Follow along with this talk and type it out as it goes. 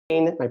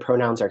My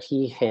pronouns are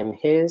he, him,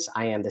 his.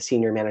 I am the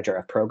Senior Manager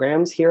of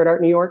Programs here at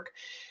Art New York.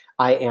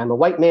 I am a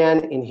white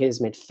man in his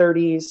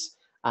mid-30s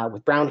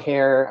with brown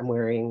hair. I'm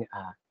wearing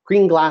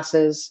green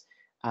glasses,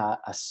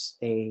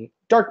 a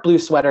dark blue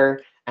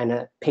sweater, and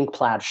a pink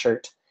plaid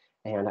shirt.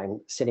 And I'm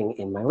sitting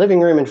in my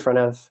living room in front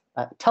of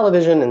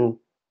television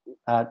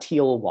and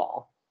teal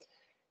wall.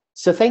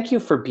 So thank you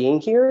for being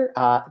here.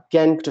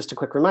 Again, just a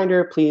quick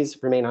reminder,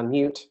 please remain on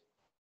mute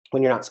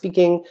when you're not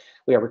speaking.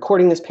 We are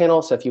recording this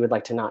panel, so if you would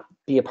like to not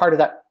be a part of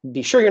that,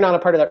 be sure you're not a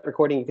part of that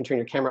recording, you can turn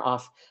your camera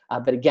off.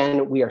 But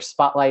again, we are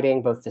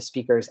spotlighting both the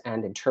speakers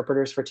and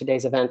interpreters for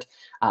today's event,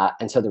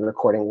 and so the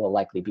recording will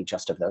likely be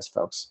just of those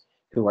folks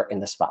who are in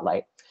the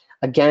spotlight.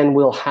 Again,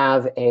 we'll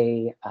have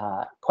a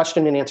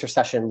question and answer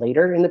session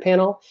later in the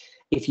panel.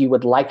 If you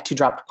would like to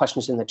drop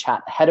questions in the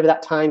chat ahead of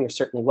that time, you're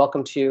certainly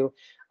welcome to.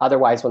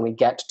 Otherwise, when we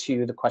get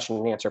to the question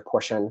and answer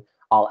portion,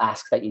 I'll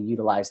ask that you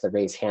utilize the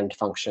raise hand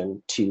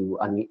function to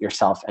unmute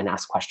yourself and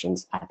ask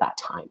questions at that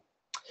time.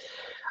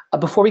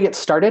 Before we get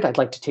started, I'd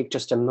like to take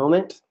just a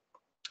moment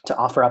to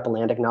offer up a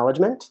land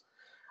acknowledgement.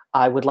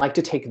 I would like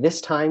to take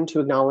this time to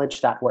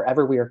acknowledge that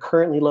wherever we are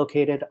currently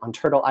located on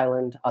Turtle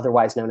Island,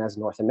 otherwise known as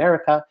North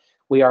America,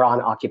 we are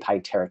on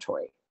occupied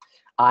territory.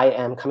 I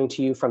am coming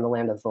to you from the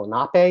land of the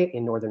Lenape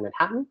in northern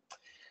Manhattan.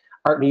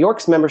 Art New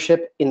York's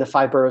membership in the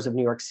 5 boroughs of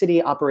New York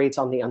City operates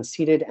on the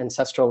unceded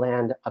ancestral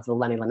land of the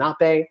Lenni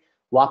Lenape,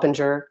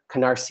 Wappinger,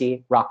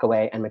 Canarsie,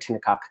 Rockaway, and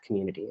Matinecock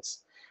communities.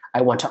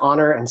 I want to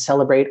honor and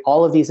celebrate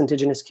all of these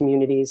Indigenous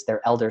communities,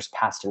 their elders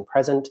past and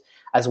present,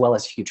 as well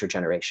as future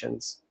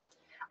generations.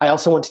 I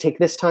also want to take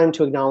this time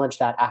to acknowledge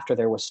that after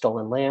there was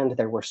stolen land,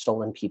 there were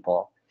stolen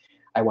people.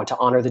 I want to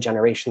honor the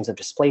generations of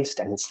displaced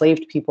and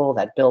enslaved people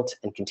that built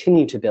and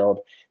continue to build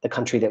the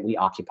country that we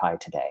occupy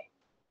today.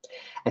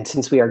 And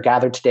since we are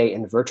gathered today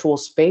in virtual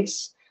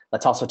space,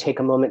 let's also take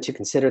a moment to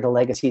consider the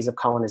legacies of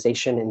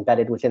colonization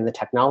embedded within the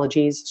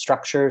technologies,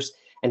 structures,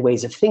 and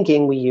ways of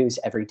thinking we use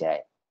every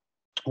day.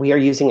 We are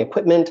using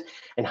equipment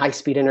and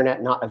high-speed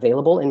internet not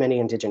available in many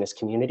Indigenous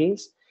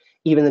communities.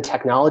 Even the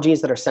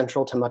technologies that are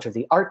central to much of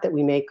the art that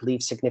we make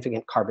leave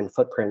significant carbon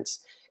footprints,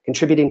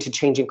 contributing to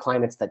changing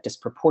climates that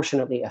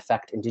disproportionately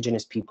affect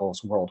Indigenous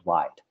peoples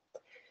worldwide.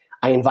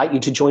 I invite you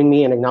to join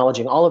me in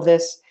acknowledging all of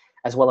this,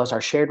 as well as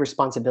our shared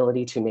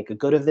responsibility to make a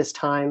good of this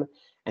time,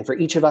 and for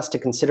each of us to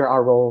consider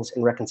our roles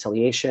in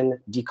reconciliation,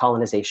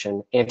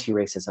 decolonization,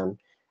 anti-racism,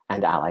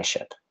 and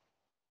allyship.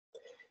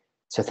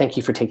 So thank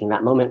you for taking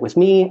that moment with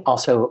me.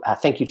 Also,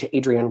 thank you to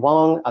Adrienne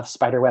Wong of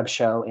Spiderweb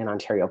Show in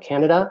Ontario,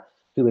 Canada,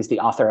 who is the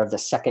author of the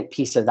second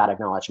piece of that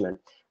acknowledgement,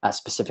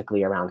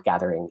 specifically around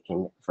gathering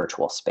in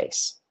virtual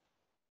space,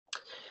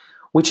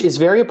 which is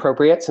very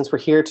appropriate since we're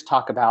here to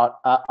talk about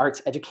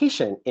arts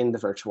education in the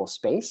virtual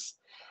space.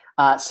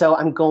 So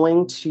I'm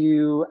going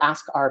to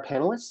ask our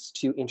panelists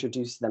to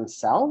introduce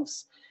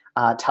themselves,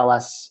 tell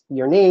us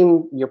your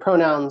name, your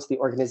pronouns, the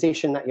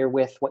organization that you're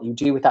with, what you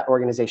do with that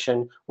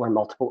organization, or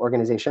multiple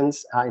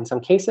organizations in some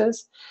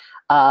cases.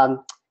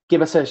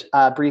 Give us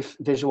a brief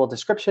visual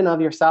description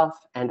of yourself,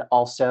 and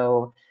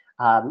also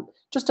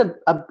just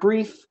a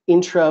brief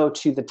intro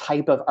to the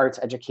type of arts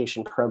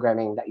education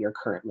programming that you're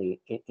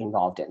currently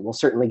involved in. We'll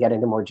certainly get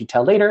into more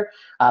detail later,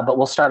 but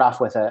we'll start off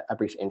with a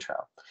brief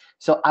intro.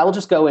 So I will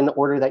just go in the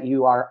order that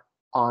you are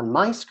on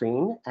my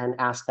screen and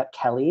ask that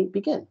Kelly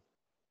begin.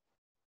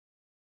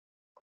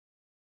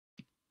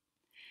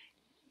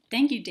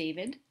 Thank you,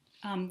 David.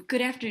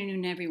 Good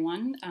afternoon,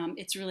 everyone.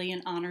 It's really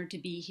an honor to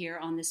be here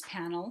on this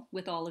panel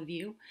with all of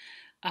you.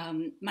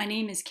 My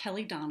name is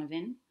Kelly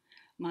Donovan.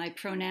 My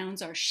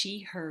pronouns are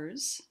she,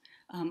 hers.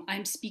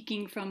 I'm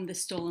speaking from the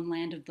stolen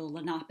land of the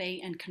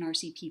Lenape and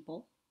Canarsie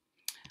people.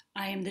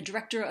 I am the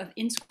director of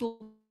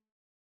in-school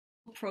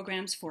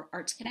programs for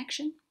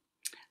ArtsConnection.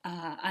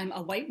 I'm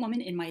a white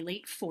woman in my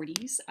late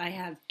 40s. I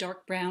have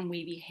dark brown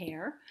wavy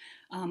hair.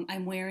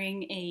 I'm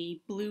wearing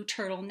a blue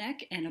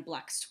turtleneck and a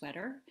black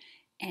sweater.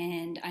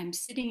 And I'm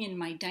sitting in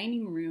my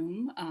dining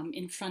room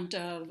in front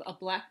of a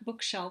black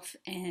bookshelf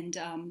and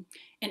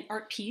an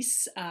art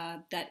piece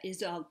that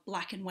is a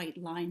black and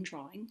white line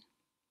drawing.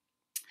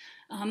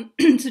 So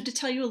to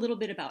tell you a little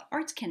bit about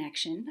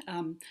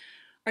ArtsConnection,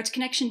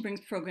 ArtsConnection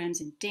brings programs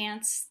in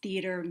dance,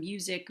 theater,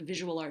 music,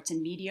 visual arts,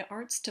 and media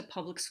arts to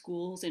public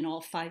schools in all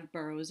 5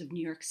 boroughs of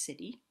New York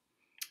City.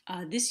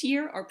 This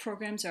year, our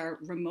programs are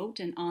remote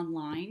and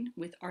online,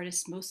 with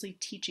artists mostly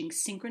teaching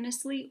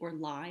synchronously or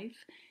live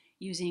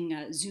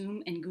using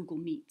Zoom and Google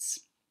Meets.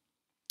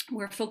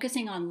 We're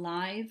focusing on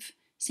live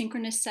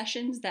synchronous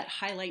sessions that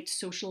highlight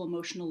social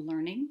emotional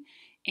learning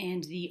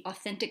and the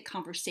authentic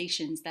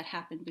conversations that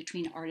happen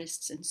between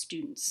artists and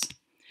students.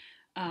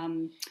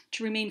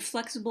 To remain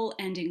flexible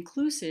and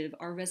inclusive,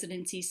 our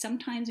residencies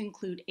sometimes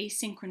include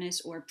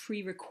asynchronous or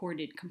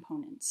pre-recorded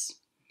components.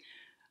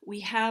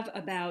 We have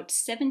about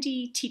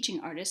 70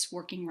 teaching artists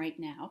working right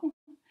now.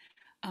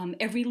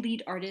 Every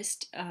lead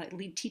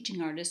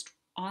teaching artist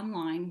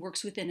online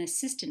works with an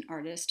assistant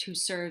artist who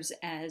serves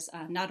as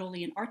not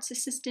only an arts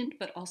assistant,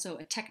 but also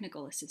a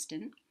technical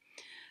assistant.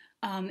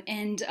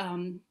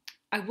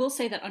 I will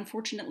say that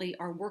unfortunately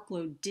our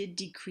workload did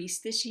decrease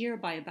this year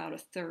by about a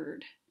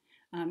third.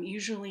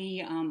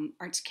 Usually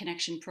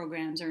ArtsConnection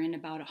programs are in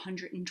about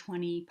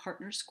 120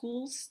 partner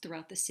schools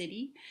throughout the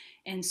city.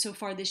 And so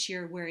far this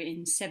year, we're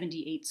in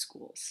 78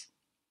 schools,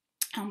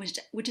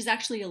 which is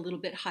actually a little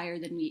bit higher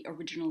than we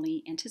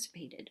originally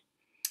anticipated.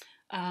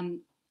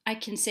 I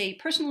can say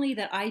personally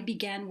that I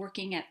began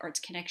working at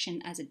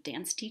ArtsConnection as a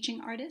dance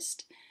teaching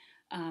artist.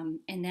 And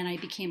then I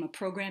became a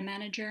program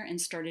manager and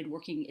started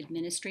working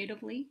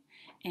administratively.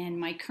 And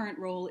my current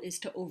role is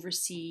to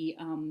oversee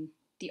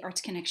the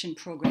ArtsConnection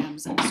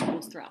programs of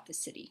schools throughout the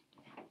city.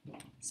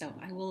 So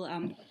I will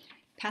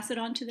pass it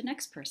on to the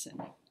next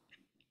person.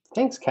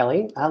 Thanks,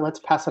 Kelly. Let's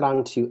pass it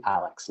on to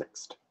Alex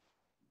next.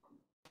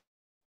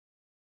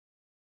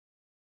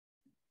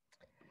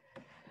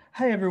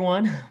 Hi,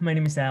 everyone. My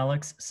name is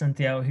Alex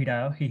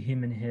Santiago-Jirau, he,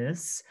 him, and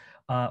his,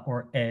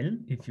 or él,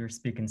 if you're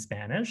speaking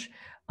Spanish.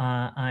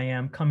 I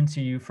am coming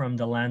to you from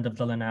the land of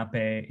the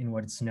Lenape in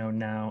what is known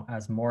now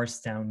as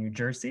Morristown, New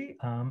Jersey,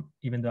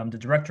 even though I'm the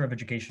Director of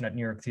Education at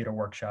New York Theater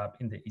Workshop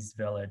in the East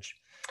Village.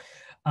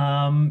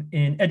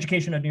 In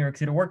education at New York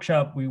Theater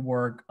Workshop, we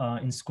work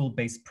in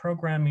school-based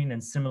programming,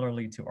 and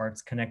similarly to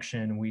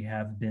ArtsConnection, we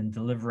have been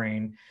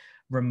delivering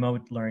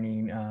remote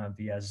learning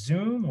via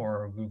Zoom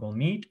or Google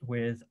Meet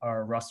with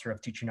our roster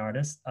of teaching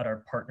artists at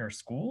our partner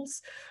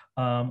schools.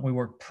 We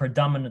work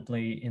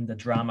predominantly in the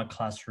drama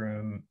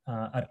classroom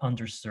at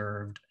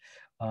underserved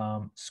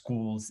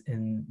schools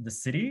in the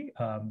city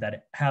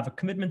that have a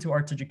commitment to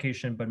arts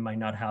education, but might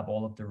not have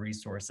all of the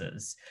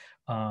resources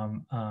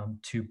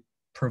to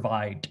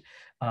provide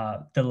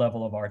the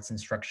level of arts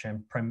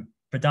instruction,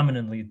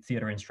 predominantly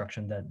theater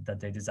instruction that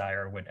they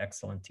desire with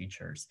excellent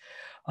teachers.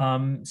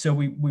 So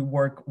we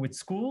work with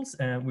schools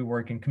and we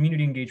work in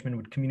community engagement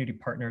with community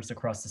partners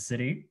across the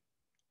city.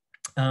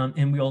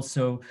 And we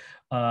also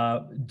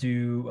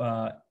do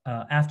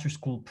after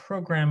school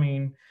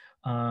programming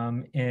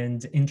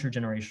and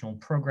intergenerational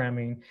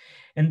programming.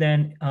 And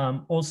then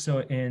also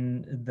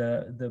in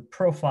the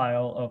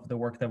profile of the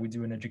work that we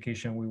do in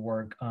education, we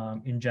work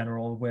in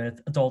general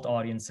with adult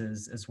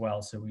audiences as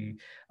well. So we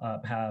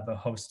have a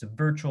host of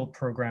virtual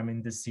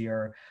programming this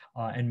year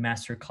and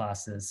master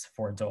classes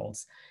for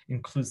adults,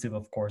 inclusive,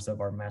 of course,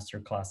 of our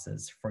master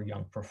classes for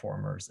young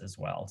performers as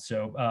well.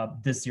 So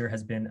this year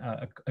has been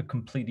a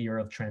complete year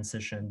of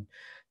transition,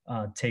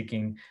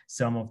 taking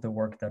some of the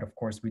work that, of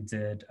course, we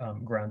did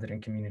grounded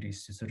in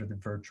communities to sort of the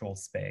virtual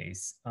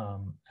space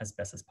as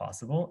best as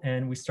possible.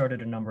 And we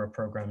started a number of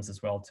programs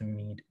as well to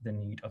meet the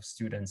need of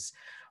students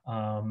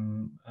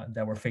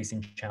that were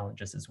facing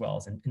challenges as well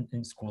as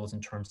in schools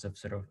in terms of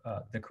sort of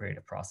the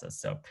creative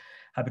process. So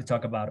happy to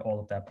talk about all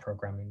of that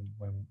programming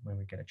when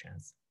we get a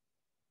chance.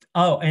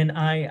 Oh, and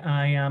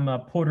I am a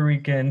Puerto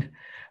Rican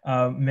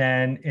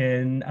man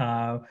in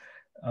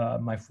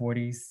my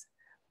 40s.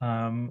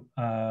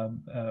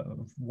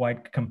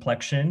 White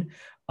complexion,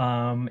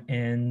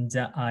 and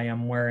I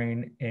am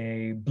wearing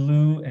a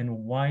blue and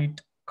white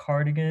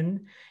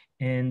cardigan,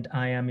 and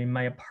I am in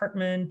my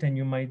apartment, and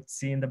you might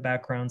see in the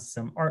background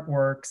some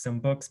artwork, some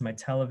books, my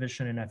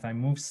television, and if I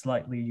move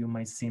slightly, you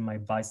might see my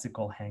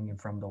bicycle hanging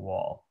from the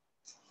wall.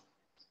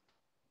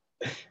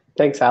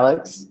 Thanks,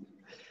 Alex.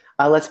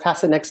 Let's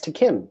pass it next to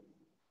Kim.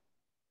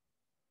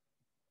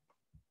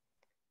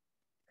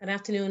 Good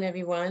afternoon,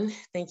 everyone.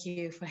 Thank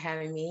you for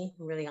having me.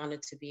 I'm really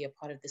honored to be a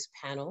part of this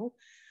panel.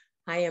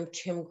 I am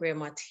Kim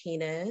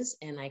Grier-Martinez,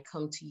 and I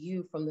come to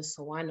you from the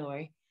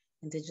Sawanoy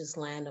indigenous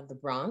land of the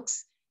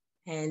Bronx.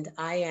 And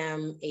I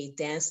am a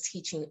dance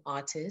teaching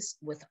artist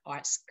with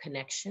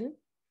ArtsConnection.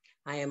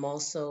 I am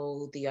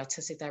also the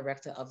artistic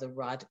director of the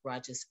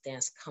Rogers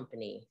Dance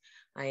Company.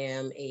 I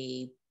am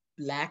a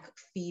Black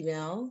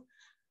female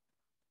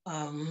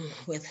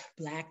with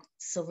Black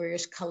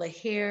silverish color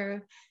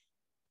hair.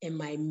 In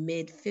my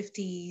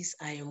mid-50s,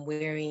 I am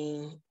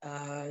wearing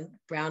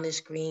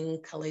brownish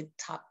green colored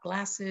top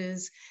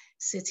glasses,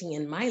 sitting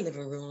in my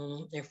living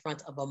room in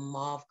front of a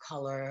mauve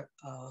color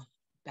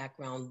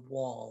background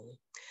wall.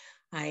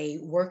 I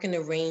work in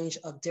a range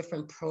of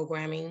different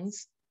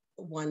programmings.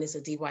 One is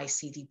a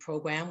DYCD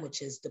program,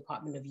 which is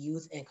Department of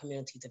Youth and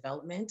Community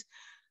Development.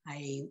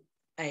 I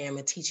am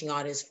a teaching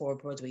artist for a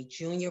Broadway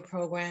Junior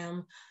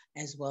program,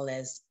 as well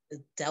as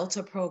the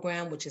Delta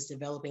program, which is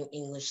developing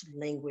English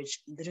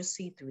language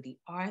literacy through the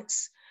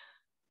arts.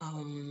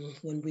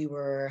 When we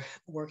were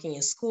working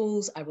in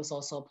schools, I was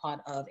also a part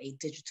of a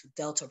Digital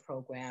Delta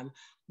program,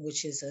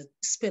 which is a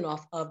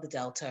spinoff of the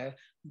Delta,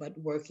 but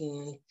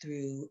working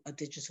through a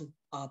digital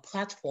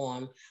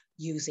platform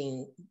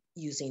using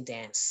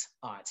dance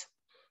art.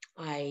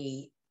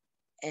 I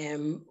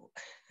am,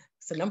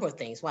 it's a number of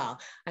things, wow.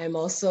 I'm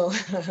also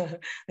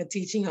a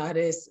teaching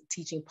artist,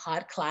 teaching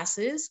pod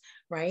classes,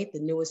 right? The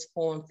newest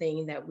form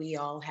thing that we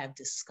all have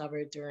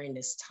discovered during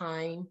this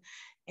time.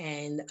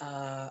 And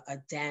a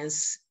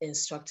dance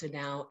instructor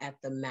now at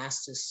the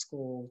master's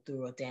school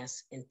through a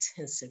dance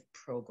intensive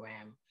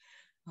program.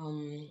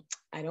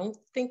 I don't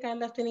think I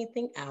left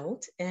anything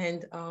out.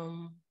 And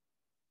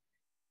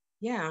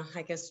yeah,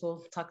 I guess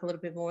we'll talk a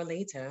little bit more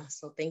later.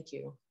 So thank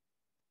you.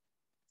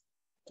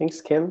 Thanks,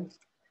 Kim.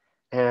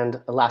 And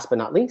last but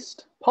not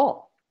least,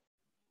 Paul.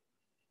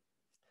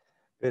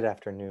 Good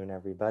afternoon,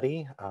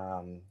 everybody.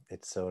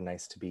 It's so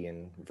nice to be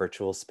in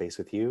virtual space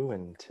with you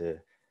and to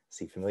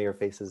see familiar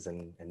faces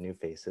and new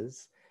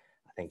faces.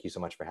 Thank you so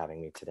much for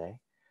having me today.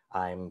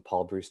 I'm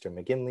Paul Brewster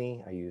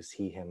McGinley. I use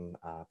he, him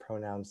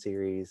pronoun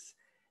series.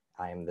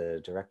 I am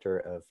the Director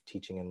of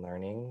Teaching and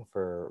Learning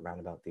for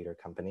Roundabout Theatre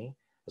Company,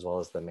 as well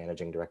as the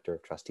Managing Director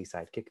of Trustee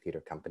Sidekick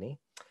Theatre Company.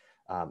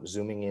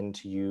 Zooming in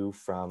to you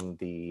from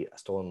the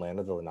stolen land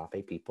of the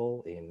Lenape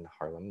people in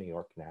Harlem, New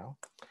York now.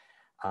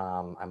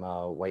 I'm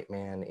a white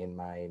man in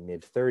my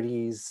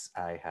mid-30s.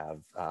 I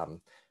have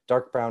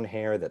dark brown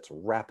hair that's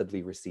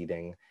rapidly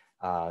receding,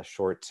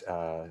 short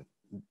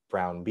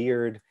brown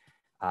beard.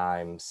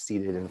 I'm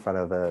seated in front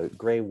of a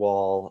gray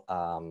wall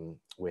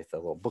with a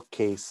little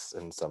bookcase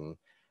and some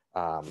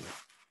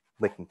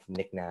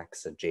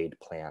knickknacks, a jade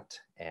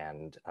plant,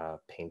 and a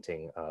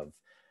painting of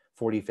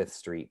 45th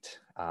Street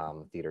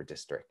Theater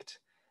District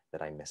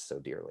that I miss so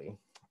dearly.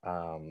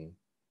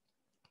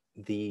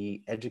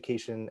 The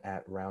education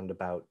at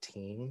Roundabout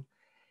team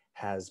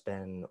has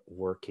been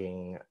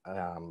working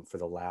for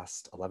the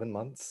last 11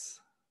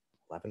 months.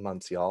 11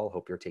 months, y'all.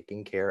 Hope you're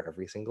taking care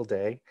every single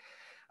day.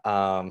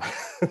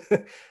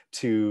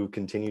 To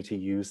continue to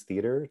use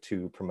theater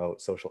to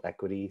promote social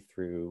equity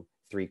through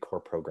 3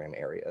 core program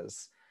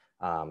areas,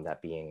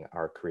 that being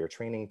our career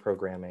training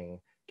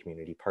programming,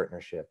 community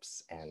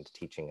partnerships, and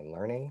teaching and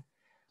learning.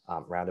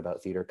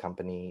 Roundabout Theatre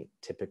Company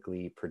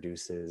typically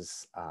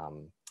produces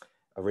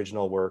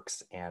original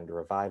works and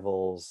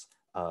revivals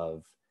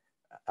of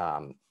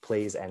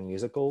plays and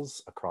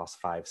musicals across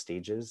 5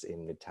 stages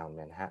in Midtown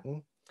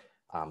Manhattan.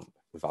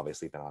 We've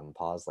obviously been on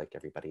pause like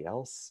everybody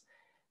else.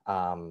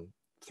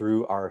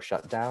 Through our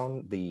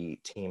shutdown, the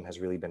team has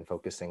really been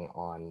focusing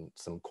on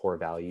some core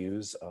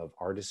values of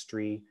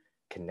artistry,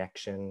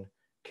 connection,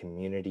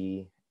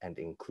 community, and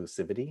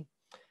inclusivity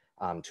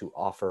to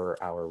offer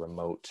our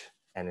remote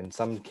and in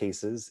some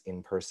cases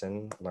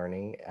in-person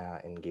learning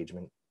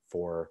engagement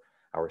for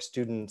our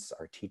students,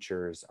 our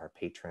teachers, our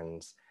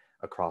patrons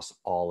across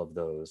all of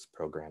those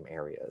program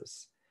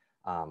areas.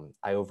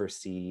 I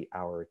oversee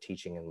our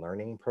teaching and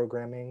learning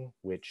programming,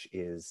 which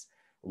is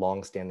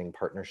long-standing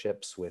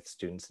partnerships with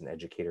students and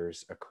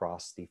educators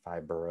across the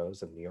 5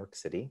 boroughs of New York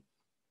City.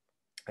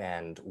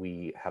 And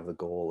we have the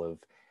goal of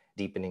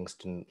deepening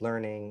student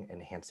learning,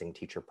 enhancing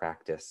teacher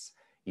practice,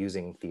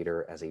 using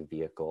theater as a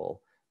vehicle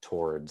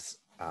towards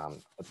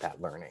that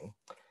learning.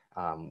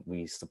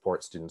 We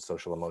support students'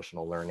 social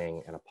emotional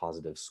learning and a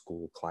positive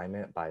school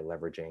climate by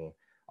leveraging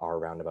our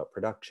Roundabout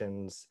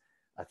productions,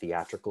 a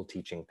theatrical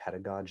teaching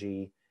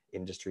pedagogy,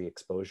 industry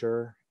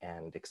exposure,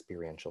 and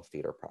experiential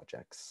theater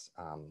projects.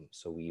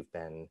 So we've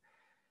been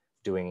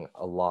doing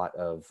a lot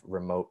of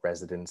remote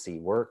residency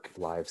work,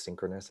 live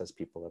synchronous, as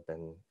people have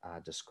been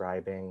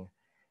describing,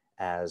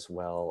 as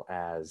well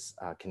as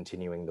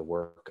continuing the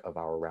work of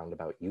our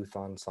Roundabout Youth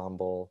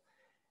Ensemble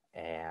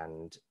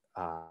and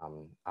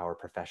our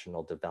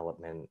professional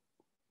development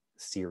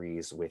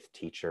series with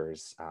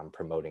teachers,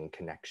 promoting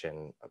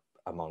connection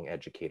among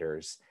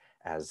educators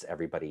as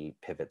everybody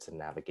pivots and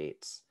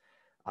navigates.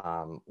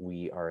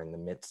 We are in the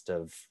midst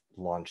of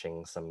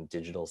launching some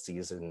digital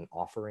season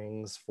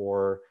offerings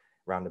for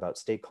Roundabout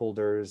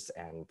stakeholders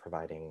and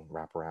providing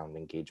wraparound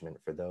engagement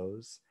for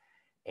those.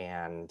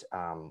 And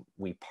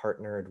we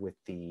partnered with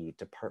the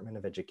Department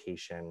of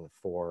Education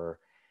for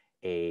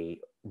a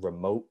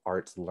remote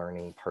arts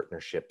learning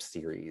partnership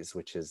series,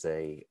 which is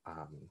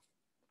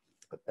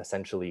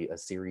essentially a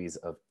series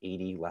of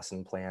 80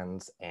 lesson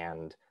plans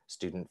and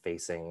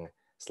student-facing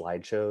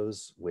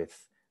slideshows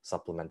with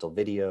supplemental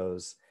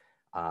videos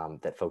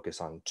that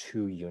focus on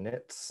 2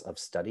 units of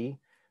study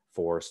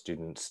for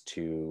students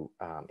to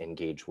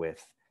engage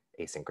with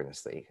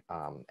asynchronously.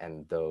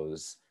 And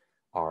those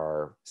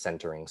are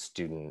centering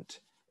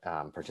student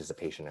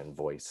participation and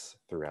voice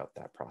throughout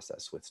that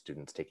process, with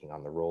students taking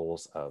on the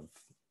roles of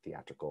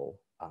theatrical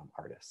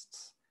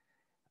artists.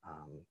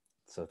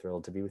 So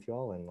thrilled to be with you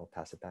all, and I'll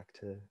pass it back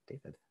to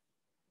David.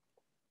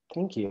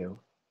 Thank you.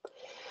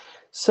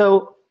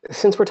 So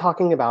since we're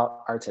talking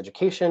about arts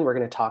education, we're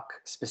going to talk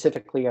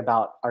specifically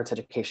about arts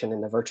education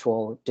in the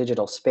virtual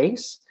digital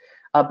space.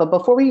 But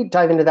before we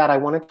dive into that, I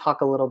want to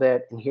talk a little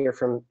bit and hear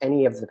from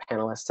any of the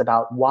panelists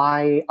about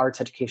why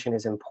arts education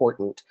is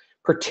important,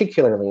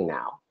 particularly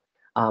now.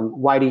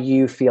 Why do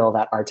you feel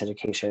that arts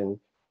education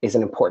is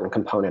an important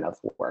component of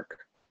work?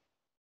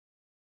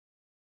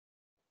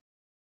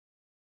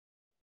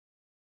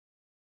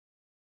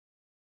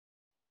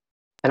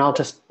 And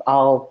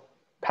I'll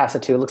pass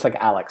it to, it looks like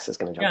Alex is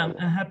going to jump in.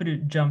 Yeah, I'm happy to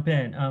jump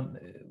in. I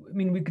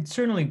mean, we could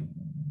certainly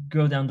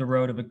go down the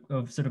road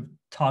of sort of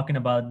talking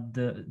about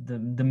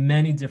the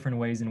many different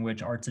ways in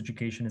which arts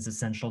education is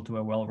essential to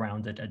a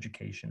well-rounded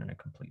education and a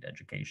complete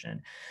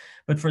education.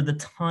 But for the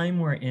time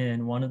we're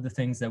in, one of the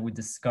things that we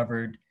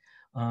discovered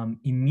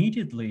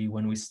immediately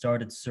when we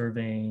started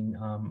surveying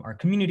our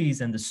communities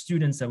and the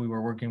students that we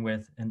were working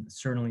with, and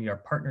certainly our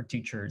partner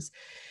teachers,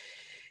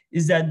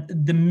 is that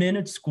the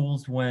minute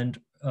schools went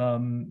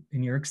in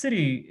New York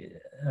City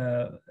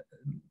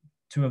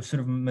to a sort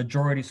of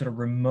majority sort of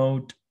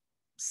remote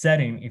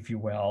setting, if you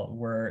will,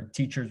 where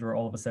teachers were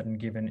all of a sudden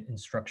given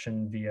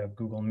instruction via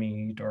Google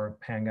Meet or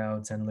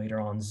Hangouts and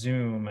later on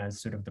Zoom,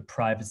 as sort of the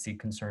privacy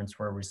concerns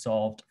were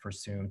resolved for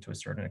Zoom to a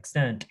certain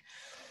extent,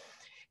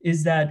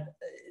 is that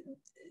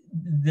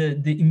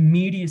the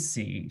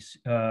immediacy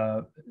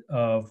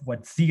of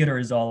what theater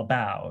is all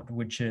about,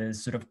 which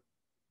is sort of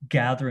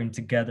gathering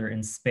together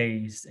in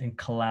space and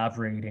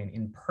collaborating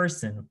in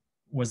person,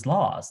 was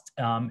lost.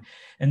 And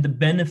the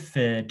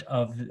benefit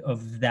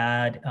of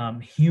that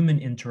human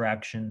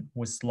interaction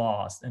was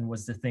lost, and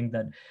was the thing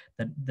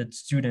that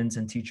students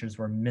and teachers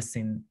were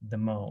missing the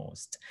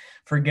most.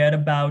 Forget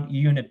about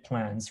unit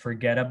plans,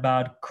 forget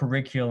about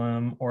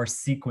curriculum or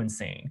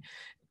sequencing.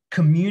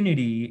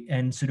 Community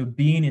and sort of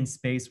being in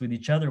space with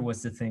each other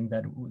was the thing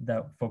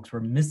that folks were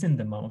missing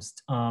the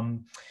most.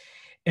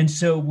 And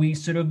so we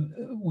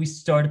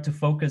started to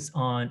focus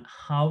on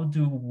how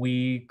do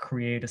we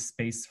create a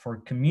space for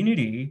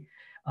community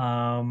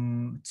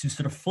to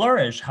sort of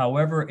flourish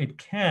however it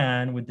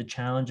can with the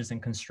challenges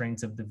and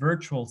constraints of the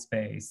virtual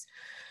space,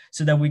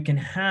 so that we can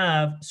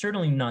have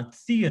certainly not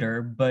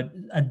theater, but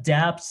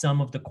adapt some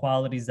of the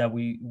qualities that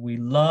we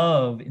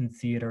love in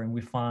theater and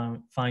we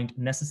find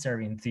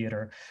necessary in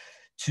theater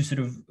to sort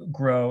of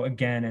grow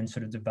again and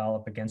sort of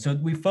develop again. So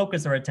we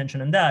focus our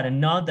attention on that, and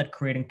not that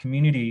creating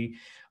community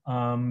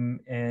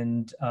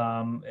and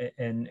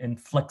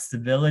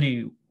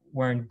flexibility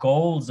weren't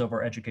goals of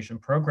our education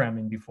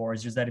programming before.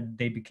 It's just that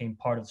they became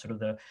part of sort of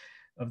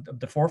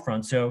the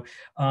forefront. So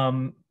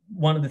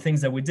one of the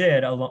things that we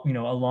did,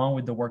 along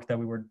with the work that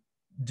we were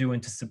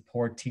doing to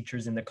support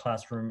teachers in the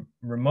classroom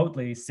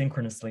remotely,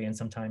 synchronously, and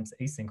sometimes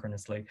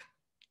asynchronously,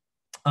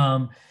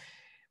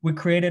 we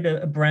created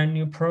a brand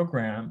new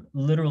program,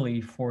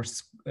 literally for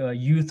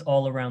youth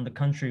all around the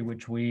country,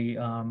 which we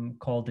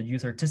called the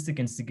Youth Artistic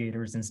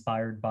Instigators,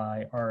 inspired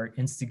by our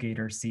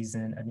Instigator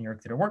season at New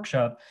York Theater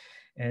Workshop.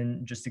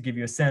 And just to give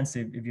you a sense,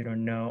 if you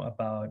don't know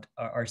about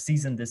our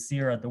season this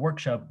year at the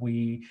workshop,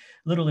 we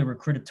literally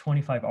recruited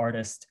 25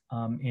 artists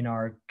in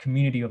our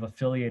community of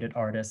affiliated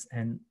artists,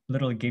 and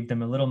literally gave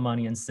them a little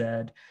money and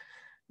said,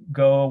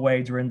 go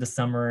away during the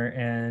summer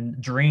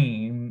and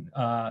dream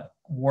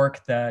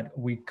work that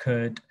we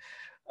could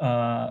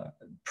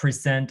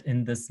present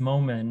in this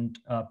moment,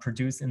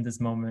 produce in this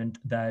moment,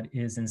 that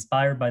is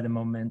inspired by the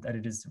moment, that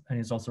it is, and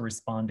is also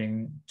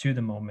responding to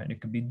the moment.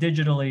 It could be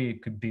digitally,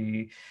 it could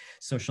be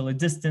socially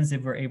distanced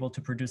if we're able to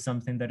produce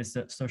something that is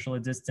socially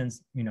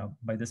distanced.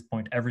 By this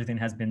point, everything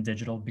has been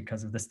digital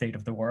because of the state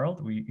of the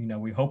world.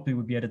 We hoped we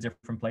would be at a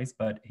different place,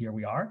 but here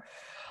we are.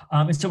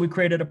 And so we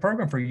created a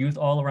program for youth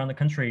all around the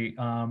country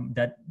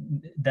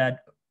that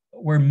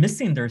we're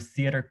missing their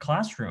theater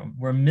classroom.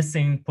 We're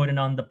missing putting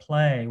on the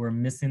play. We're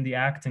missing the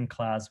acting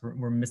class.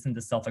 We're missing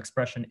the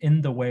self-expression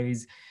in the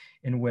ways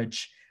in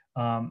which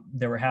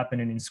they were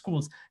happening in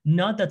schools.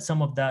 Not that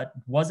some of that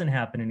wasn't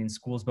happening in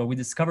schools, but we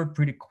discovered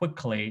pretty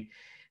quickly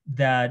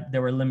that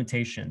there were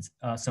limitations.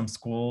 Some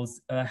schools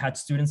had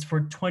students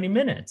for 20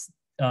 minutes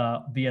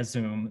via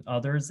Zoom.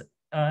 Others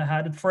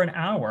had it for an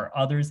hour.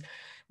 Others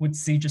would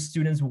see just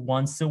students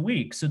once a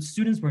week. So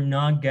students were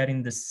not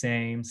getting the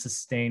same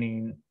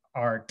sustaining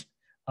art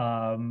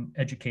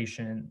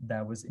education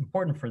that was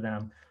important for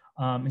them.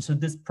 And so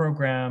this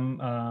program,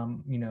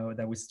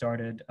 that we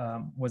started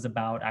was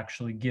about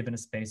actually giving a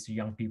space to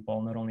young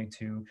people, not only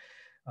to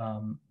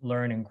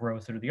learn and grow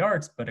through the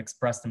arts, but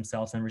express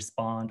themselves and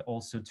respond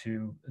also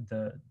to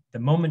the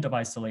moment of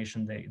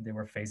isolation they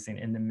were facing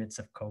in the midst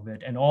of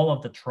COVID, and all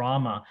of the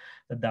trauma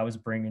that was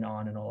bringing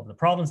on, and all of the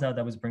problems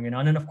that was bringing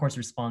on, and of course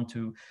respond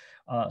to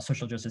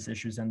social justice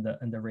issues and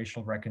the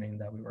racial reckoning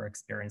that we were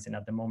experiencing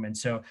at the moment.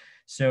 So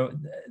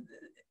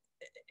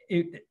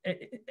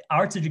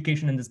arts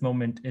education in this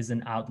moment is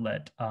an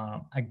outlet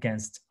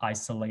against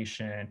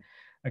isolation,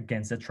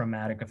 against the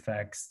traumatic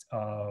effects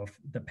of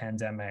the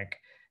pandemic,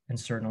 and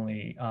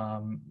certainly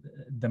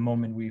the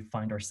moment we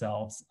find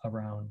ourselves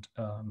around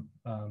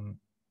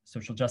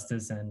social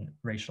justice and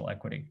racial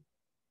equity.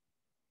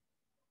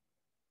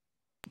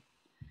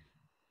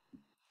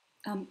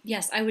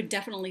 Yes, I would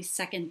definitely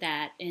second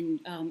that, and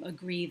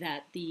agree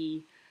that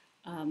the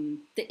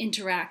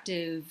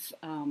interactive,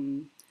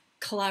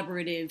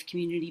 collaborative,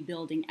 community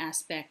building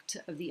aspect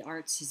of the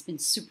arts has been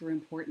super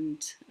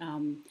important.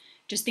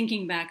 Just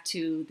thinking back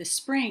to the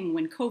spring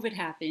when COVID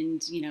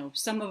happened,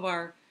 some of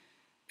our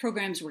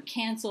programs were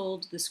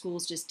canceled. The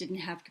schools just didn't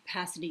have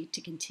capacity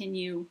to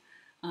continue.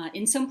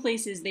 In some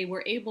places, they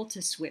were able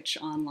to switch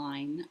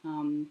online.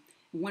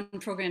 One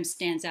program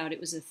stands out. It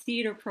was a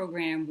theater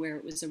program where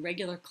it was a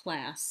regular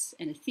class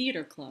and a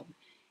theater club.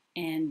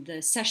 And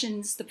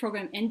the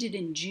program ended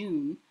in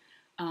June,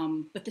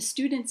 but the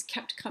students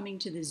kept coming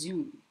to the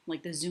Zoom.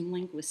 Like the Zoom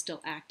link was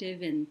still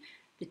active, and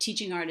the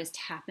teaching artist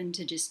happened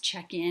to just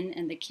check in,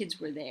 and the kids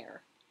were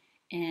there.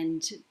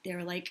 And they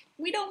were like,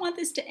 we don't want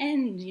this to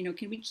end.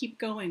 Can we keep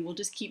going? We'll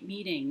just keep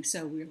meeting.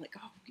 So we were like,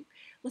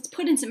 let's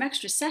put in some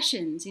extra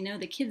sessions.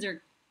 The kids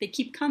they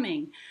keep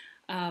coming.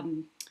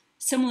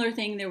 Similar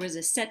thing, there was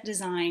a set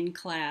design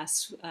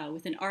class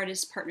with an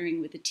artist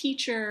partnering with a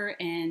teacher,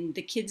 and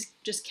the kids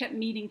just kept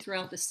meeting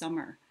throughout the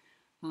summer.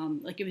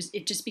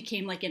 It just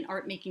became like an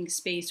art making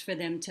space for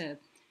them to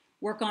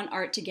work on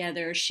art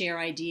together, share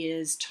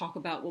ideas, talk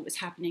about what was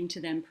happening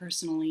to them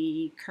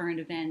personally, current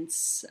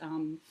events.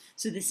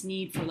 So this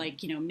need for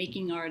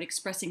making art,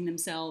 expressing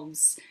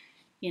themselves,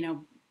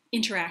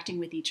 interacting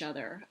with each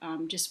other,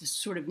 just was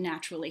sort of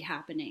naturally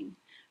happening.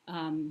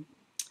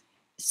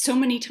 So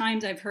many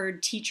times I've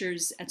heard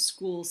teachers at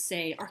schools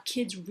say, our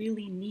kids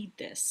really need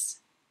this.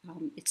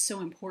 It's so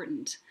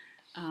important.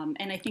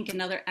 And I think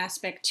another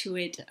aspect to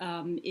it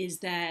is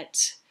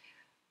that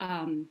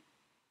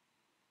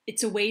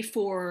it's a way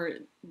for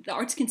the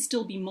arts can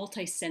still be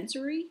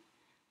multisensory,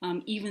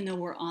 even though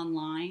we're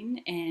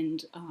online.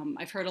 And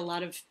I've heard a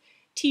lot of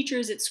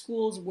teachers at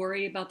schools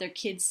worry about their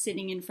kids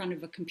sitting in front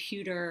of a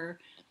computer.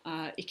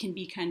 It can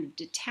be kind of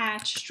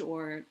detached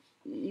or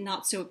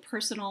not so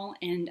personal.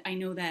 And I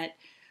know that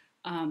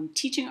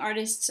teaching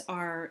artists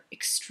are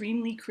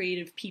extremely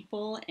creative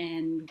people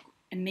and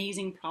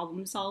amazing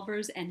problem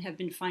solvers, and have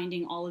been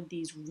finding all of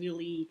these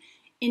really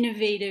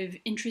innovative,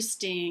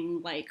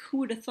 interesting, like who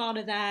would have thought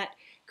of that,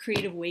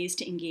 creative ways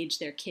to engage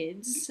their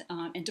kids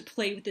and to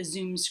play with the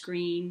Zoom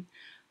screen,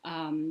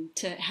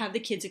 to have the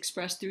kids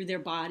express through their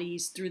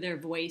bodies, through their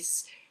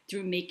voice,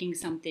 through making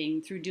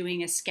something, through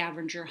doing a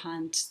scavenger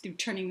hunt, through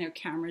turning their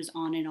cameras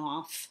on and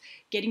off,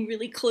 getting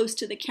really close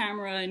to the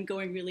camera and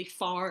going really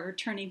far,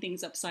 turning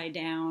things upside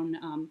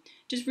down,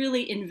 just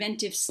really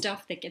inventive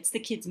stuff that gets the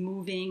kids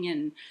moving,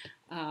 and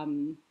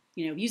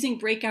using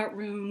breakout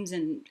rooms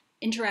and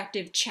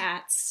interactive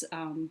chats.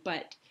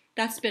 But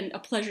that's been a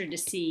pleasure to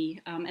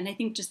see. And I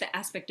think just the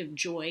aspect of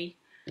joy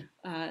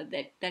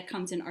that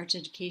comes in arts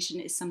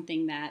education is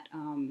something that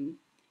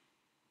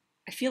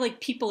I feel like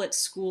people at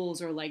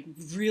schools are like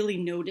really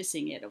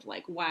noticing it, of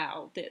like,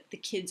 wow, the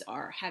kids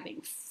are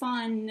having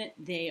fun,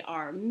 they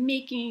are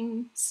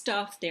making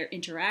stuff, they're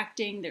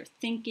interacting, they're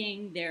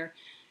thinking,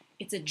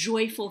 it's a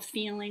joyful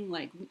feeling.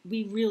 Like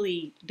they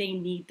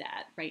need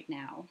that right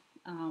now.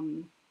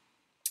 And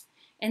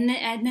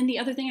then the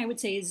other thing I would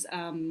say is,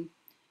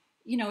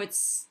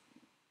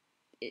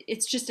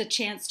 it's just a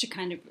chance to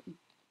kind of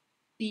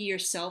be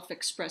yourself,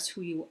 express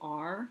who you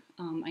are.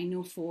 I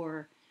know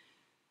for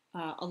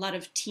a lot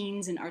of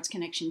teens in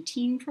ArtsConnection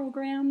teen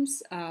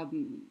programs,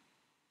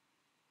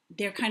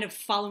 they're kind of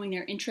following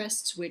their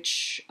interests,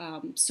 which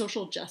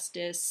social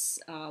justice,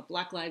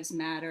 Black Lives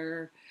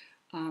Matter,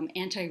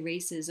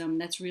 anti-racism,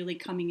 that's really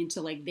coming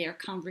into like their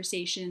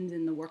conversations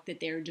and the work that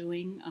they're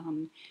doing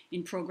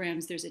in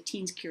programs. There's a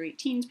Teens Curate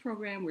Teens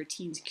program where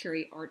teens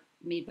curate art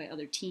made by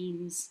other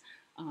teens,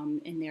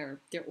 and they're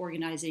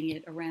organizing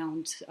it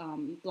around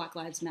Black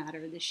Lives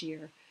Matter this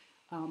year.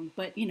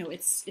 But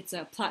it's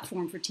a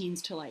platform for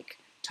teens to like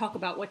talk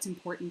about what's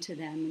important to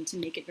them and to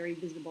make it very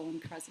visible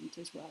and present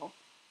as well.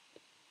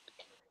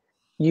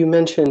 You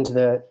mentioned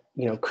the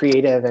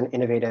creative and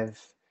innovative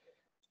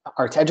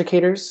arts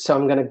educators, so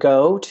I'm going to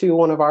go to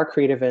one of our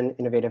creative and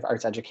innovative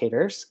arts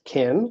educators,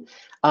 Kim.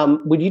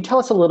 Would you tell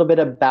us a little bit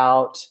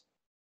about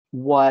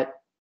what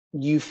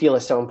you feel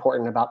is so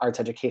important about arts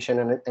education,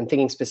 and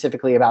thinking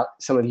specifically about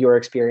some of your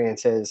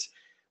experiences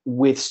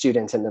with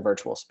students in the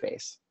virtual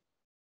space?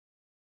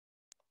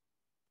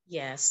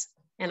 Yes.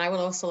 And I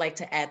would also like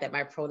to add that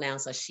my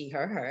pronouns are she,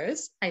 her,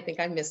 hers. I think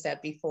I missed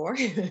that before.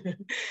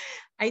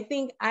 I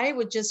think I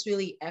would just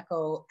really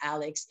echo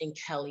Alex and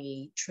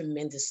Kelly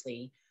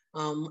tremendously.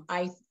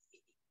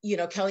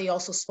 Kelly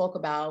also spoke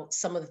about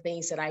some of the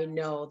things that I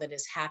know that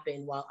has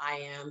happened while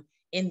I am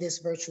in this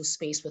virtual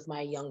space with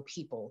my young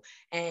people.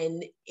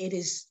 And it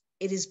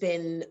has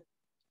been,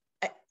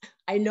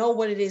 I know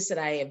what it is that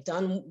I have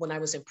done when I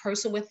was in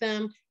person with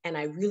them, and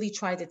I really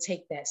tried to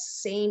take that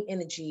same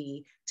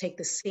energy, take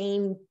the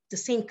same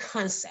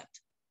concept,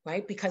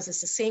 right? Because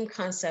it's the same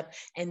concept,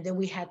 and then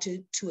we had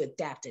to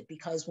adapt it,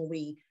 because when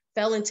we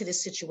fell into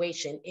this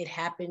situation, it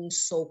happened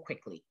so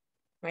quickly,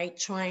 right?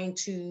 Trying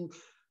to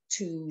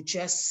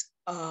just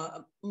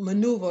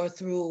maneuver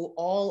through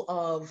all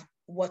of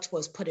what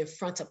was put in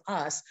front of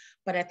us.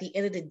 But at the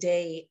end of the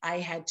day, I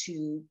had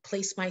to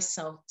place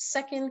myself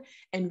second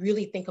and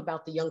really think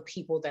about the young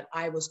people that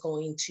I was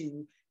going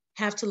to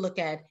have to look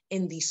at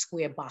in these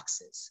square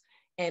boxes.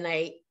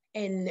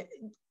 And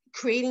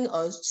creating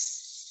a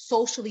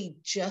socially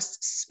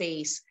just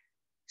space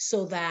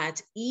so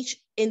that each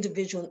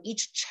individual,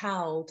 each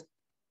child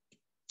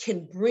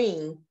can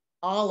bring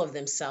all of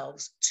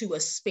themselves to a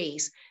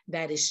space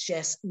that is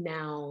just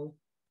now,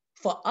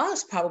 for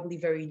us, probably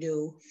very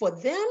new. For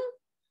them,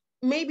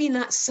 maybe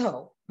not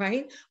so,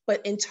 right?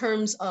 But in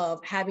terms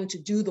of having to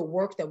do the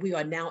work that we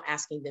are now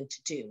asking them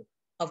to do,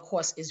 of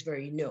course, is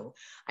very new.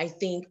 I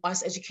think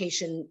arts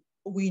education,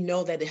 we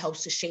know that it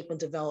helps to shape and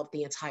develop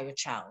the entire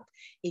child.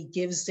 It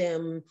gives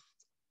them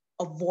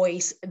a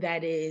voice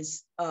that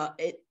is,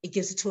 it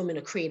gives it to them in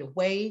a creative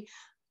way.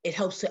 It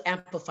helps to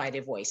amplify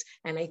their voice.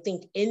 And I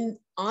think in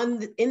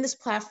this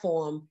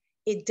platform,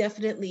 it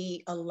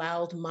definitely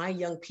allowed my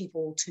young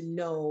people to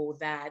know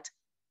that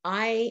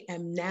I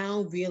am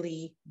now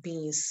really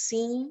being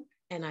seen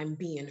and I'm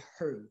being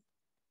heard.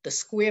 The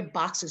square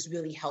boxes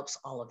really helps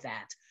all of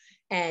that.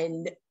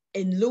 And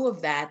in lieu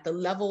of that, the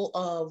level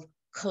of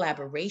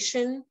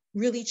collaboration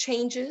really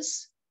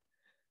changes.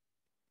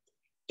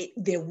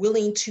 They're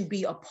willing to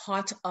be a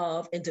part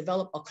of and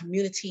develop a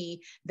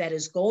community that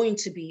is going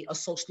to be a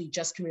socially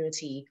just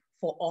community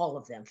for all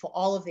of them, for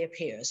all of their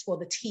peers, for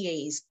the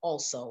TAs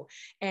also.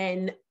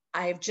 And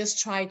I've just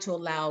tried to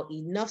allow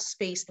enough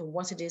space in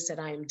what it is that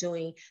I am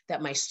doing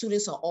that my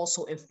students are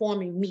also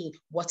informing me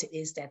what it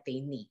is that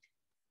they need,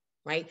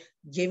 right?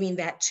 Giving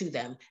that to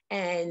them.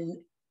 And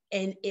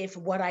if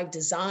what I've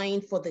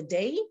designed for the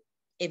day,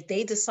 if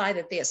they decide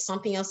that there's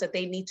something else that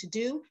they need to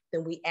do,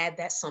 then we add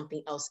that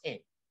something else in,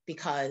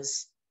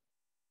 because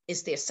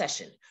it's their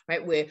session,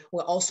 right? We're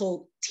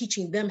also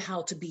teaching them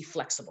how to be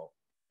flexible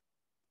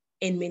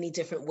in many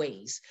different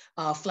ways,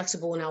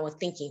 flexible in our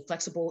thinking,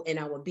 flexible in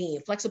our being,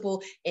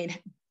 flexible in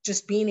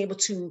just being able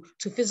to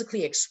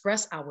physically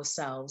express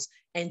ourselves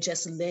and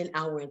just lend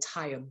our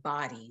entire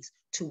bodies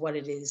to what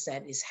it is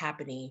that is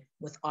happening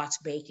with arts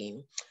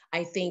baking.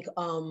 I think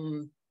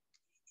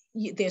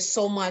there's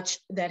so much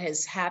that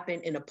has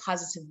happened in a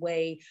positive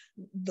way.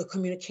 The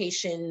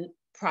communication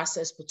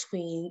process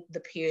between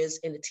the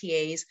peers and the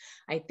TAs.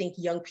 I think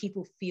young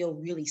people feel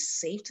really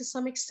safe to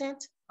some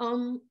extent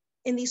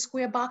in these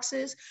square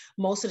boxes.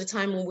 Most of the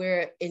time when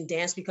we're in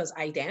dance, because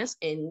I dance,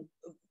 and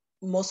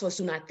most of us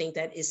do not think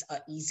that is an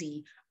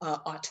easy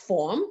art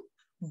form,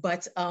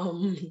 but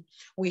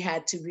we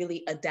had to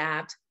really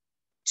adapt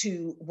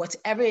to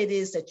whatever it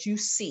is that you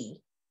see.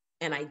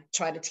 And I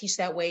try to teach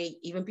that way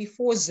even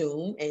before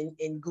Zoom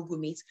and Google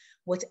Meets.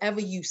 Whatever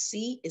you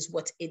see is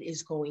what it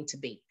is going to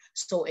be.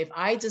 So if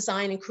I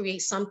design and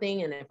create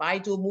something, and if I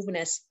do a movement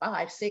that's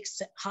 5,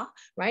 6,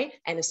 right?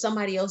 And if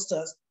somebody else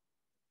does,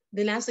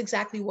 then that's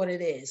exactly what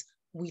it is.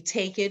 We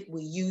take it,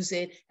 we use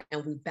it,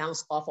 and we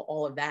bounce off of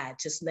all of that.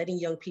 Just letting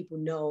young people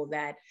know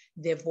that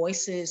their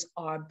voices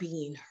are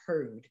being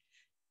heard.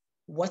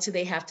 What do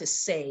they have to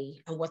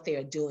say, and what they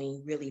are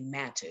doing really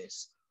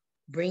matters.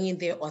 Bringing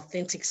their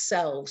authentic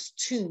selves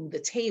to the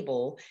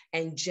table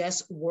and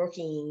just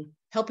working,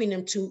 helping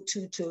them to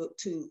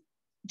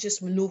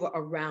just maneuver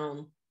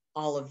around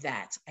all of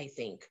that, I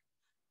think.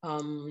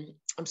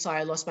 I'm sorry,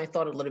 I lost my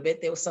thought a little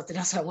bit. There was something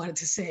else I wanted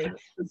to say.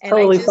 It's And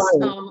totally I just,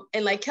 fine.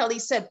 And like Kelly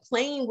said,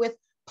 playing with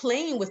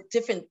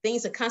different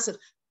things and concepts.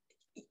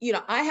 You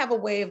know, I have a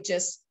way of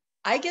just,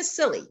 I get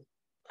silly.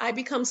 I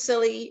become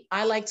silly.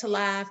 I like to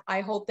laugh.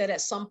 I hope that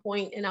at some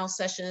point in our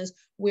sessions,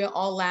 we're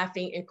all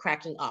laughing and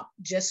cracking up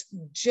just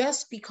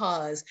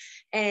because.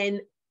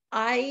 And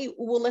I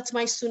will let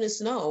my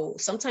students know,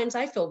 sometimes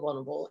I feel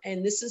vulnerable,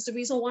 and this is the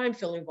reason why I'm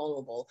feeling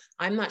vulnerable.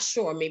 I'm not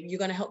sure, maybe you're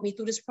gonna help me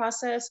through this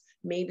process.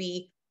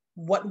 Maybe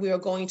what we're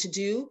going to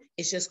do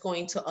is just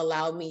going to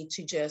allow me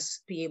to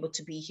just be able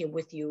to be here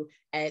with you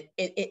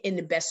in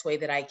the best way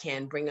that I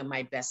can, bring in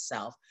my best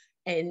self.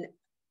 And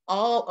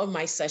all of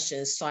my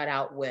sessions start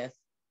out with,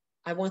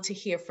 I want to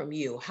hear from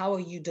you. How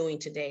are you doing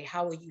today?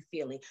 How are you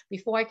feeling?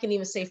 Before I can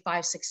even say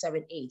 5, 6,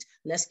 7, 8,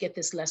 let's get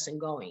this lesson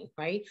going,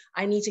 right?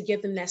 I need to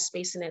give them that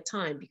space and that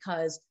time,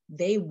 because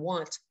they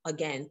want,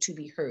 again, to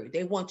be heard.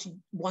 They want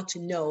to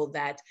know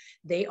that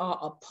they are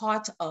a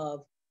part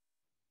of,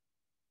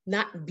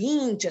 not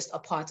being just a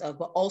part of,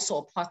 but also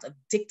a part of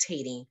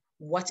dictating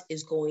what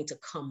is going to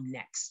come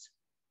next,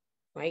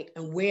 right?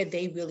 And where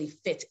they really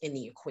fit in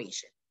the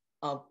equation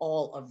of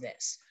all of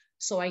this.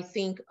 So I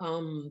think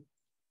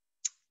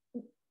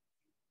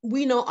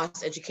we know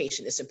arts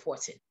education is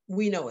important.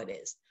 We know it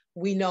is.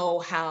 We know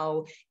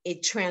how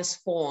it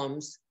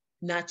transforms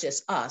not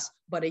just us,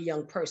 but a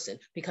young person,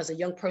 because a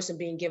young person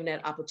being given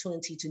that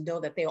opportunity to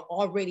know that they're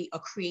already a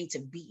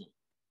creative being,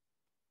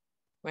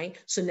 right?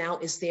 So now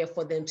it's there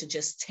for them to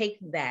just take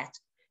that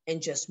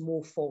and just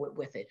move forward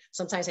with it.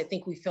 Sometimes I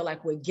think we feel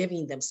like we're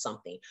giving them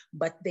something,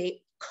 but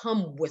they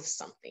come with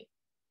something.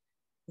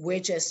 We're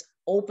just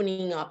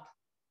opening up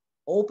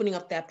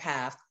that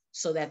path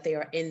so that they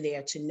are in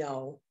there to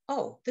know,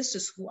 oh, this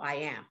is who I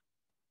am.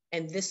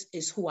 And this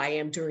is who I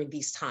am during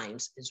these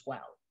times as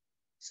well.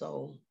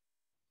 So,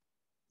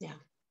 yeah.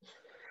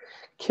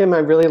 Kim, I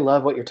really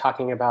love what you're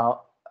talking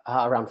about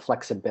around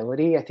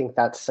flexibility. I think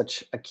that's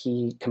such a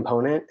key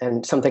component,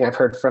 and something I've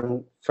heard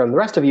from the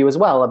rest of you as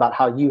well, about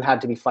how you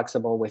had to be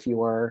flexible with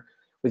your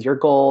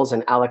goals.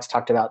 And Alex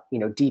talked about,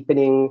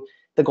 deepening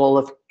the goal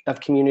of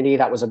community.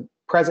 That was a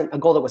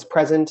goal that was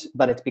present,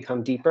 but it's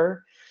become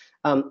deeper.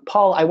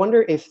 Paul, I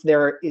wonder if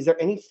is there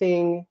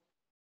anything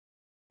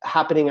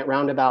happening at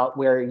Roundabout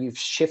where you've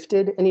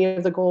shifted any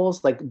of the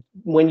goals? Like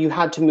when you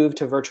had to move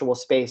to virtual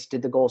space,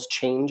 did the goals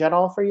change at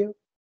all for you?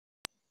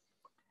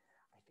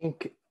 I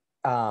think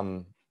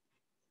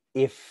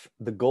if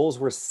the goals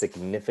were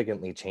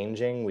significantly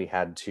changing, we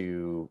had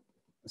to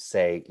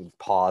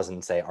pause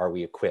and say, are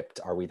we equipped?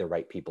 Are we the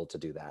right people to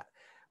do that?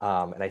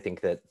 And I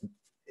think that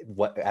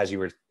as you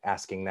were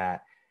asking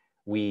that,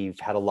 we've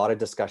had a lot of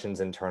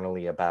discussions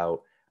internally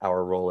about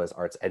our role as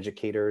arts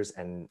educators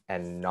and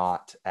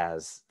not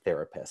as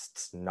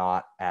therapists,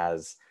 not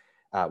as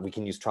We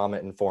can use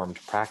trauma-informed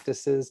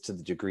practices to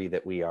the degree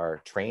that we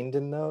are trained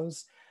in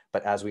those,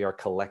 but as we are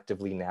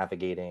collectively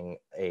navigating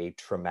a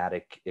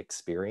traumatic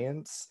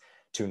experience,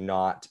 to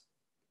not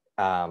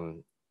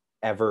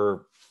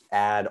ever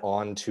add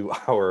on to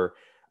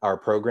our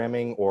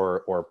programming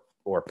or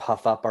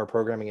puff up our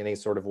programming in any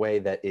sort of way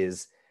that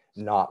is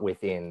not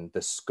within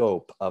the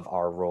scope of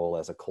our role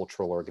as a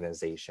cultural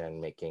organization,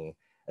 making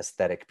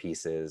aesthetic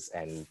pieces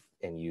and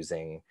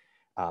using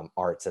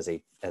arts as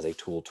a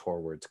tool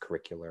towards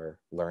curricular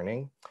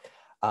learning.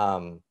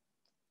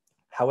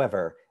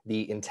 However,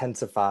 the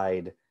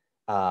intensified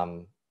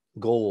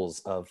goals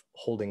of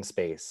holding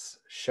space,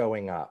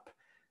 showing up,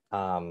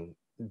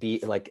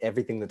 like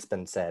everything that's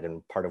been said,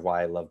 and part of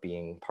why I love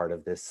being part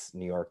of this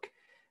New York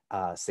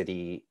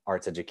City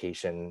arts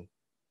education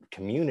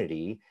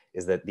community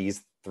is that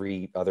these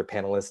three other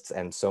panelists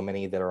and so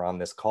many that are on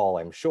this call,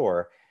 I'm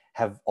sure,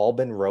 have all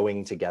been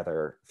rowing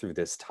together through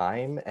this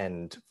time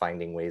and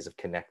finding ways of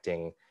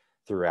connecting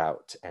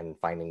throughout and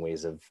finding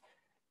ways of,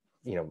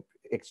 you know,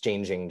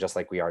 exchanging, just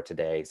like we are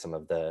today, some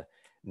of the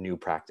new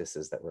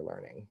practices that we're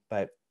learning.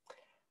 But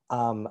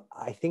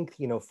I think,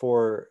 you know,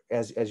 for,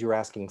 as you were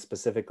asking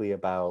specifically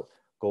about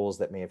goals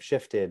that may have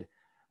shifted,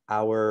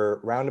 our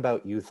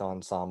Roundabout Youth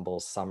Ensemble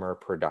summer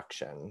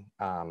production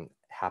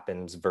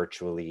happens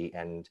virtually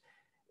and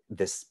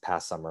this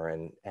past summer,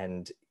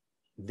 and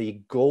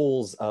the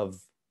goals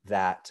of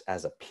that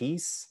as a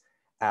piece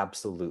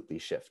absolutely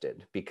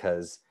shifted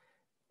because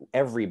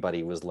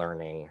everybody was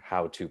learning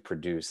how to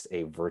produce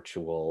a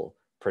virtual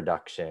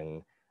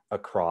production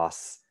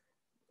across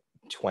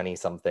 20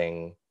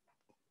 something,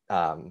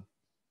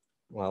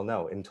 well,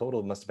 no, in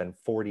total it must have been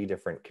 40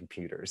 different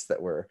computers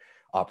that were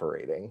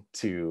operating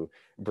to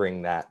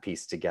bring that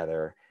piece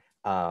together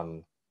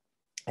and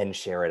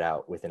share it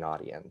out with an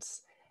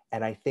audience.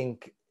 And I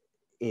think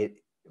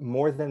it,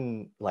 more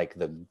than like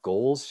the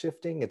goals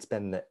shifting, it's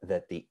been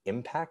that the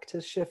impact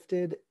has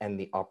shifted and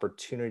the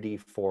opportunity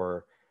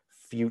for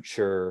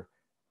future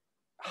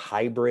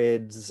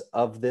hybrids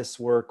of this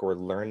work or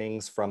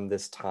learnings from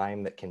this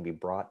time that can be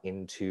brought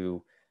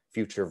into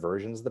future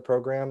versions of the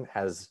program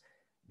has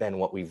been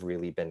what we've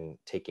really been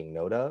taking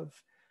note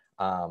of.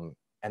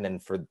 And then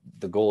for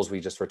the goals, we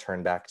just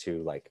return back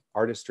to like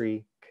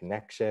artistry,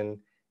 connection,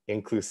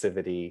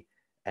 inclusivity,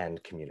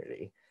 and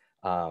community.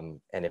 And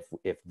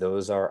if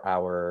those are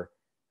our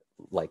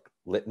like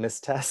litmus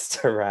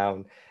tests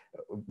around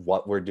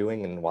what we're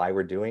doing and why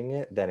we're doing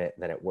it, then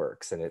it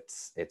works. And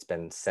it's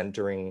been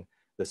centering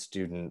the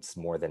students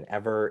more than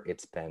ever.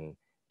 It's been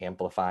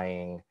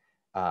amplifying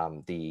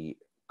the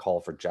call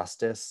for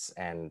justice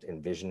and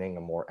envisioning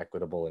a more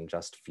equitable and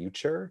just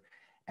future.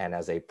 And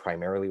as a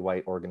primarily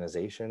white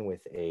organization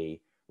with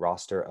a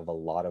roster of a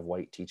lot of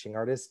white teaching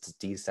artists,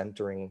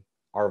 decentering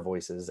our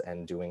voices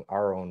and doing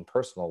our own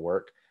personal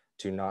work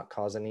to not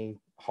cause any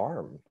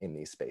harm in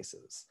these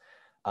spaces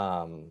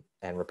and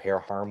repair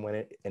harm when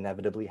it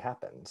inevitably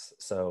happens.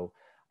 So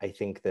I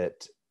think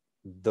that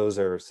those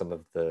are some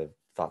of the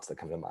thoughts that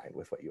come to mind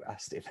with what you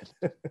asked, David.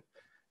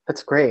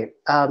 That's great.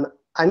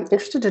 I'm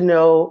interested to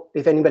know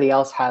if anybody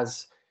else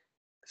has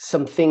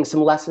some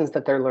lessons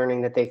that they're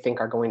learning that they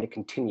think are going to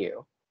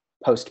continue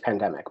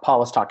post-pandemic. Paul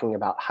was talking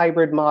about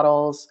hybrid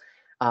models,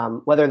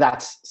 whether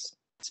that's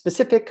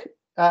specific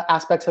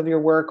aspects of your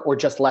work or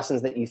just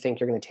lessons that you think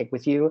you're going to take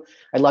with you.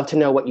 I'd love to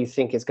know what you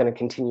think is going to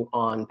continue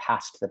on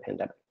past the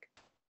pandemic.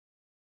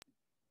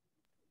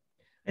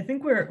 I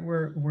think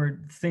we're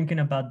thinking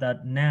about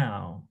that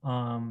now.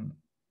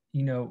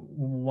 You know,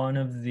 one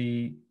of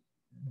the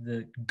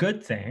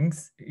good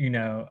things, you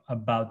know,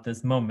 about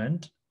this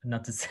moment,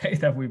 not to say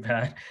that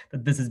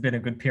that this has been a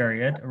good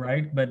period,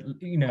 right? But,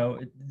 you know,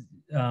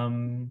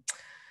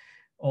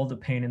 all the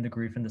pain and the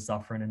grief and the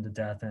suffering and the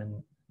death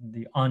and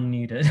the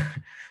unneeded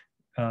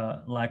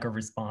lack of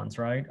response,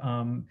 right?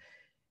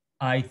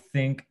 I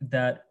think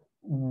that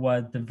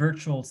what the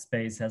virtual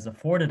space has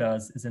afforded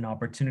us is an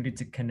opportunity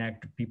to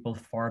connect people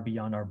far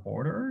beyond our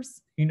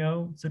borders, you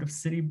know, sort of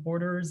city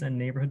borders and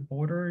neighborhood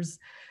borders,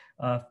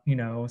 you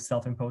know,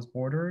 self-imposed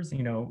borders.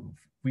 You know,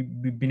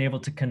 we've been able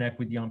to connect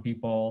with young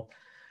people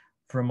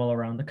from all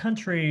around the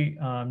country,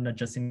 not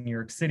just in New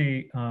York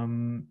City.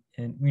 And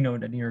we know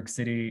that New York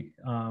City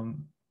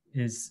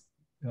is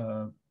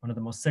one of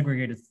the most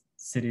segregated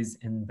cities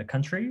in the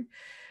country.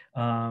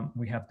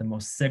 We have the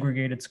most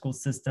segregated school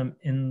system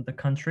in the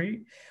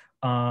country.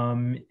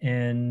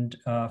 And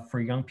for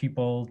young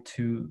people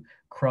to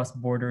cross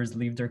borders,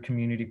 leave their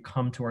community,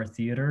 come to our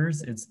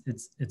theaters,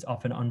 it's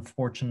often,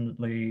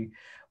 unfortunately,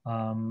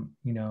 you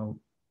know,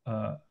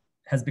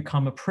 has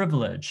become a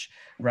privilege,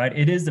 right?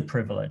 It is a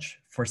privilege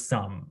for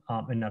some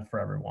and not for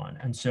everyone.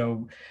 And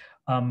so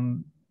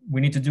we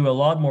need to do a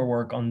lot more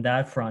work on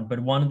that front. But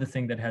one of the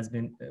things that has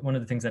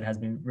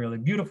been really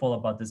beautiful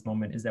about this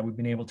moment is that we've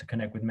been able to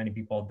connect with many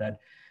people that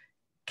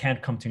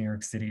can't come to New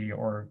York City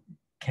or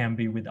can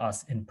be with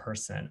us in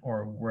person,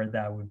 or where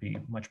that would be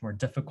much more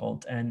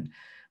difficult. And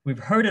we've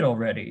heard it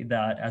already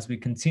that as we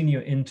continue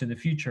into the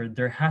future,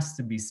 there has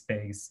to be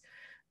space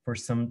for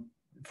some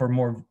for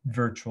more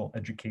virtual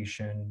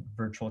education,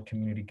 virtual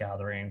community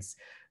gatherings,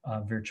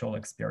 virtual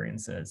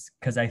experiences,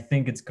 because I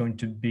think it's going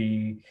to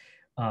be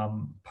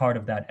part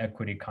of that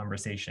equity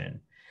conversation.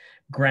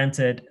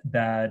 Granted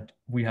that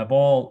we have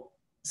all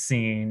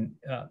seen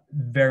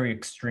very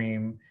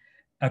extreme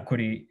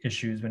equity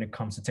issues when it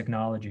comes to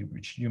technology,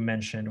 which you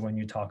mentioned when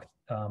you talked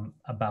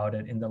about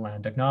it in the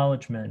land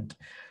acknowledgement.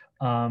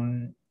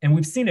 And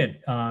we've seen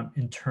it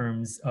in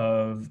terms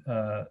of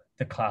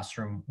the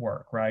classroom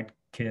work, right?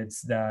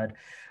 Kids that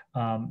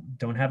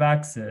don't have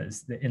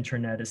access, the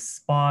internet is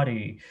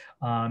spotty,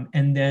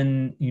 and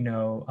then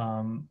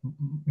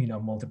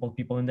multiple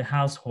people in the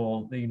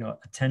household,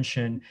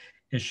 attention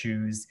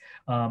issues,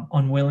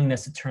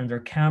 unwillingness to turn their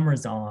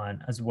cameras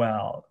on as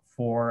well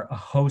for a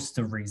host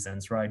of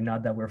reasons, right?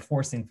 Not that we're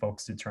forcing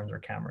folks to turn their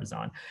cameras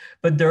on,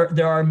 but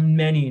there are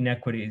many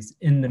inequities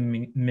in the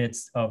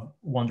midst of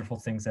wonderful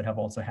things that have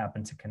also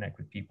happened to connect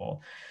with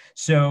people.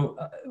 So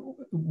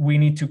we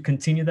need to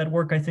continue that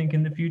work, I think,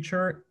 in the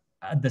future,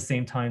 at the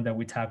same time that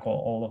we tackle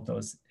all of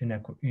those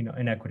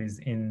inequities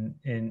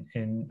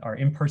in our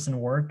in-person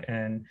work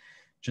and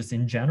just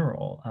in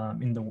general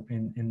in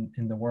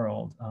the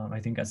world. I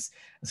think as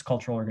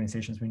cultural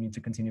organizations, we need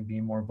to continue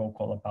being more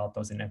vocal about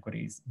those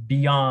inequities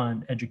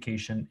beyond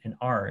education and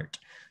art,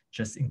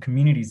 just in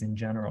communities in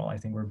general. I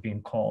think we're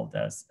being called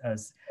as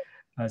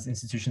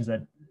institutions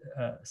that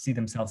see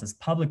themselves as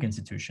public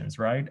institutions,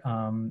 right?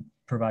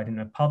 Providing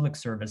a public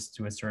service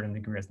to a certain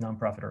degree as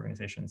nonprofit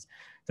organizations.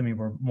 To me,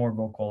 we're more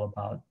vocal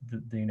about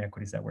the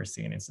inequities that we're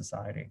seeing in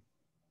society,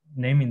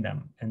 naming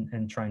them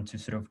and trying to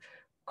sort of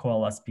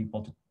coalesce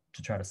people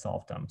to try to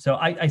solve them. So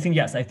I think,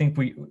 yes, I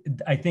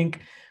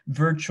think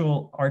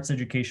virtual arts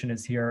education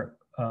is here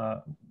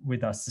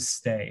with us to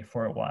stay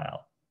for a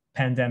while,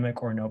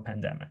 pandemic or no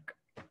pandemic.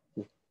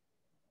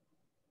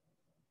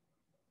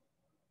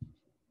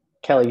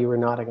 Kelly, you were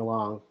nodding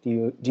along.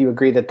 Do you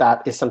agree that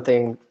that is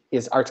something,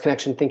 is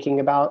ArtsConnection thinking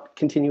about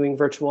continuing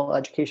virtual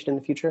education in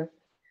the future?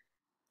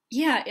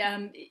 Yeah,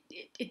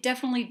 it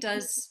definitely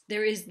does.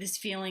 There is this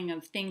feeling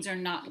of things are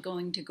not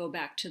going to go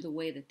back to the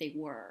way that they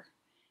were,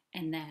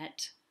 and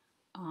that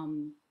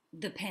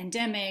the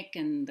pandemic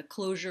and the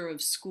closure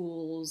of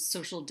schools,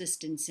 social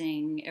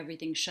distancing,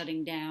 everything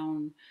shutting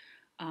down,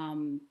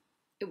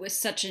 it was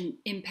such an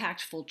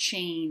impactful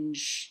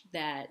change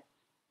that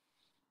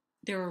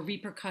there are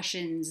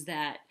repercussions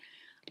that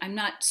I'm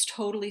not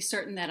totally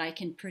certain that I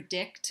can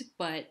predict,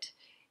 but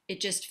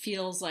it just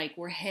feels like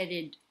we're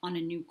headed on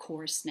a new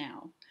course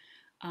now.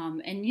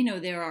 And,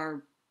 there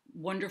are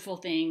wonderful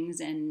things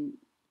and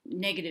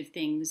negative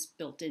things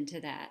built into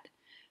that.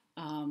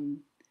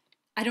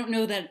 I don't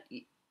know that,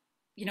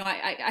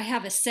 I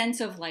have a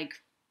sense of like,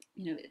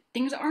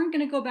 things aren't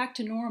going to go back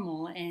to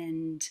normal.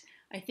 And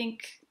I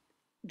think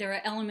there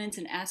are elements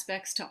and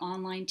aspects to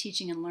online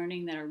teaching and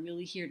learning that are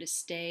really here to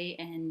stay.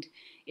 And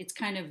it's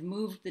kind of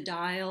moved the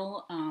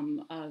dial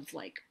of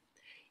like,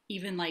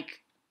 even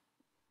like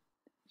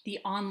the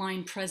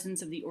online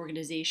presence of the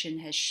organization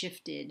has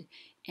shifted,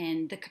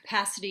 and the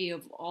capacity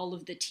of all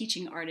of the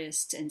teaching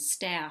artists and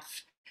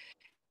staff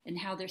and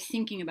how they're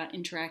thinking about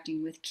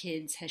interacting with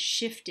kids has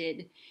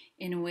shifted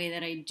in a way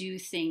that I do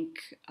think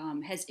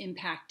has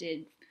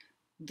impacted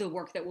the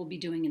work that we'll be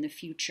doing in the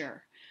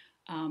future.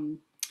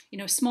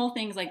 Small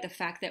things like the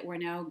fact that we're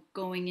now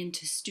going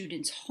into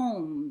students'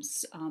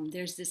 homes.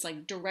 There's this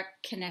like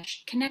direct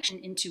connection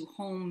into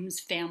homes,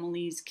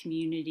 families,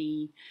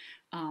 community,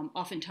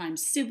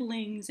 oftentimes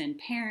siblings and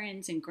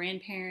parents and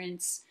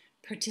grandparents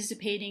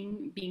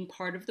participating, being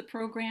part of the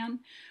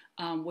program.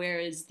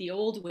 Whereas the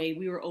old way,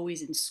 we were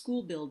always in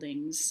school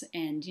buildings,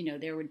 and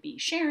there would be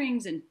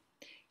sharings and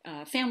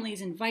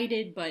families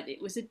invited, but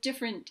it was a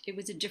different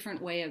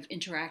way of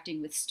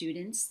interacting with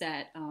students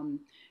that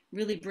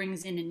really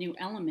brings in a new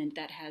element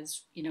that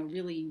has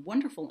really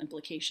wonderful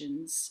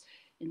implications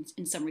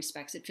in some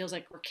respects. It feels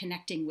like we're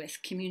connecting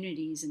with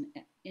communities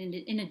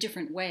in a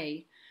different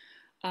way.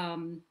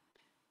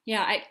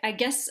 I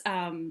guess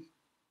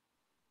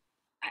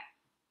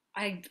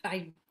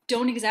I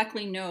don't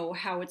exactly know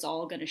how it's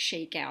all going to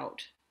shake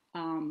out,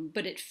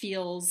 but it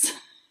feels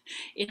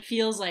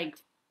like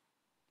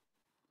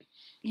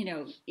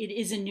it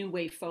is a new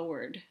way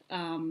forward.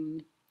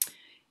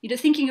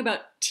 Thinking about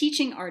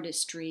teaching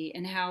artistry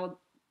and how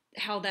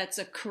that's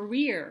a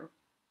career,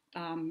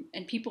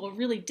 and people are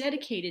really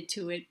dedicated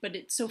to it, but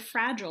it's so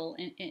fragile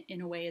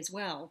in a way as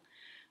well.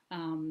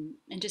 And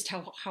just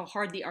how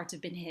hard the arts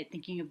have been hit,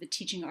 thinking of the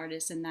teaching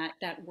artists and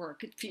that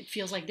work. It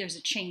feels like there's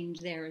a change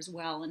there as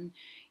well. And,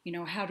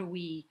 how do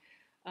we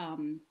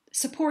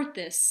support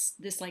this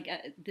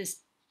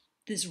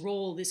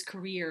role, this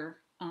career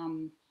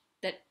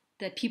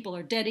that people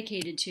are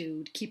dedicated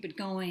to keep it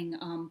going.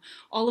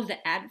 All of the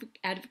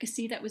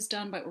advocacy that was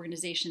done by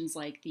organizations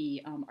like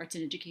the Arts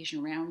and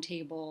Education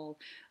Roundtable,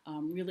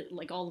 really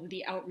like all of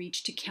the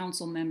outreach to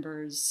council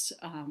members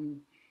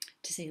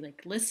to say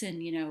like,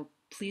 listen,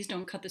 please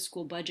don't cut the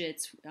school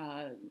budgets,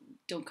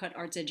 don't cut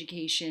arts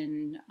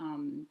education.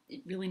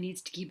 It really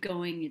needs to keep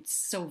going. It's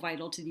so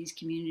vital to these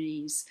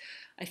communities.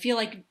 I feel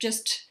like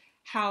just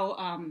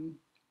how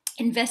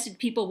invested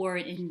people were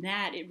in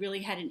that, it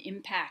really had an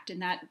impact,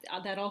 and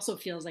that also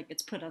feels like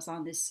it's put us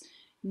on this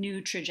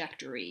new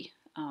trajectory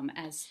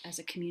as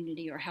a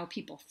community, or how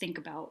people think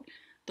about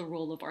the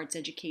role of arts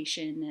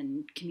education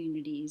and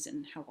communities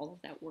and how all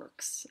of that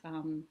works.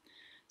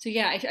 So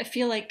yeah, I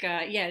feel like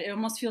yeah, it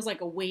almost feels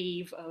like a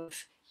wave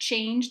of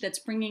change that's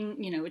bringing,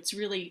 it's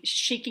really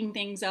shaking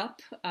things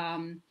up,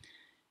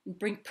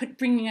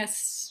 bringing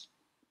us,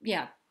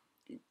 yeah,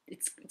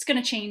 it's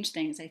going to change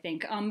things, I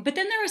think. But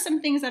then there are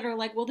some things that are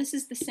like, well, this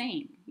is the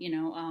same, I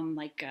know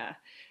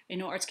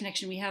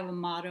ArtsConnection, we have a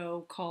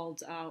motto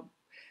called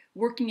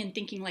working and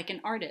thinking like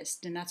an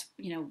artist. And that's,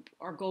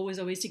 our goal was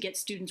always to get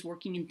students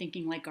working and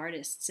thinking like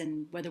artists.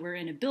 And whether we're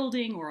in a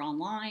building or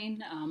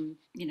online,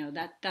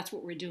 that's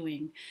what we're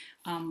doing.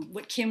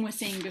 What Kim was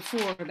saying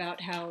before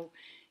about how,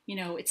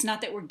 it's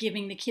not that we're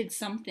giving the kids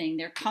something,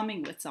 they're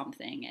coming with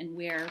something, and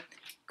we're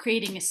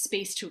creating a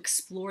space to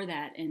explore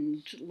that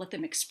and let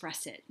them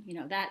express it.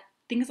 That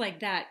things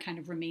like that kind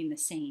of remain the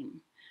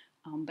same,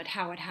 but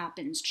how it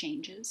happens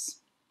changes.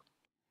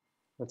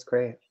 That's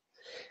great.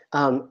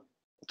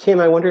 Kim,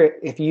 I wonder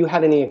if you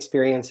had any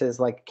experiences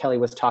like Kelly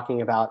was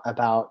talking about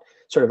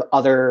sort of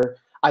either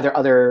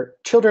other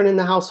children in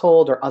the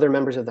household or other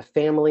members of the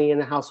family in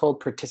the household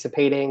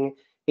participating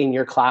in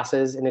your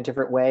classes in a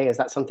different way. Is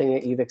that something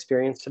that you've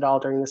experienced at all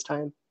during this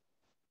time?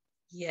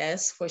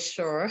 Yes, for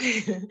sure.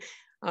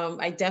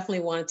 I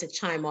definitely wanted to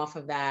chime off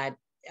of that,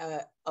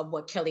 of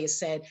what Kelly has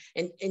said.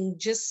 And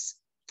just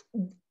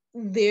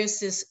there's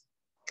this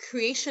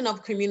creation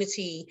of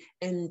community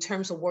in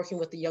terms of working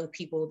with the young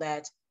people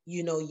that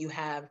you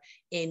have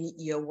in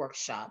your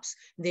workshops.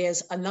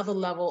 There's another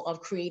level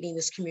of creating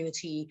this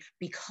community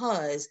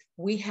because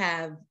we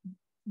have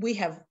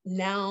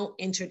now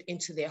entered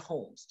into their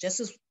homes,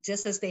 just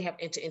as they have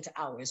entered into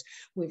ours.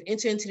 We've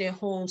entered into their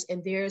homes,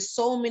 and there's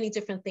so many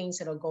different things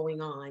that are going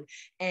on,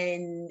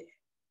 and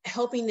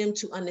helping them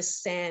to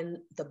understand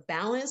the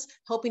balance,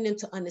 helping them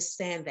to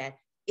understand that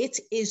it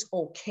is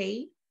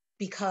okay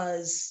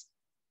because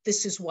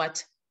this is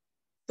what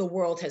the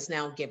world has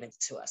now given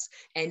to us.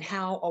 And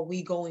how are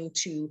we going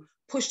to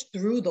push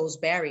through those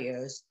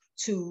barriers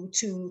to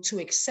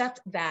accept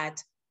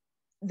that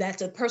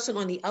the person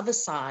on the other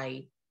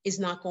side is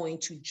not going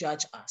to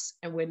judge us,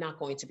 and we're not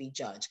going to be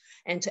judged.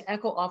 And to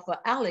echo off of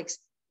Alex,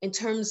 in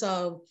terms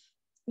of,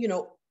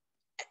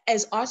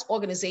 as arts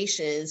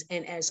organizations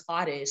and as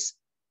artists,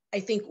 I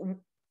think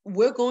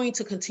we're going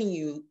to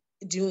continue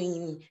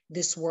doing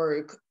this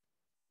work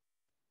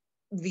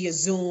via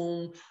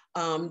Zoom.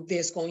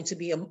 There's going to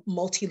be a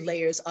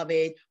multi-layers of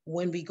it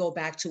when we go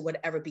back to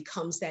whatever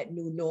becomes that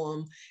new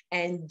norm,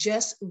 and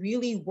just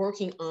really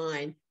working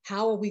on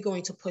how are we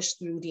going to push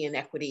through the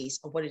inequities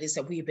of what it is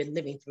that we've been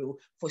living through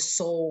for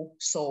so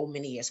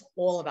many years,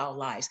 all of our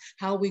lives.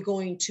 How are we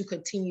going to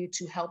continue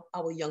to help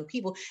our young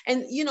people?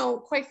 And,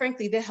 quite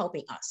frankly, they're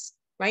helping us,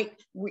 right?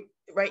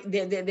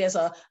 There's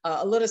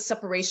a little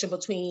separation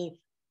between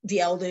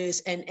the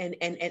elders and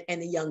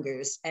the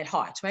youngers at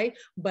heart, right?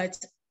 But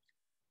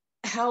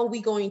how are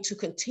we going to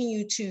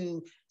continue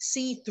to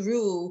see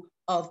through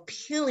of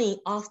peeling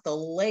off the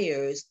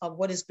layers of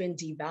what has been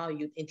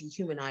devalued and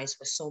dehumanized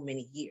for so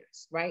many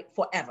years, right?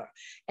 Forever.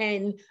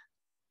 And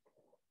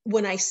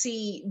when I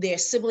see their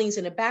siblings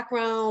in the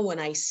background, when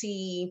I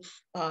see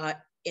an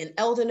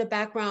elder in the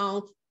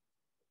background,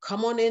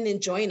 come on in and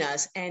join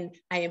us. And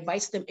I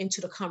invite them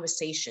into the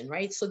conversation,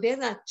 right? So they're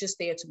not just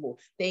there to move.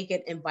 They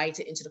get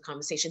invited into the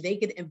conversation. They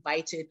get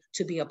invited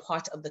to be a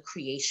part of the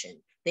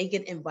creation. They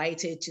get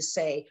invited to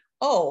say,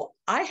 oh,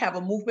 I have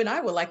a movement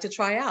I would like to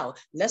try out.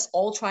 Let's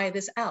all try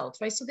this out,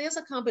 right? So there's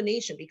a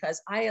combination,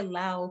 because I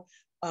allow,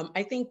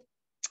 I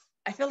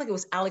feel like it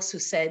was Alex who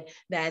said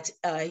that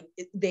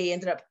they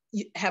ended up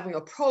having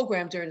a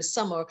program during the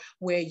summer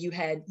where you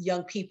had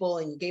young people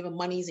and you gave them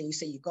monies and you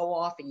say you go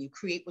off and you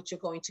create what you're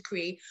going to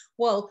create.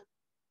 Well,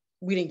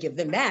 we didn't give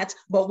them that,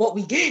 but what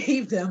we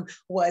gave them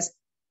was,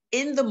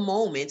 in the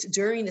moment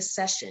during the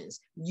sessions,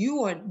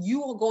 you are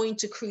going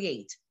to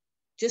create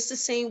just the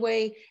same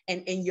way,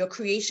 and your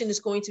creation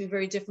is going to be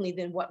very differently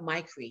than what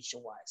my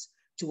creation was.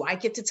 Do I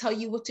get to tell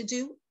you what to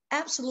do?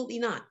 Absolutely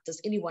not. Does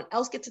anyone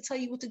else get to tell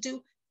you what to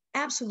do?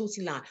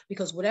 Absolutely not.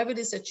 Because whatever it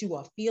is that you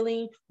are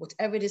feeling,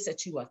 whatever it is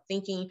that you are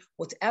thinking,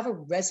 whatever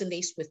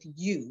resonates with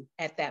you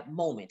at that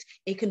moment,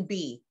 it can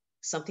be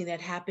something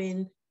that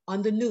happened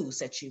on the news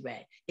that you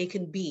read. It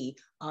can be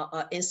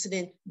an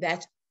incident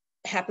that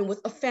happened with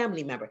a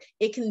family member.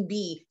 It can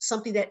be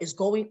something that is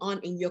going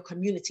on in your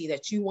community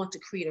that you want to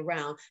create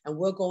around, and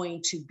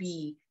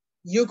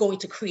you're going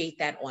to create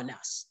that on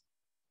us,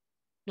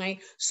 right?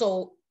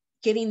 So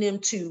getting them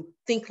to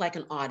think like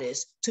an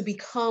artist, to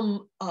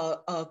become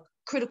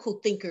critical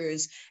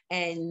thinkers,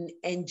 and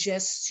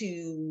just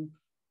to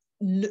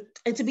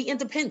be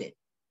independent,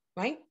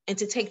 right? And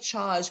to take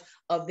charge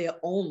of their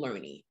own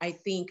learning. I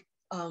think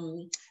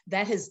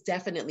that has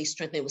definitely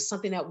strengthened. It was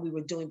something that we were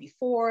doing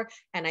before,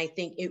 and I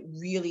think it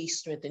really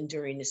strengthened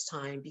during this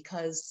time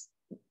because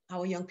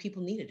our young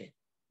people needed it.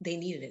 They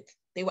needed it.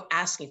 They were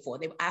asking for it.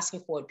 They were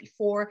asking for it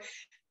before.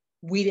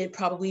 we didn't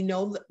probably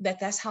know that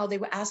that's how they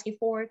were asking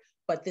for it,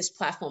 but this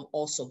platform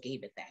also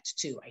gave it that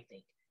too, I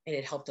think. And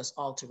it helped us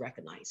all to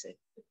recognize it.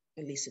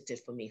 At least it did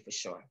for me, for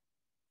sure.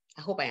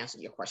 I hope I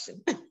answered your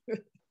question.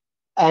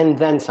 And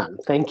then some,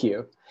 thank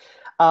you.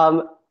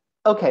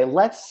 Okay,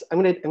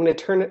 I'm gonna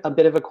turn a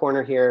bit of a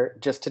corner here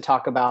just to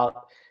talk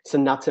about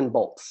some nuts and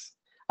bolts.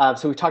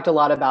 So we've talked a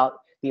lot about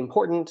the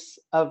importance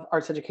of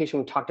arts education.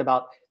 We've talked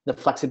about the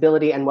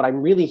flexibility, and what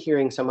I'm really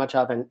hearing so much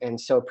of and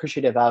so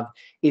appreciative of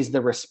is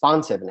the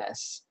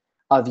responsiveness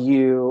of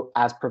you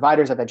as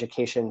providers of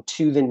education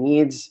to the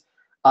needs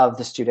of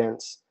the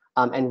students,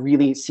 and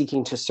really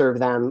seeking to serve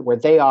them where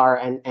they are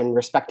and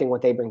respecting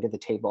what they bring to the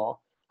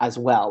table as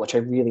well, which I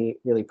really,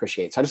 really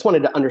appreciate. So I just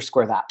wanted to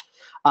underscore that.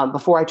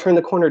 Before I turn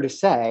the corner to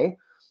say,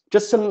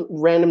 just some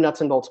random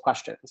nuts and bolts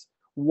questions.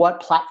 What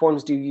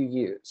platforms do you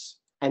use?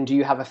 And do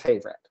you have a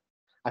favorite?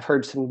 I've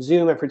heard some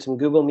Zoom, I've heard some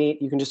Google Meet.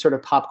 You can just sort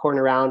of popcorn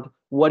around.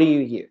 What do you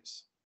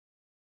use?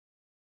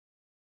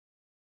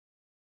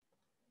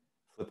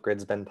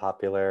 Flipgrid's been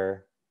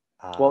popular.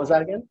 What was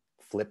that again?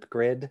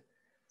 Flipgrid.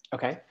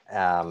 Okay.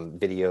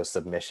 Video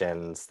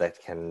submissions that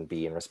can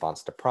be in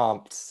response to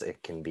prompts.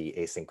 It can be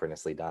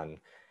asynchronously done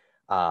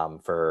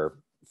for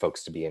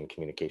folks to be in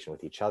communication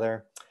with each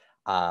other.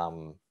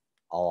 I'll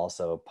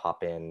also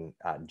pop in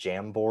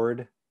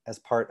Jamboard as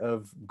part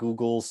of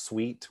Google's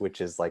suite,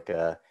 which is like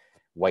a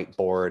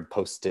whiteboard,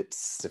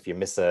 Post-its. If you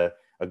miss a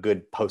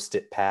good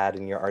Post-it pad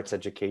in your arts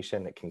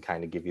education, it can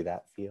kind of give you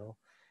that feel.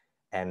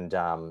 And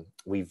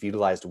we've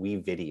utilized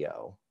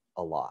WeVideo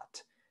a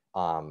lot,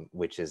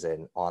 which is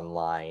an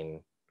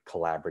online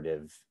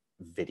collaborative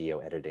video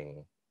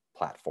editing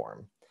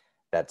platform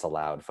that's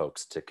allowed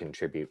folks to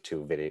contribute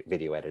to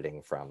video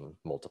editing from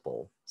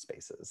multiple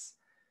spaces.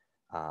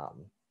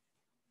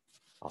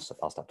 I'll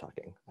stop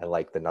talking. I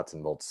like the nuts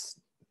and bolts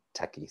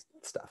techie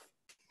stuff.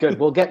 Good.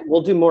 We'll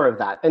do more of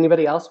that.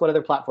 Anybody else? What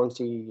other platforms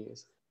do you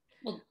use?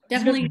 Well,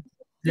 definitely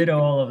did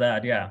all of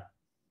that, yeah.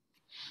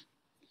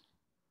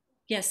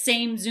 Yeah,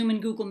 same. Zoom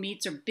and Google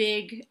Meets are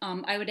big.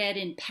 I would add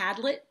in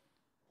Padlet.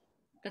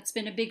 That's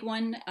been a big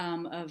one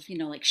of,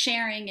 like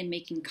sharing and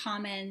making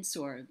comments,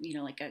 or,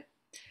 like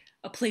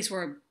a place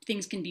where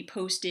things can be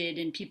posted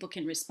and people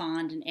can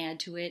respond and add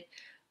to it.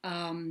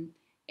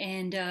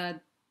 And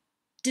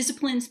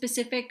discipline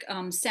specific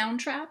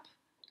Soundtrap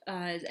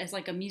as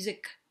like a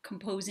music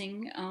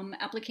composing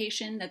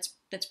application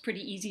that's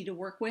pretty easy to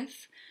work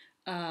with.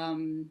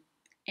 And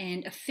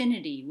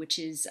Affinity, which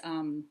is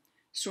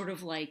sort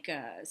of like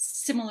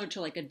similar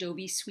to like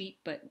Adobe Suite,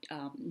 but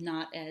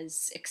not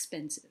as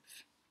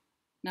expensive,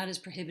 not as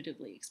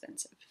prohibitively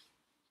expensive.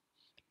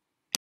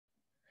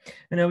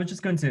 And I was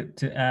just going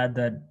to add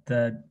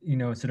that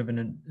sort of in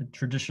a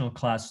traditional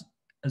class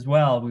as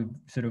well, we've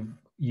sort of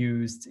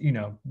used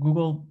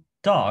Google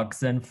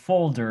Docs and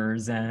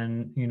folders,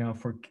 and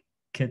for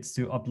kids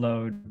to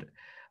upload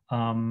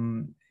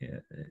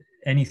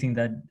anything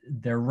that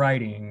they're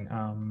writing,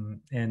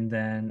 and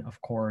then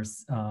of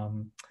course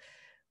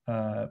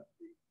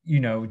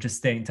just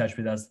stay in touch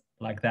with us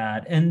like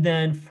that. And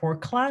then for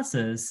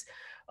classes,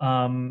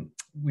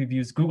 we've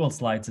used Google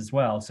Slides as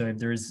well. So if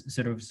there's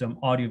sort of some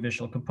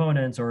audiovisual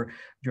components, or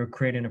you're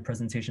creating a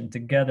presentation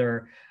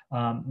together,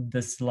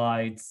 the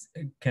slides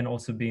can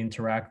also be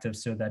interactive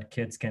so that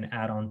kids can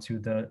add on to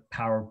the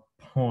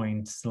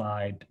PowerPoint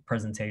slide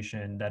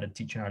presentation that a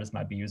teaching artist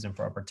might be using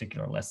for a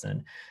particular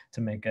lesson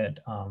to make it,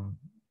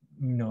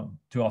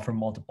 to offer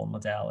multiple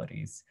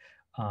modalities.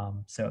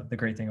 So the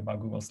great thing about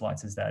Google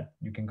Slides is that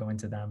you can go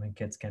into them and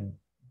kids can,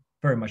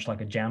 very much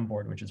like a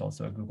Jamboard, which is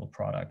also a Google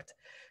product,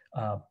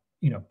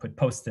 put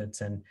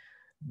Post-its and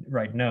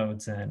write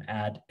notes and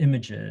add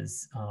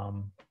images,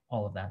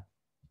 all of that.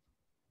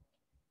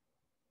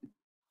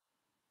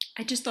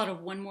 I just thought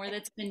of one more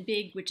that's been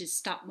big, which is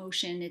Stop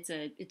Motion. It's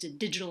a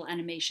digital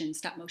animation,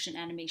 stop motion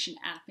animation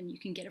app, and you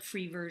can get a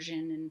free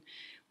version. And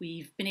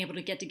we've been able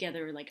to get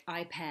together like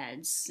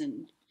iPads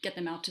and get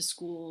them out to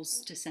schools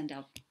to send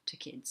out to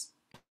kids.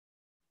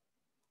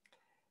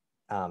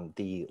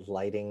 The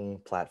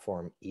lighting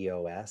platform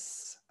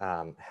EOS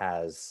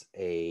has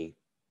a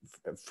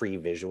free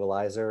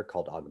visualizer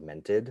called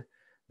Augmented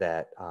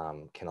that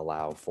can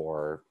allow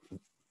for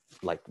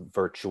like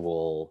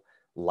virtual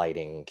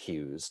lighting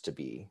cues to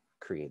be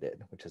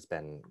created, which has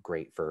been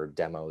great for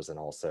demos and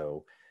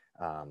also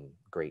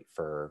great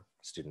for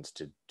students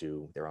to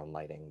do their own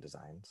lighting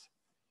designs.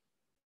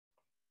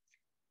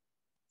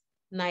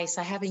 Nice.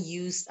 I haven't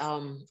used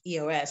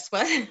EOS,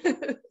 but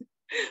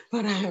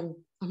but I'm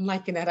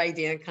liking that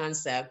idea and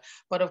concept.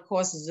 But of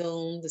course,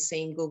 Zoom, the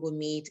same, Google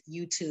Meet,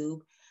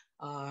 YouTube,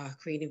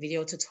 creating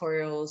video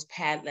tutorials,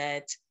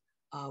 Padlet,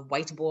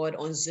 whiteboard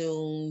on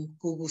Zoom,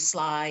 Google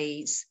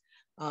Slides,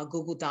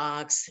 Google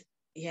Docs,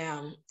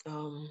 yeah,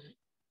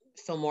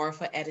 Filmora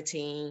for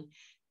editing,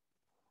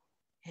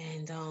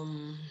 and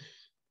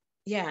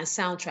yeah, and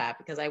Soundtrap,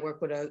 because I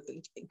work with a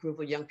group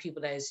of young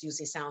people that is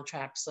using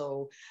Soundtrap.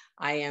 So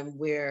I am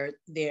where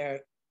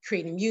they're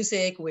creating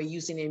music, we're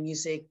using their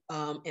music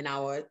in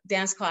our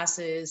dance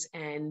classes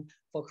and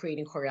for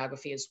creating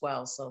choreography as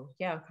well. So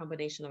yeah, a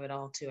combination of it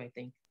all too, I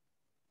think.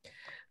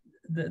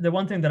 the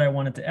one thing that I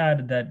wanted to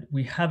add that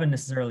we haven't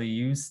necessarily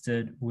used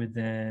it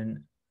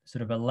within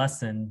sort of a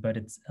lesson, but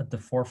it's at the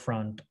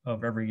forefront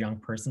of every young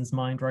person's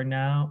mind right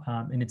now.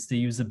 And it's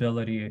the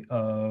usability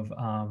of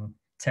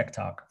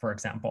TikTok, for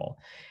example.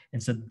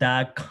 And so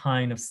that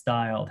kind of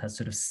style has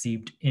sort of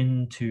seeped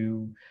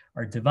into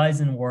our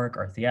devising work,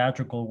 our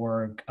theatrical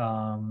work,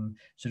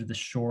 sort of the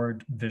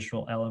short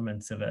visual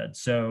elements of it.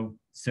 So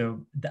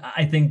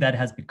I think that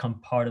has become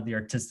part of the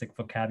artistic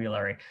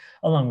vocabulary,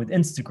 along with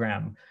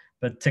Instagram.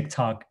 But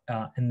TikTok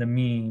and the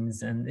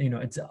memes, and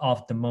it's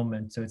off the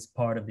moment, so it's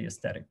part of the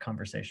aesthetic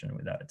conversation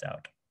without a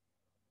doubt.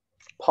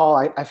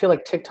 Paul, I feel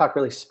like TikTok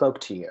really spoke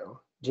to you.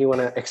 Do you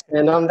want to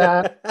expand on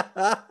that?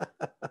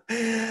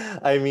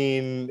 I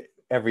mean,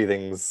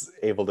 everything's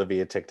able to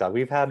be a TikTok.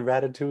 We've had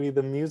Ratatouille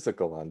the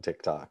musical on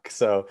TikTok.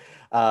 So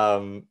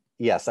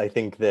yes, I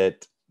think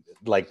that,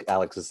 like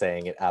Alex was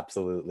saying, it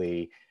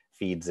absolutely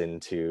feeds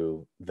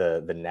into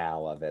the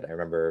now of it. I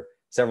remember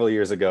several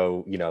years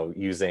ago,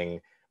 using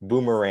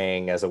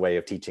Boomerang as a way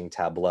of teaching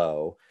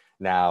Tableau.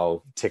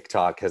 Now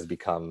TikTok has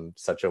become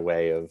such a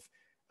way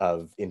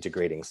of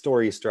integrating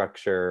story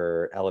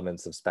structure,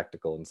 elements of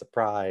spectacle and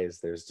surprise.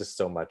 There's just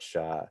so much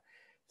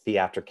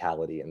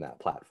theatricality in that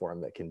platform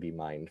that can be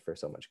mined for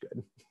so much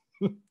good.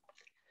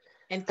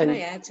 And can I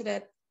add to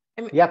that?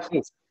 Yeah,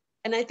 please.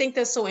 And I think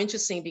that's so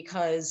interesting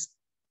because,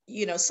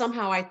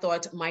 somehow I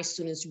thought my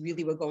students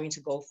really were going to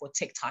go for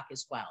TikTok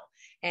as well.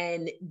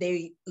 And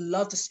they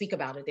love to speak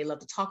about it. They love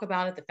to talk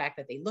about it, the fact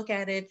that they look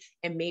at it,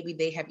 and maybe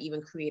they have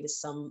even created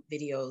some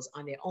videos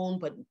on their own,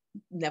 but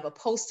never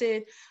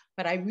posted.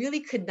 But I really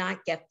could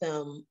not get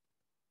them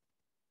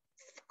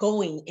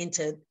going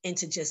into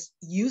just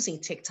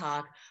using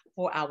TikTok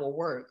for our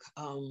work.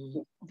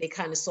 They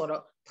kind of sort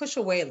of push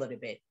away a little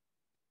bit,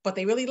 but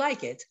they really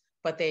like it,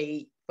 but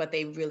they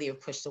really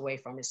have pushed away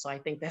from it. So I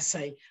think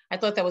I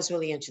thought that was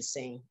really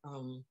interesting.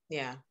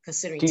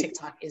 Considering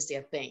TikTok is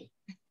their thing.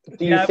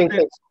 Do you think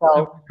that?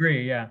 I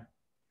agree. Yeah,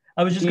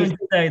 I was just going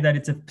to say that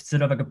it's a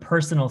sort of like a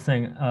personal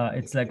thing.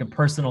 It's like a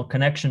personal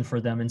connection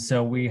for them, and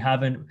so we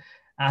haven't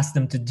asked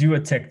them to do a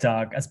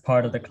TikTok as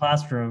part of the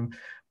classroom,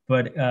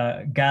 but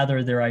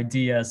gather their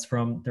ideas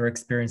from their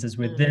experiences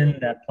within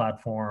that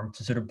platform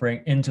to sort of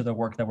bring into the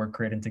work that we're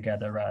creating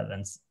together, rather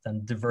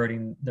than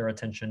diverting their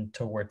attention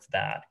towards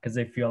that, because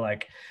they feel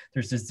like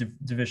there's this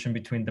division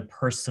between the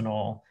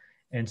personal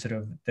and sort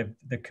of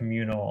the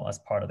communal as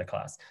part of the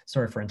class.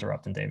 Sorry for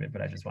interrupting, David,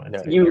 but I just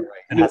wanted to. You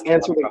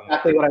answered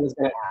exactly what I was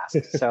going to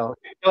ask. So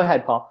go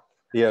ahead, Paul.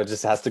 It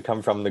just has to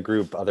come from the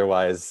group.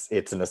 Otherwise,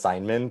 it's an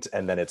assignment,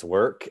 and then it's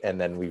work, and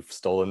then we've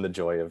stolen the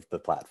joy of the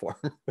platform.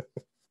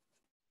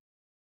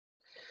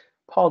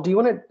 Paul, do you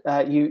want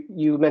to?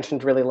 You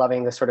mentioned really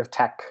loving the sort of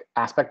tech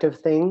aspect of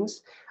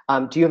things.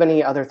 Do you have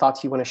any other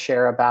thoughts you want to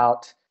share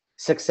about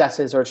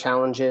successes or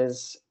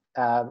challenges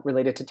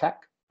related to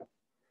tech?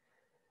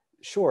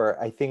 Sure.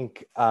 I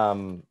think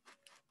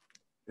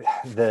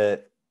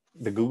the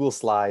Google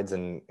Slides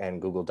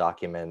and Google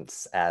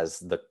Documents as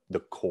the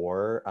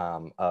core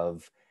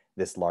of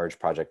this large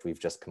project we've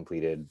just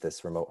completed,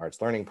 this remote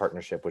arts learning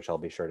partnership, which I'll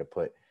be sure to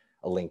put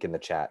a link in the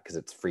chat because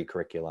it's free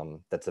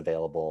curriculum that's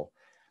available.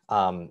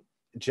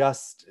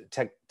 Just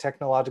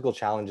technological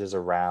challenges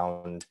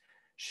around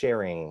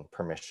sharing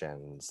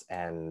permissions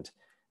and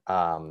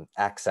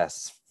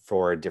access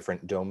for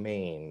different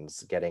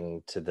domains,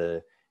 getting to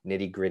the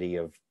nitty-gritty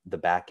of the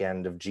back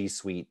end of G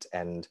Suite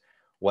and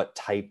what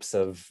types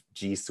of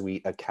G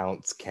Suite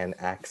accounts can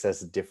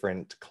access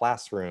different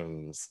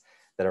classrooms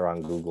that are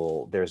on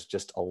Google. There's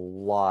just a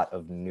lot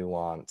of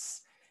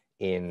nuance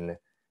in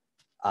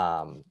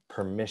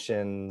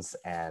permissions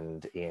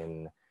and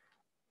in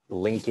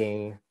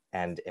linking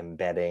and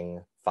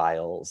embedding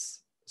files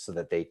so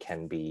that they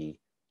can be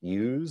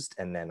used.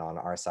 And then on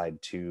our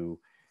side too,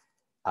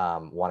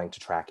 wanting to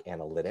track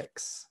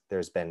analytics.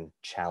 There's been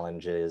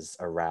challenges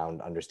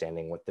around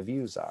understanding what the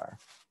views are.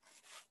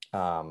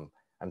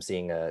 I'm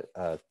seeing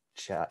a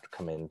chat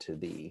come into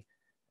the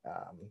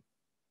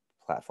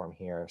platform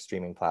here,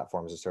 streaming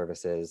platforms or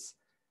services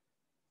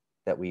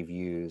that we've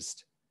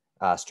used,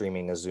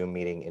 streaming a Zoom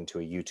meeting into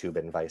a YouTube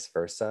and vice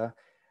versa.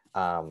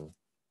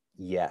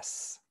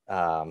 Yes,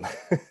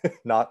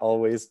 not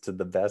always to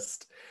the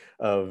best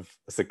of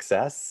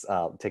success.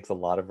 It takes a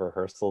lot of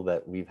rehearsal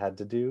that we've had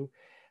to do.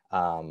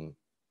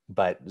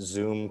 But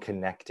Zoom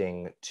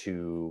connecting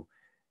to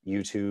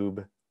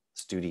YouTube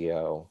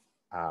Studio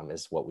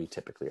is what we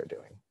typically are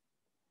doing.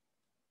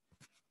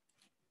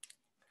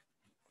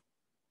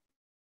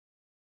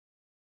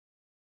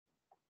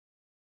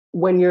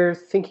 When you're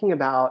thinking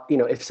about,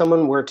 if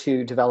someone were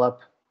to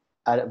develop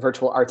a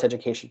virtual arts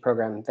education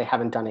program, they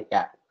haven't done it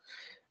yet.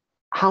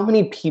 How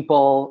many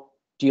people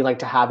do you like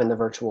to have in the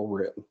virtual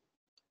room?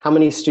 How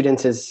many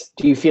students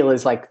do you feel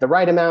is like the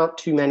right amount,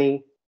 too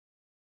many?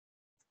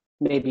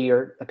 Maybe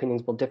your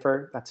opinions will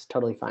differ. That's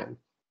totally fine.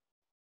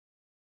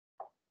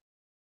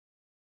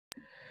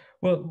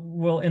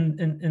 Well,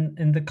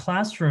 in the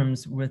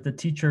classrooms with the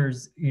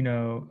teachers,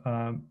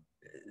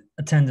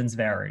 attendance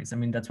varies. I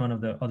mean, that's one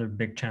of the other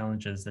big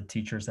challenges that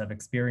teachers have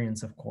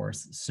experienced, of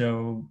course.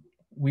 So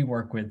we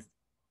work with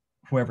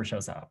whoever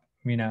shows up,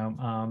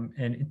 and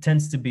it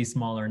tends to be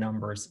smaller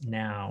numbers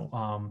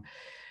now.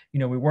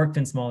 We worked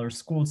in smaller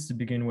schools to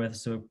begin with,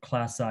 so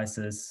class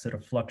sizes sort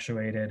of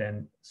fluctuated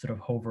and sort of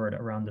hovered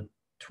around the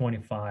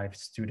 25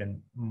 student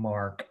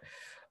mark.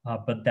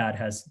 But that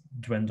has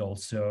dwindled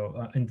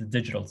in the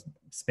digital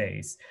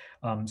space.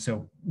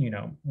 So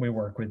we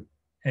work with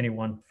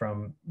anyone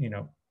from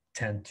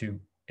 10 to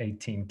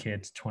 18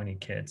 kids, 20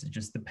 kids. It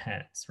just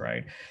depends,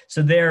 right?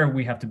 So there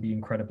we have to be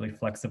incredibly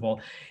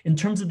flexible. In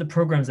terms of the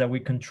programs that we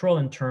control,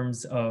 in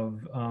terms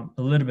of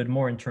a little bit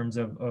more in terms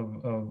of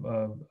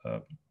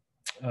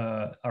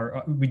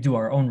we do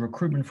our own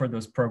recruitment for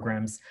those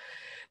programs.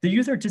 The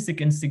Youth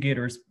Artistic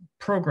Instigators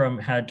program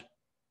had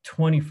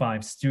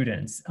 25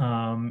 students,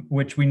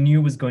 which we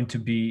knew was going to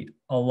be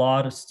a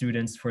lot of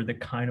students for the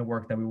kind of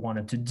work that we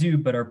wanted to do.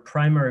 But our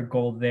primary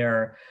goal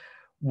there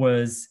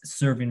was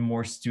serving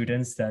more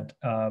students that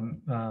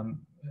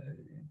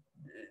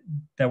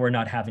were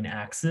not having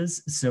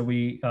access. So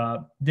we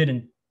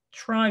didn't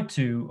try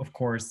to, of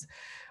course,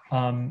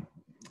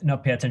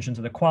 not pay attention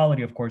to the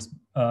quality, of course,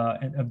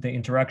 of the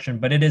interaction,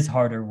 but it is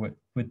harder with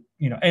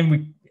and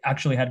we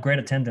actually had great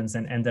attendance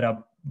and ended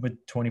up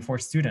with 24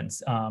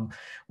 students,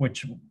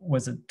 which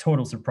was a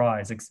total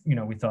surprise.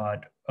 We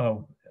thought,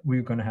 oh, we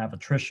were going to have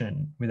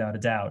attrition without a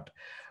doubt.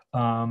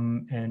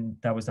 And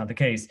that was not the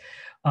case.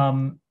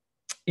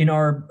 In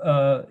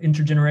our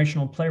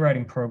intergenerational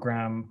playwriting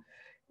program,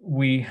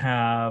 we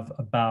have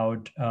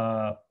about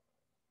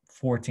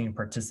 14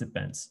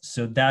 participants.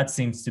 So that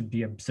seems to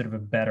be a sort of a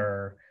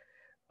better,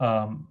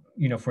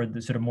 for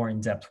the sort of more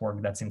in-depth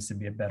work, that seems to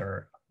be a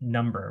better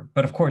number.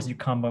 But of course, you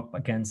come up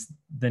against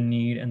the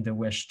need and the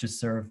wish to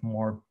serve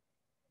more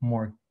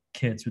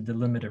kids with the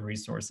limited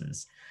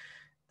resources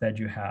that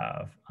you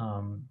have.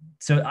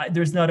 So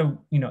there's not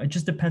it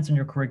just depends on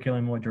your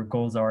curriculum, what your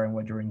goals are, and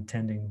what you're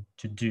intending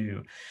to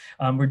do.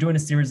 We're doing a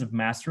series of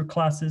master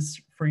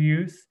classes for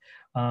youth,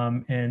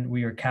 and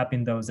we are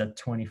capping those at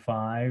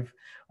 25.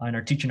 And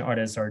our teaching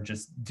artists are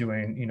just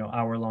doing,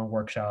 hour-long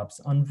workshops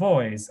on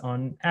voice,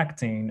 on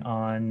acting,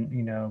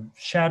 on,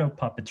 shadow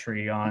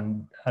puppetry,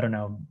 on,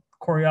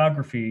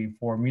 choreography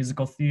for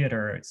musical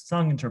theater,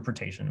 song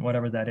interpretation,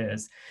 whatever that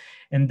is.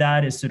 And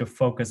that is sort of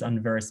focused on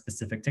very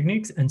specific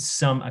techniques and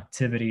some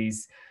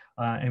activities,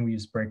 and we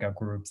use breakout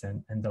groups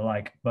and the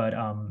like. But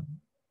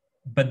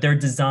they're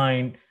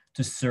designed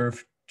to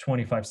serve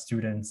 25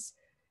 students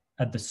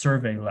at the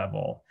survey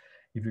level.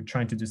 If you're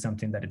trying to do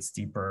something that is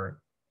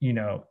deeper,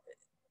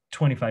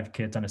 25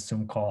 kids on a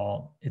Zoom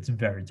call, it's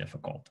very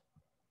difficult.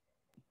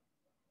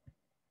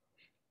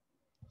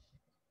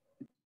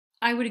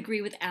 I would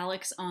agree with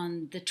Alex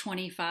on the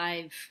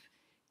 25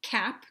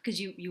 cap,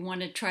 because you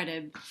want to try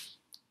to,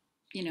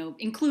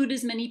 include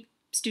as many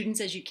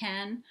students as you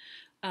can.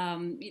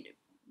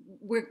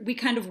 We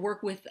kind of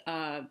work with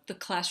the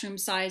classroom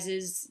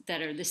sizes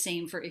that are the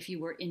same for if you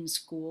were in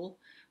school,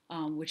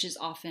 which is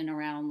often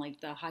around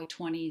like the high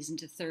 20s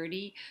into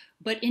 30.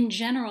 But in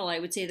general, I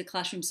would say the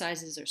classroom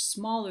sizes are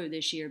smaller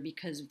this year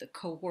because of the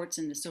cohorts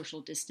and the social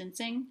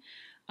distancing.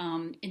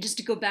 And just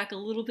to go back a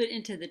little bit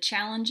into the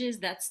challenges,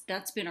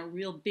 that's been a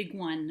real big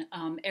one.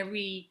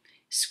 Every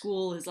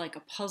school is like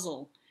a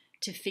puzzle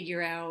to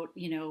figure out,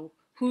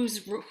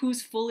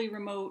 who's fully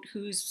remote,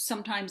 who's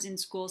sometimes in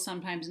school,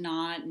 sometimes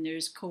not, and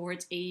there's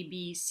cohorts A,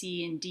 B,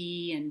 C, and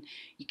D, and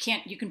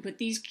you can put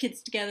these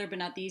kids together, but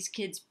not these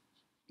kids,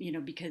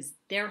 because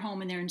they're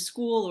home and they're in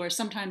school, or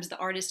sometimes the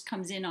artist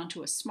comes in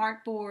onto a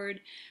smart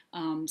board.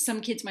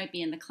 Some kids might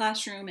be in the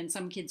classroom and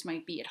some kids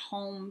might be at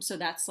home. So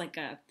that's like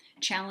a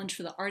challenge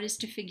for the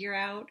artist to figure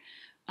out.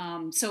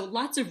 So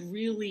lots of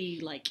really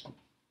like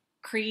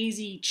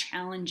crazy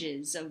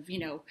challenges of,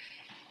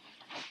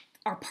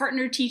 our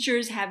partner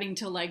teachers having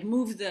to like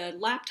move the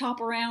laptop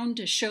around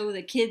to show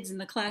the kids in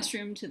the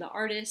classroom to the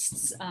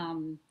artists.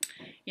 An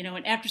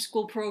after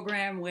school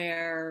program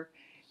where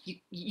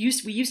we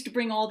used to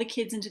bring all the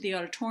kids into the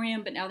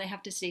auditorium, but now they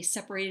have to stay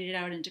separated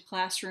out into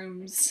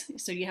classrooms.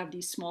 So you have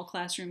these small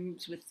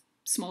classrooms with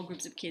small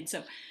groups of kids.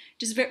 So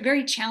just very,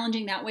 very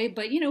challenging that way.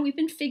 But, we've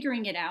been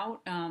figuring it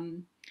out.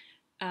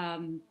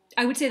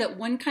 I would say that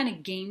one kind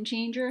of game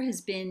changer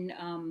has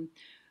been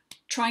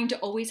trying to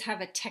always have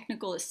a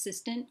technical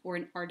assistant or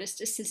an artist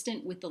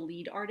assistant with the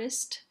lead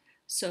artist,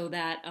 so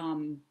that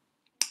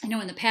I know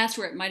in the past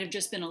where it might have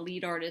just been a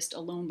lead artist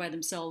alone by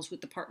themselves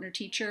with the partner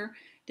teacher,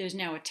 there's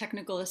now a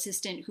technical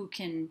assistant who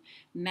can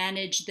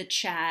manage the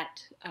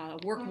chat,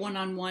 work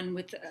one-on-one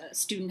with a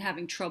student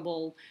having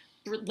trouble,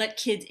 let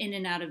kids in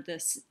and out of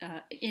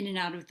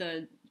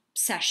the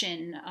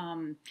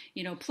session,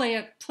 play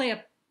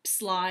a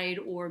slide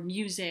or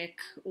music,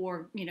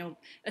 or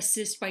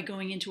assist by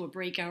going into a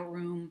breakout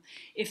room.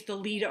 If the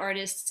lead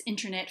artist's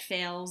internet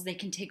fails, they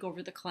can take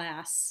over the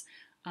class.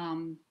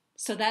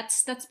 So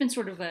that's been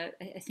sort of I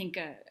think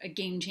a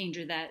game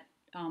changer that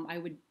I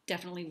would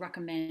definitely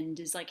recommend,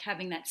 is like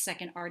having that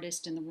second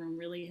artist in the room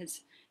really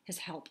has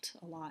helped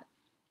a lot.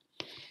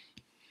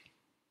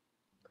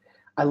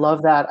 I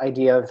love that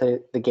idea of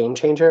the game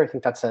changer. I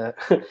think that's a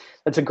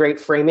that's a great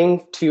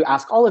framing to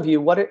ask all of you.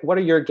 What are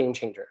your game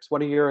changers?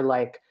 What are your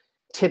like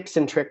tips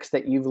and tricks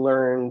that you've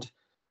learned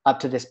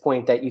up to this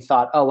point that you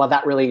thought, oh well,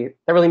 that really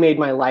made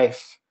my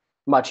life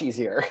much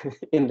easier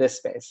in this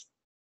space?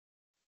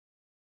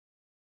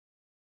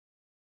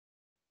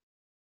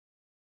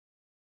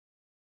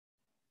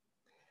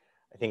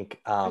 I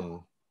think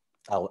I'll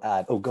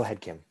add. Oh, go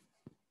ahead, Kim.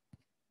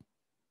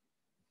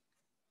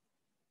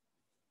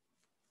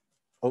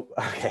 Oh,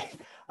 okay.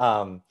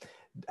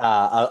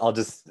 I'll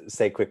just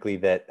say quickly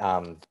that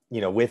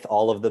you know, with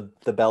all of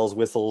the bells,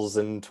 whistles,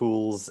 and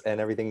tools and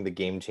everything, the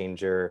game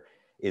changer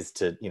is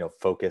to, you know,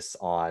 focus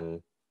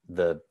on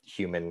the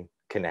human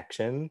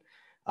connection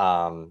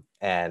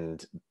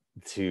and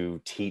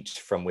to teach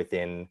from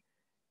within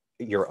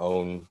your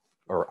own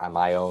or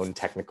my own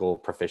technical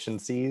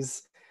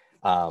proficiencies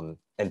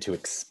and to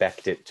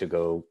expect it to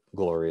go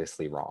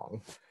gloriously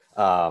wrong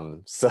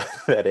so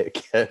that it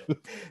can,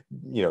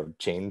 you know,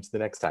 change the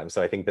next time.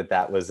 So I think that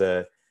that was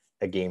a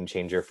game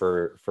changer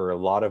for a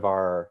lot of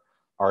our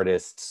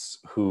artists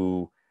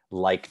who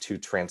like to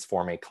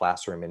transform a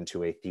classroom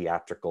into a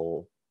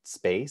theatrical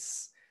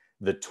space.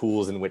 The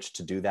tools in which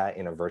to do that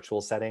in a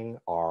virtual setting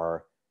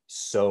are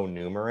so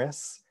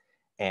numerous.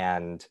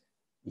 And,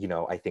 you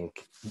know, I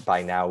think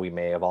by now we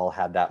may have all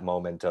had that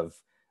moment of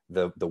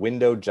the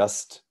window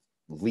just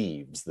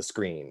leaves the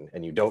screen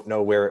and you don't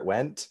know where it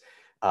went.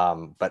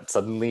 But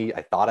suddenly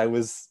I thought I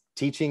was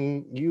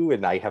teaching you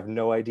and I have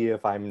no idea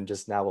if I'm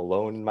just now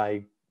alone in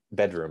my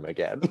bedroom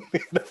again.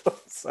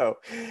 So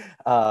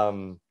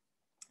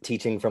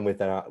teaching from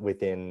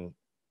within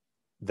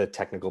the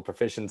technical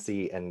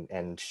proficiency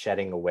and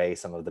shedding away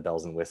some of the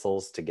bells and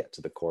whistles to get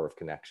to the core of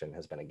connection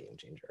has been a game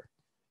changer.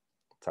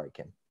 Sorry,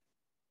 Kim.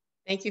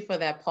 Thank you for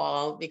that,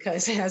 Paul,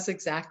 because that's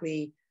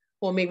exactly,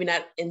 well, maybe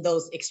not in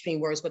those extreme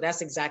words, but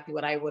that's exactly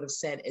what I would have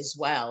said as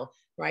well,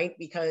 right?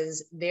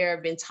 Because there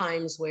have been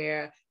times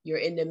where you're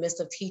in the midst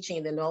of teaching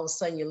and then all of a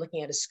sudden you're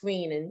looking at a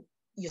screen and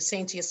you're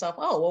saying to yourself,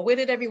 oh, well, where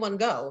did everyone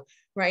go,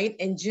 right?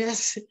 And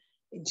just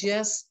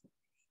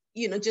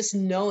you know, just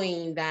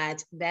knowing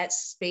that that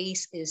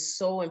space is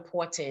so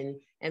important,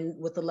 and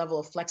with the level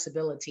of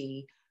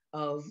flexibility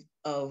of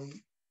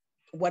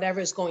whatever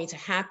is going to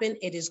happen,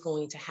 it is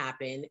going to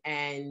happen.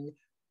 And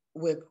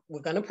we're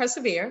going to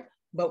persevere,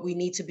 but we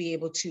need to be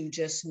able to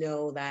just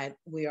know that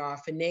we are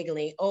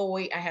finagling. Oh,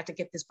 wait, I have to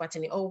get this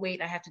button. Oh,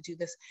 wait, I have to do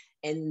this.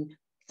 And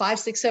 5,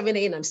 6, 7,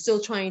 8, and I'm still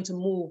trying to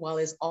move while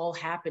it's all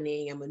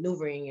happening and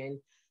maneuvering. And,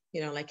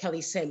 you know, like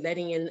Kelly said,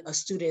 letting in a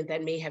student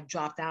that may have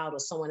dropped out or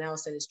someone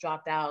else that has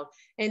dropped out.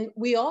 And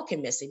we all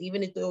can miss it,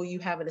 even if though you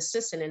have an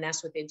assistant and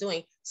that's what they're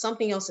doing,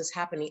 something else is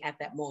happening at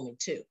that moment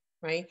too,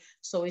 right?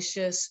 So it's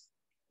just,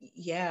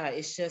 yeah,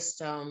 it's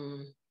just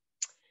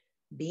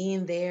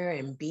being there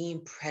and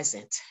being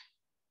present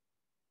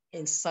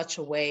in such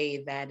a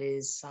way that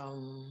is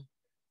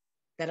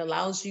that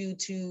allows you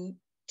to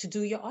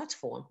do your art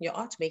form, your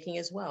art making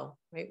as well,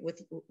 right,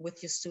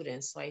 with your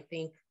students. So I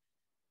think,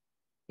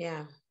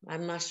 yeah,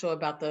 I'm not sure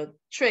about the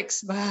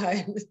tricks,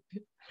 but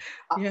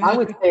yeah. I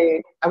would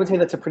say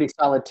that's a pretty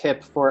solid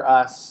tip for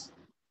us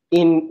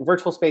in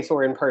virtual space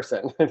or in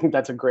person. I think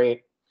that's a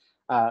great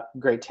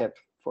tip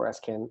for us,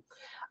 Kim.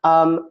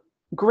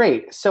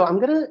 Great. So I'm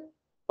going to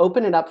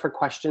open it up for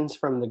questions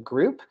from the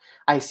group.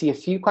 I see a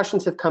few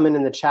questions have come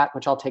in the chat,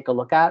 which I'll take a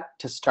look at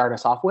to start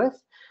us off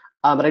with.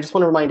 But I just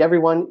want to remind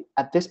everyone,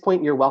 at this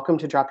point, you're welcome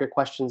to drop your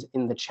questions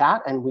in the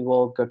chat and we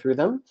will go through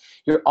them.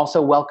 You're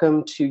also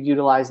welcome to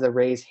utilize the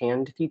raise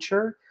hand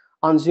feature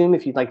on Zoom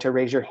if you'd like to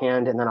raise your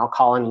hand, and then I'll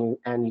call on you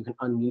and you can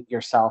unmute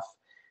yourself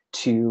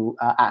to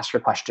ask your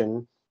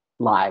question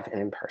live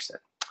and in person.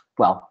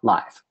 Well,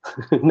 live,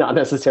 not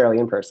necessarily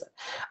in person.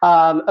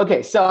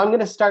 Okay, so I'm going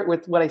to start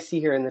with what I see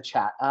here in the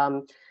chat.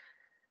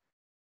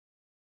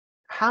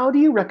 How do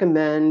you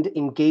recommend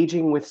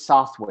engaging with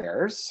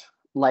softwares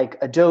like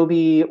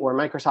Adobe or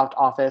Microsoft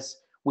Office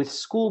with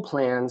school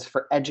plans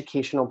for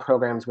educational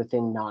programs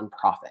within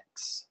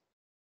nonprofits?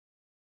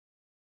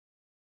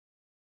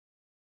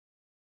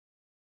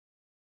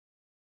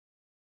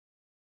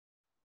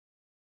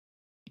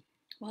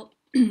 Well,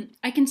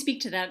 I can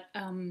speak to that.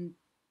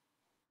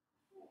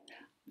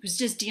 Was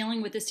just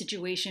dealing with a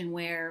situation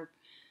where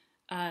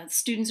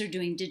students are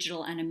doing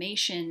digital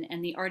animation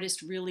and the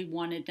artist really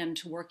wanted them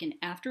to work in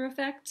After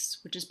Effects,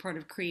 which is part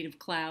of Creative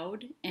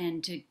Cloud,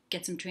 and to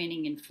get some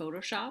training in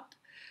Photoshop.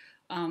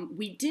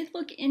 We did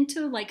look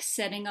into like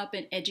setting up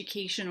an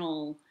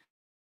educational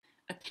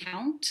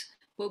account,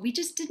 but we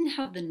just didn't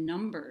have the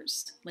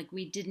numbers. Like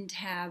we didn't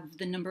have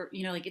the number,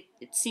 you know, like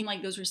it seemed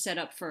like those were set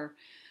up for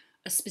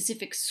a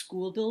specific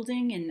school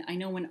building. And I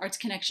know when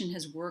ArtsConnection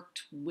has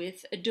worked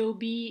with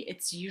Adobe,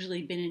 it's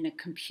usually been in a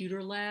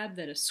computer lab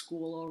that a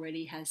school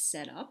already has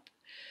set up.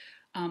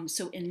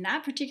 So in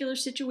that particular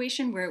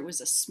situation where it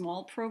was a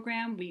small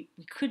program, we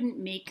couldn't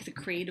make the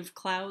Creative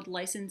Cloud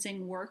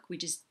licensing work. We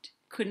just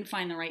couldn't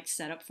find the right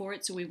setup for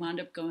it. So we wound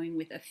up going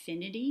with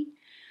Affinity,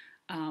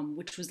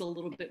 which was a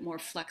little bit more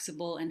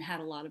flexible and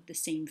had a lot of the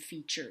same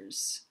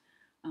features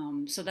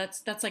So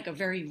that's like a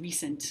very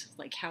recent,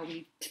 like how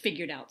we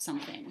figured out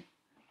something.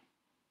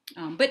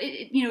 But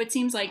it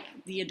seems like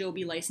the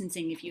Adobe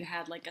licensing, if you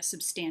had like a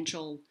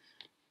substantial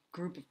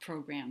group of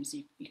programs,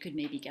 you could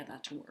maybe get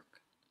that to work.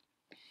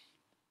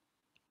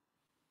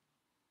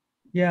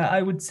 Yeah,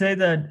 I would say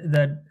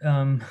that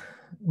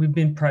we've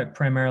been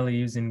primarily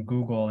using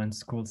Google, and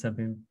schools have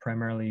been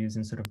primarily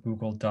using sort of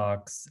Google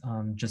Docs,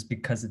 just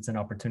because it's an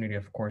opportunity,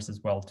 of course, as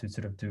well to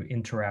sort of do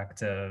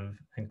interactive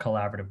and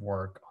collaborative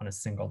work on a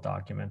single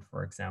document,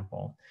 for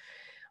example.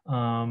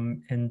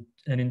 And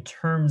in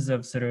terms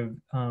of sort of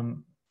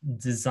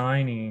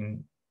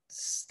designing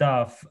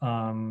stuff,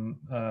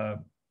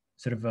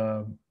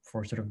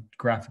 for sort of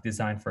graphic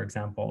design, for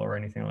example, or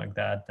anything like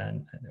that,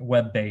 then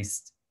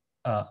web-based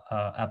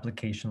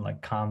application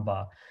like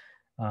Canva,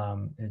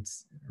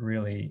 it's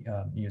really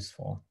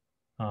useful,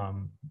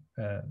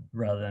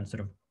 rather than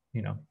sort of,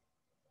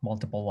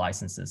 multiple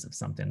licenses of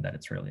something that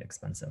it's really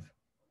expensive.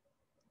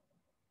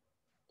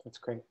 That's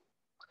great.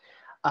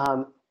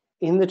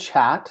 In the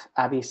chat,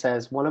 Abby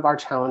says, one of our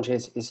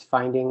challenges is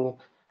finding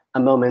a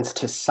moment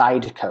to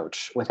side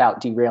coach without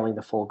derailing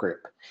the full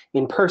group.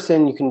 In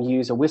person, you can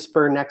use a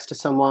whisper next to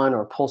someone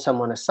or pull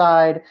someone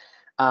aside.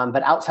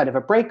 But outside of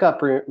a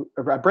breakout room,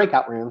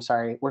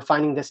 we're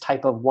finding this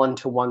type of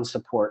one-to-one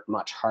support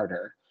much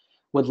harder.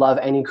 Would love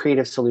any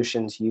creative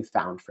solutions you've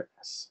found for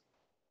this.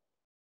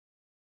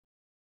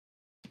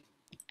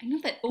 I know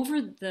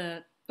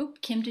that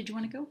Kim, did you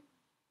want to go?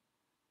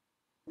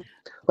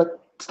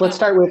 Let's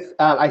start with,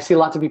 I see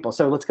lots of people.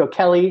 So let's go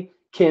Kelly,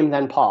 Kim,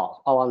 then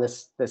Paul, all on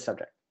this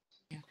subject.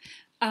 Yeah.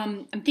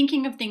 I'm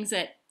thinking of things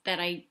that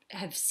I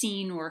have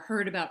seen or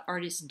heard about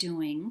artists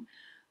doing.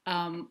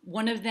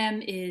 One of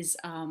them is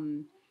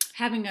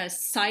having a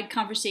side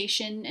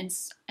conversation,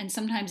 and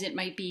sometimes it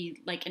might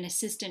be like an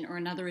assistant or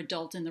another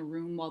adult in the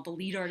room while the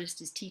lead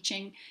artist is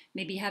teaching,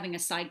 maybe having a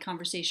side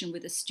conversation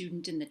with a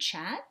student in the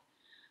chat,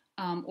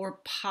 or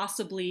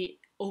possibly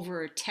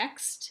over a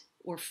text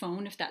or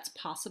phone if that's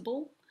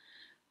possible.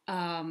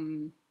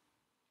 And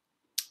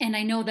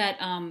I know that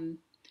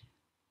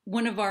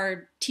one of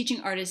our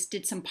teaching artists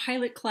did some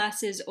pilot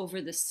classes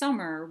over the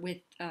summer with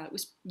it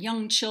was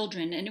young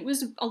children, and it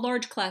was a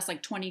large class,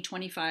 like 20,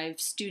 25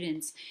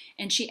 students.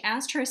 And she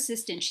asked her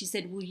assistant, she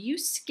said, will you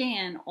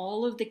scan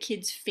all of the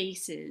kids'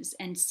 faces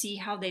and see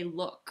how they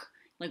look?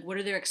 Like, what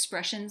are their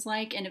expressions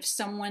like? And if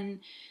someone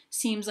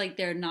seems like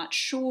they're not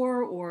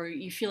sure, or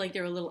you feel like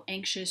they're a little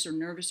anxious or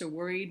nervous or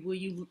worried, will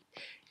you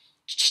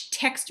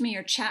text me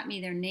or chat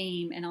me their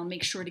name, and I'll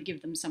make sure to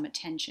give them some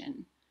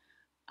attention.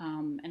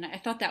 And I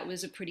thought that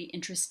was a pretty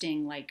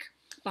interesting, like,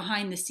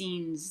 behind the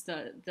scenes,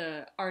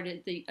 the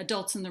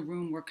adults in the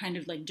room were kind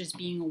of like just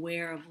being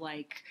aware of,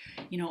 like,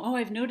 oh,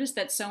 I've noticed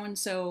that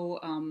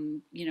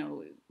so-and-so,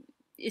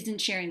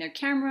 isn't sharing their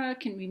camera.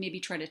 Can we maybe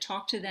try to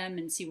talk to them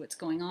and see what's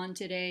going on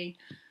today?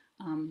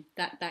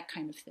 That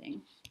kind of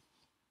thing.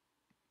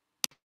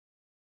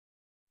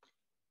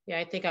 Yeah,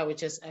 I think I would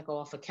just echo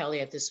off of Kelly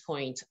at this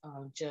point,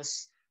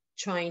 just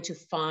trying to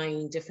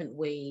find different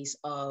ways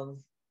of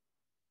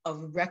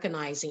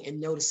recognizing and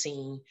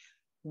noticing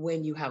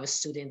when you have a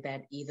student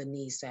that either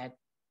needs that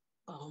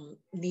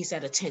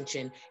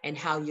attention, and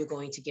how you're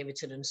going to give it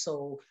to them.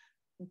 So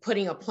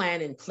putting a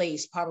plan in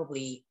place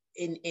probably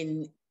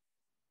in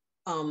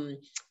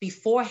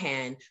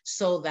beforehand,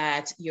 so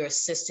that your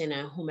assistant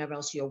and whomever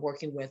else you're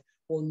working with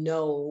will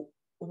know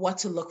what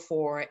to look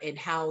for and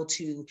how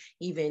to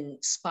even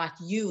spot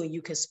you, and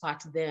you can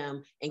spot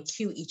them and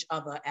cue each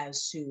other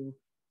as to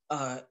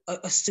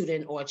a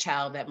student or a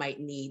child that might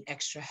need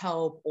extra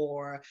help,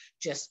 or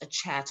just a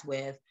chat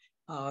with.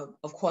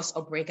 Of course,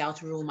 a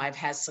breakout room, I've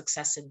had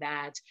success in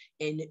that,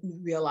 in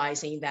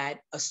realizing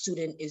that a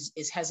student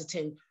is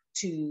hesitant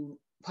to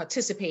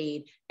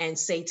participate, and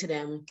say to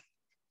them,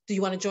 do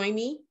you want to join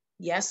me?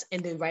 Yes.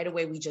 And then right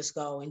away we just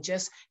go, and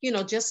just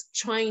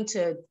trying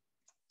to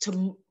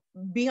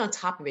be on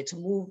top of it, to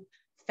move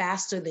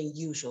faster than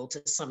usual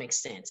to some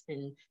extent.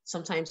 And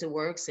sometimes it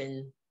works,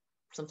 and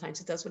sometimes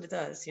it does what it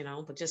does,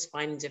 but just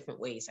finding different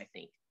ways, I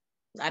think.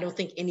 I don't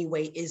think any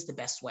way is the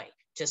best way,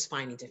 just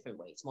finding different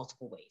ways,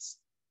 multiple ways.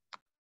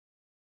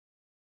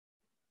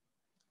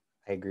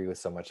 I agree with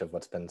so much of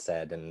what's been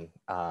said. And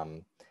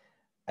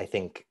I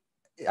think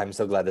I'm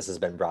so glad this has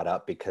been brought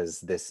up,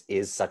 because this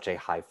is such a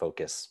high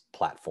focus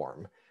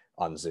platform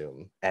on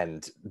Zoom,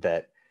 and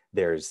that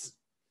there's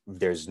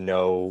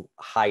no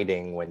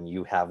hiding when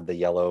you have the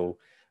yellow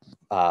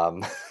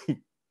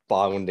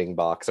bounding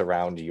box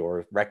around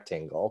your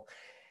rectangle.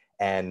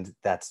 And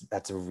that's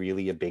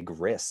really a big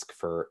risk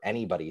for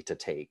anybody to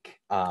take.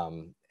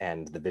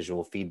 And the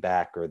visual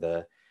feedback or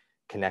the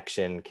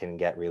connection can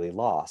get really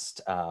lost.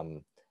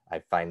 I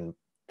find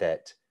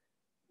that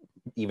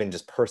even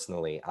just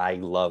personally, I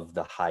love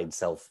the hide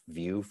self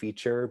view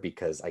feature,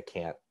 because I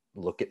can't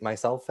look at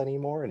myself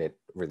anymore, and it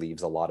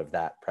relieves a lot of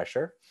that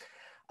pressure.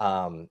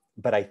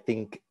 But I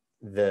think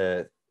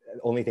the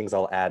only things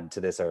I'll add to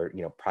this are,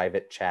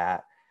 private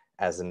chat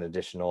as an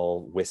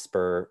additional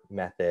whisper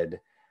method,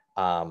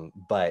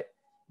 but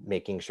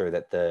making sure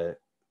that the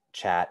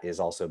chat is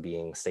also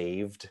being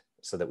saved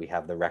so that we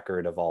have the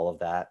record of all of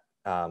that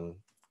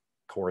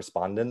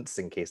correspondence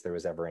in case there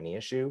was ever any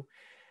issue.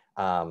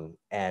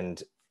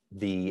 And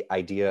the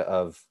idea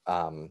of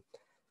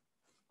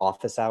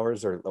office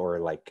hours or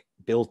like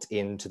built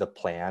into the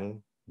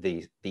plan,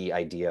 the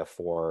idea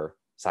for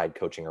side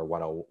coaching or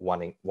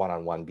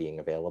one-on-one being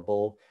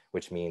available,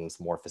 which means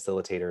more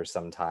facilitators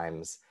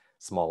sometimes,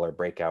 smaller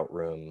breakout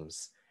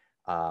rooms,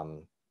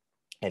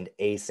 and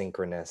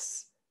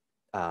asynchronous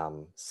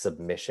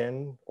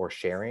submission or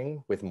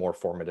sharing with more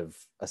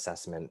formative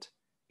assessment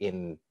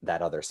in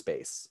that other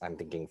space. I'm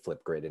thinking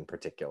Flipgrid in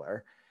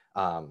particular,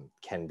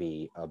 can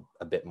be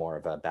a bit more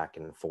of a back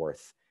and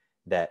forth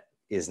that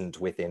isn't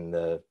within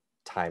the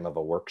time of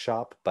a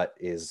workshop, but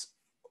is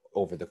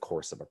over the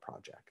course of a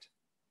project.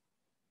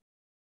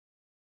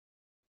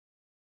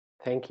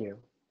 Thank you.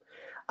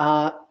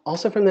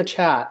 Also from the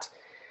chat,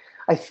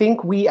 I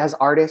think we as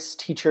artists,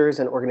 teachers,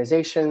 and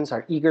organizations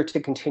are eager to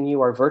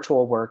continue our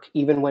virtual work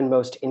even when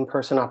most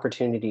in-person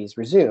opportunities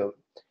resume.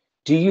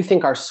 Do you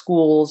think our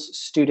schools,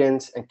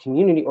 students, and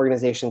community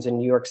organizations in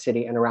New York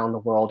City and around the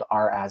world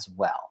are as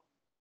well?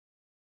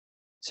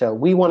 So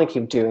we want to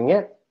keep doing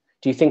it.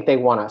 Do you think they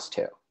want us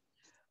to?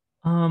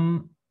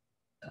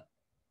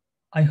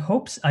 I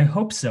hope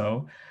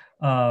so.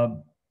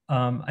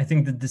 I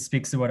think that this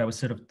speaks to what I was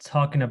sort of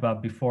talking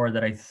about before,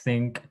 that I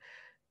think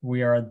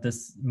we are at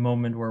this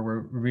moment where we're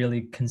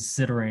really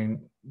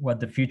considering what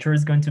the future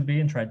is going to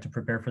be and trying to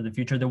prepare for the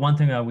future. The one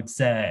thing I would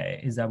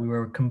say is that we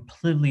were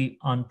completely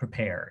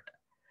unprepared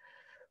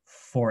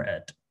for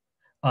it.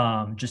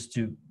 Just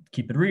to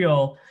keep it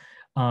real,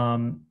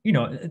 you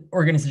know,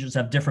 organizations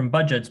have different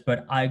budgets,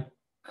 but I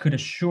could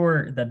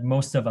assure that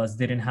most of us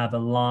didn't have a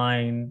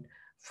line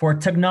for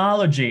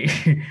technology,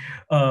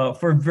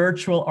 for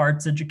virtual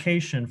arts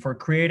education, for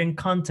creating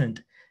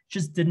content.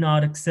 Just did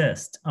not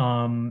exist.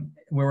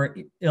 We were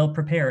ill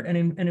prepared.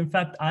 And in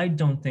fact, I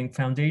don't think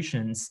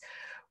foundations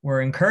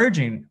were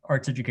encouraging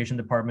arts education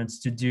departments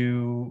to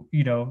do,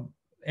 you know,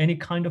 any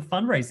kind of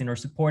fundraising or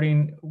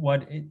supporting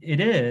what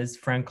it is,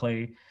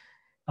 frankly,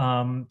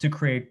 to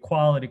create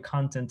quality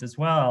content as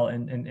well,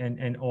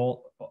 and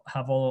all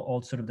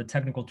sort of the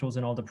technical tools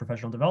and all the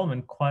professional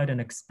development. Quite an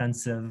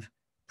expensive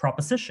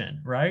proposition,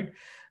 right?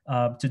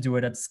 To do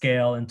it at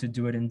scale and to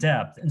do it in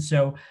depth. And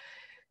so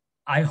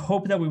I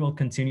hope that we will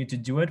continue to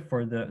do it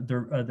for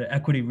the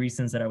equity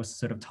reasons that I was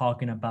sort of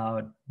talking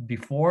about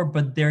before,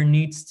 but there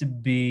needs to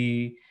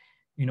be,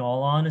 in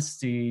all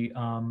honesty,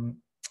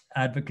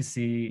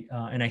 advocacy,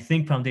 and I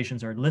think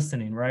foundations are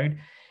listening, right?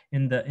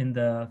 In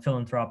the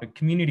philanthropic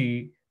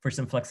community for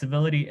some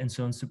flexibility and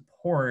some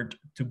support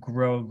to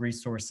grow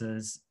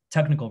resources,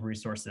 technical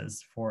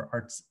resources for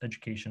arts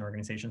education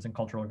organizations and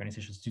cultural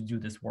organizations to do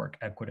this work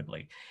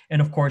equitably.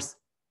 And of course,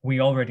 we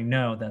already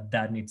know that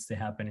that needs to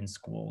happen in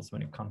schools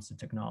when it comes to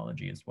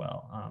technology as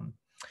well.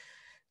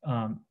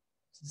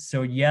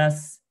 So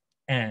yes,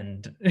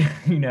 and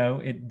you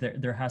know,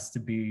 there has to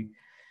be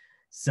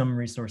some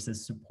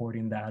resources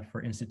supporting that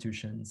for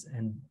institutions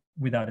and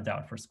without a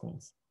doubt for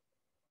schools.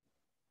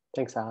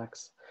 Thanks,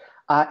 Alex.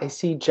 I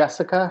see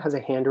Jessica has a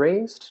hand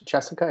raised.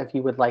 Jessica, if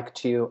you would like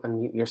to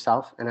unmute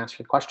yourself and ask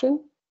your question.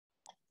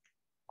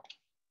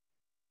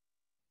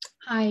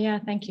 Hi, yeah,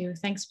 thank you.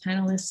 Thanks,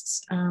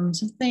 panelists.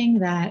 Something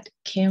that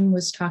Kim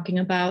was talking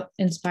about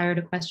inspired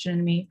a question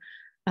in me.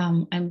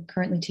 I'm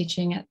currently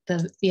teaching at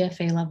the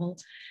BFA level,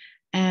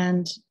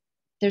 and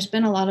there's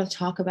been a lot of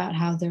talk about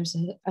how there's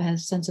a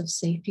sense of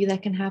safety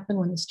that can happen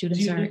when the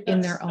students are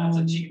in their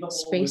own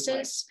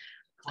spaces.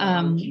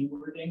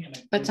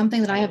 But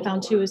something that I have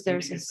found too is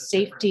there's a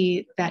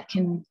safety that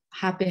can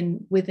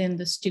happen within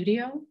the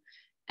studio.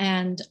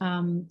 And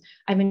I'm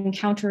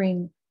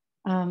encountering,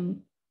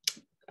 trying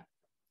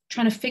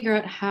to figure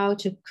out how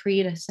to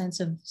create a sense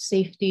of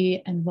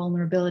safety and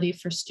vulnerability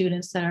for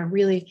students that are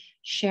really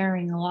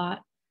sharing a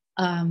lot,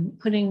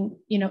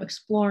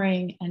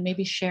 exploring and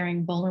maybe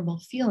sharing vulnerable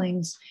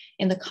feelings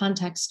in the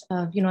context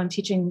of, I'm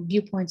teaching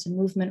viewpoints and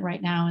movement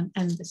right now,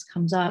 and this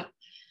comes up.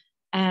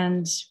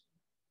 And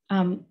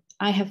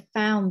I have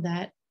found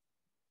that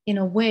in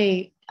a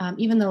way,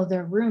 even though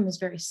their room is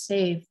very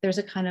safe, there's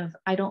a kind of,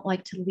 I don't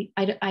like to leave,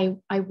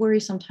 I worry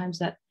sometimes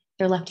that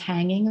they're left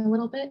hanging a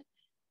little bit.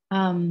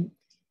 And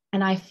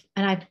I've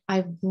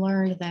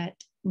learned that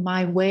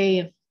my way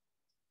of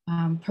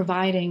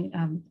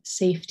providing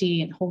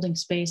safety and holding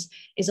space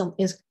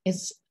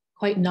is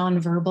quite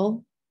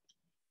nonverbal,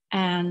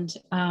 and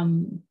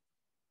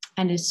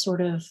is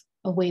sort of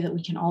a way that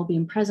we can all be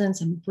in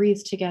presence and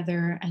breathe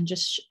together and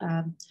just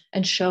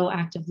and show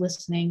active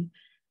listening.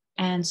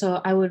 And so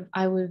I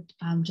would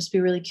just be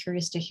really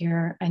curious to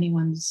hear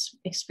anyone's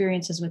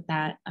experiences with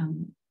that,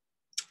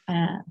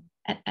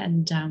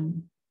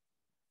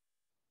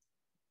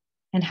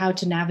 and how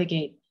to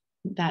navigate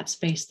that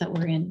space that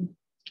we're in.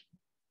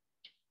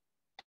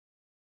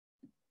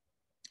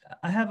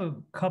 I have a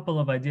couple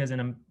of ideas,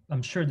 and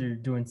I'm sure they're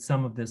doing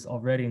some of this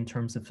already in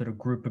terms of sort of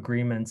group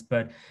agreements.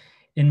 But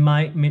in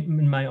my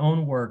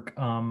own work,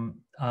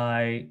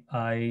 there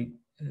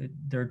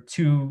are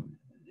two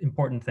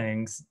important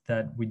things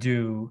that we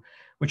do,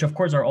 which of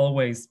course are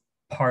always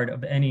part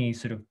of any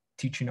sort of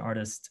teaching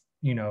artist,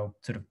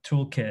 sort of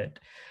toolkit,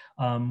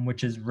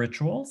 which is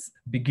rituals,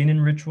 beginning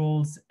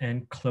rituals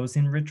and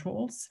closing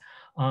rituals.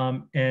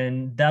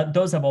 And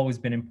those have always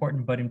been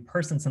important, but in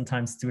person,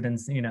 sometimes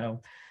students,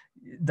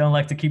 don't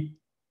like to keep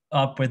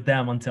up with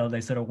them until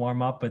they sort of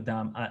warm up with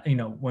them.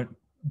 When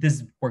this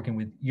is working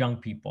with young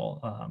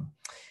people,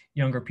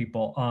 younger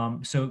people.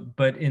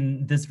 But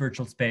in this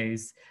virtual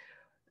space,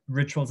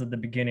 rituals at the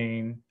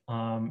beginning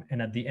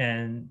and at the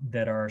end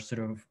that are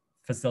sort of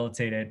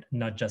facilitated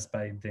not just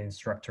by the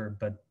instructor,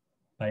 but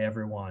by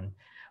everyone,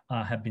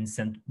 have been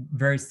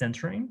very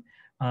centering.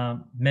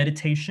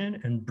 Meditation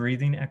and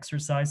breathing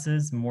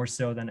exercises more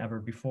so than ever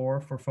before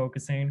for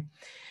focusing.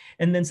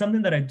 And then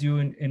something that I do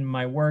in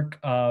my work,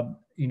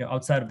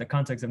 outside of the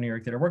context of New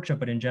York Theater Workshop,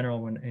 but in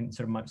general, when in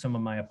sort of some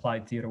of my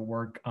applied theater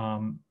work,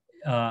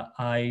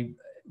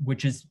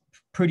 which is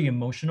pretty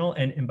emotional.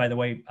 And by the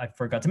way, I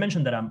forgot to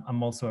mention that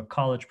I'm also a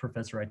college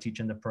professor. I teach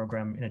in the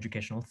program in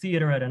educational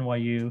theater at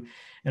NYU,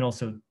 and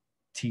also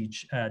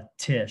teach at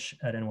Tisch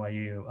at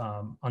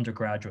NYU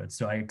undergraduate.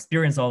 So I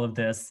experience all of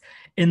this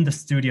in the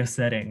studio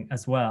setting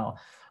as well.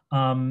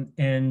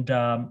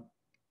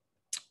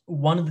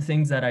 One of the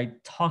things that I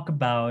talk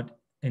about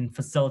in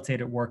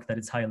facilitated work that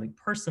is highly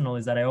personal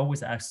is that I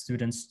always ask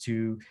students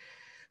to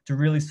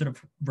really sort of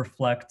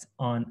reflect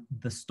on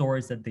the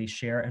stories that they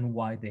share and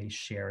why they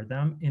share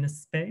them in a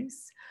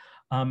space.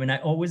 And I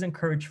always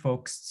encourage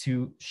folks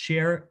to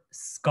share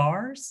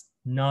scars,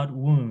 not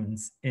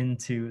wounds,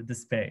 into the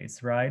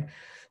space, right?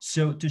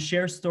 So to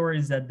share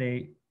stories that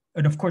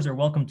and of course, they're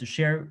welcome to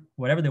share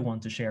whatever they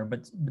want to share,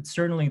 but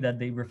certainly that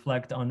they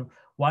reflect on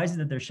why is it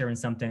that they're sharing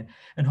something,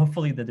 and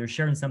hopefully that they're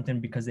sharing something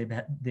because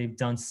they've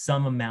done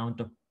some amount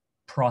of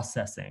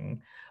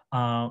processing,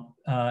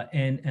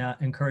 and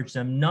encourage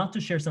them not to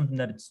share something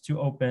that it's too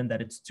open,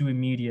 that it's too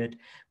immediate,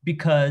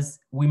 because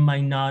we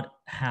might not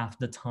have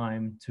the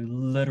time to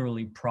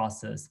literally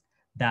process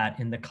that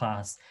in the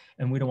class,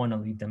 and we don't want to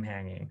leave them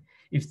hanging.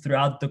 If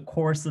throughout the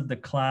course of the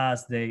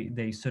class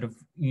they sort of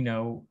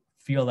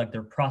feel like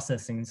they're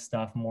processing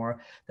stuff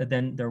more, that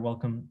then they're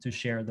welcome to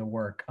share the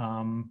work.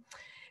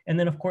 And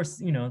then, of course,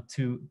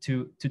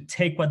 to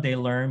take what they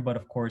learn, but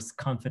of course,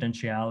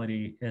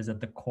 confidentiality is at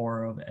the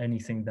core of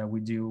anything that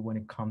we do when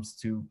it comes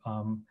to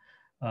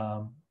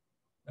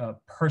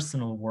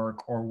personal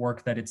work or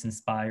work that it's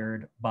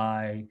inspired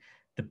by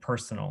the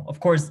personal. Of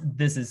course,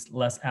 this is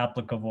less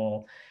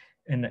applicable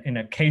in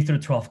a K through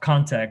 12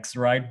 context,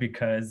 right?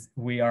 Because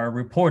we are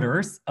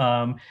reporters,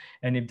 and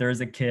if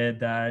there's a kid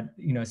that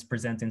is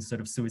presenting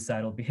sort of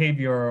suicidal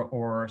behavior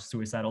or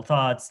suicidal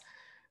thoughts,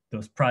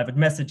 those private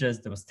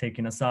messages, those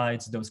taken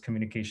asides, those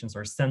communications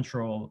are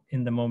central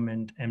in the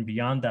moment and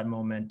beyond that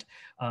moment.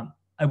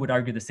 I would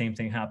argue the same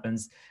thing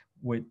happens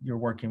with you're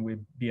working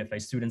with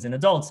BFA students and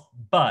adults,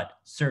 but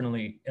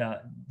certainly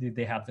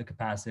they have the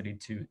capacity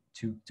to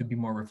be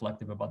more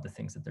reflective about the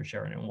things that they're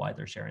sharing and why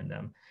they're sharing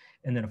them.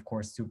 And then, of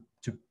course, to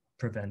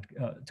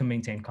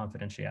maintain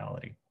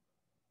confidentiality.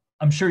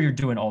 I'm sure you're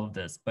doing all of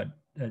this, but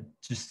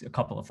just a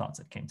couple of thoughts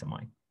that came to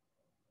mind.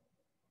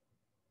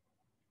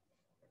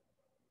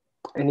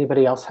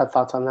 Anybody else have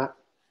thoughts on that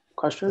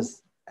question?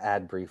 Just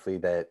add briefly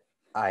that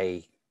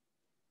I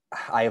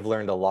have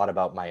learned a lot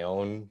about my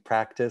own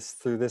practice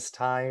through this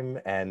time,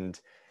 and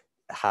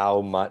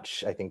how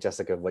much, I think,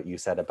 Jessica, what you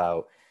said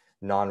about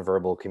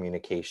nonverbal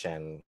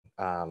communication,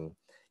 a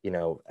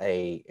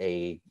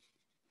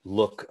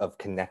look of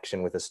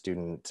connection with a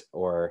student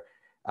or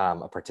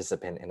a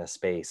participant in a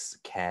space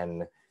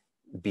can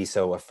be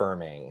so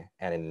affirming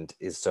and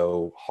is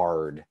so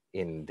hard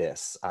in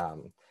this.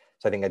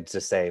 So I think I'd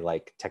just say,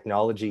 like,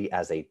 technology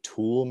as a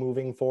tool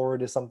moving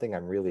forward is something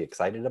I'm really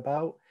excited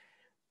about,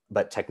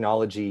 but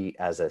technology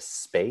as a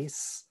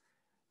space,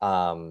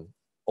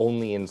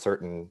 only in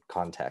certain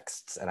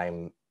contexts.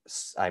 And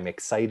I'm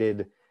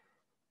excited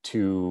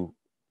to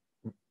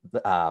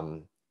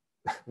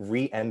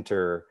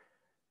re-enter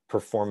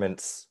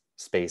performance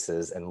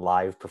spaces and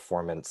live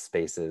performance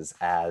spaces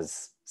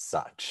as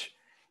such.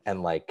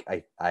 And like,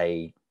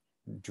 I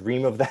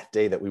dream of that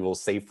day that we will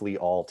safely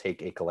all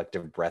take a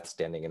collective breath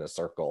standing in a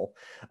circle.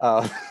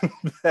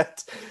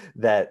 But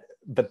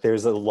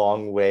there's a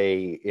long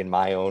way, in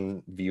my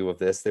own view of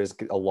this, there's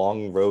a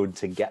long road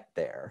to get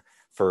there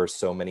for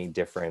so many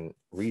different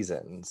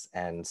reasons.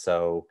 And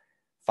so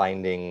I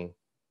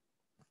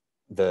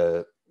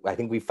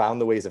think we found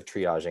the ways of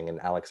triaging.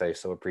 And Alex, I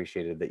so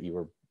appreciated that you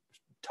were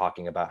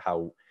talking about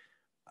how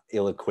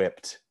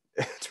ill-equipped,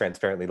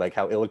 transparently, like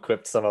how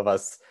ill-equipped some of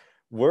us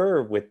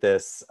were with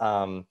this,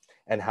 and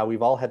how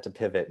we've all had to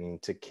pivot.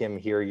 And to Kim,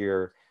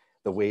 hear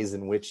the ways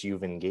in which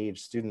you've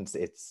engaged students,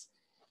 it's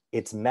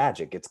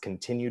magic. It's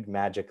continued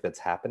magic that's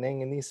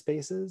happening in these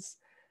spaces,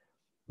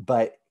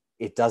 but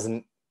it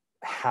doesn't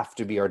have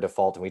to be our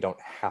default, and we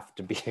don't have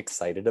to be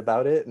excited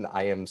about it. And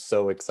I am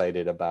so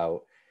excited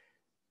about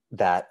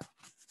that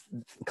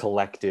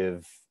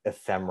collective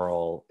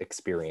ephemeral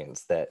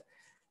experience that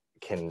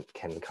can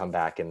come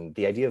back. And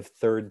the idea of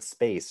third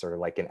space, or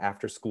like an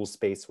after school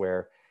space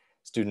where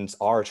students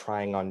are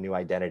trying on new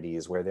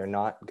identities, where they're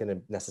not going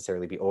to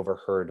necessarily be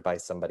overheard by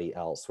somebody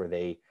else, where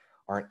they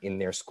aren't in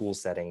their school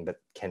setting,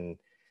 but can,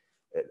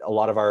 a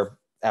lot of our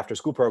after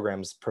school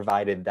programs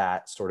provided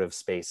that sort of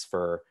space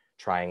for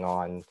trying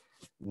on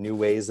new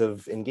ways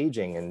of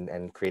engaging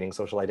and creating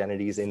social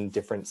identities in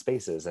different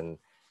spaces. And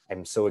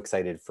I'm so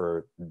excited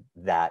for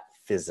that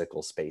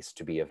physical space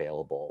to be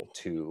available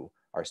to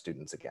our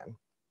students again.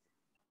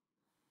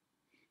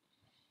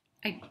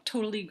 I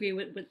totally agree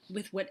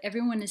with what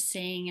everyone is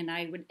saying, and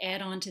I would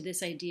add on to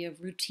this idea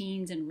of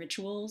routines and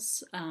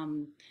rituals,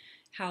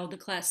 how the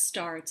class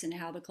starts and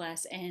how the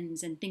class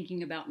ends, and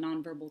thinking about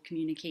nonverbal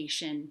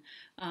communication,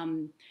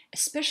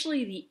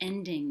 especially the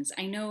endings.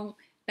 I know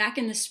back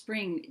in the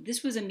spring,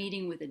 this was a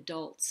meeting with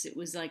adults. It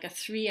was like a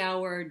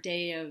 3-hour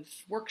day of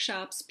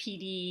workshops,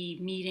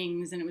 PD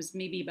meetings, and it was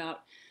maybe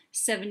about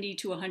 70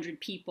 to 100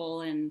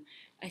 people. And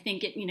I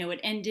think it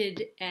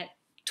ended at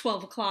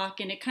 12 o'clock,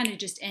 and it kind of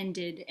just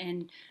ended.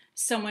 And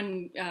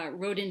someone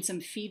wrote in some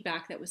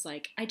feedback that was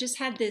like, I just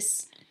had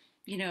this,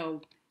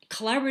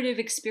 collaborative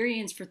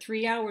experience for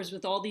 3 hours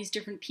with all these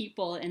different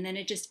people, and then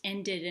it just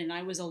ended, and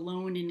I was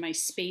alone in my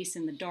space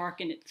in the dark,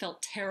 and it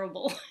felt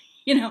terrible.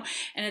 And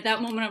at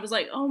that moment I was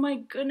like, oh my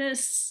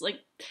goodness,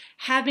 like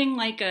having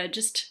like a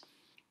just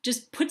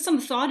put some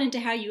thought into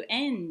how you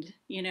end,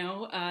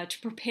 to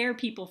prepare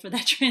people for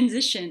that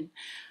transition,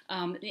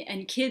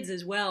 and kids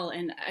as well.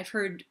 And I've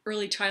heard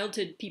early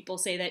childhood people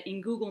say that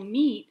in Google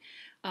Meet,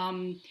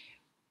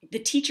 the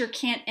teacher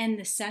can't end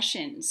the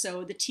session,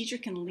 so the teacher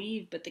can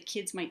leave, but the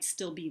kids might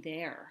still be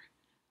there.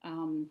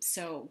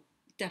 So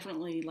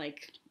definitely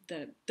like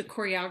the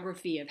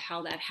choreography of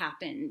how that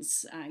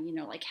happens,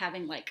 like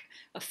having like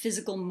a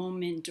physical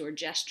moment or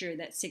gesture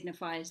that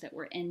signifies that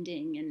we're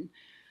ending,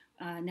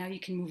 and now you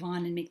can move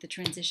on and make the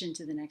transition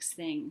to the next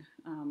thing.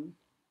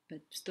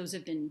 But those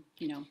have been,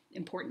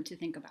 important to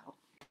think about.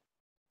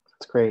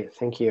 That's great,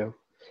 thank you.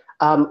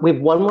 We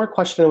have one more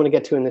question I want to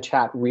get to in the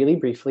chat really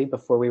briefly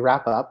before we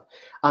wrap up.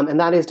 And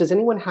that is, does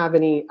anyone have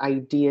any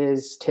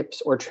ideas,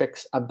 tips, or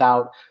tricks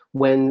about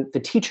when the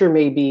teacher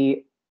may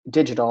be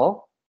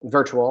digital,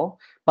 virtual,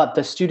 but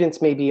the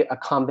students may be a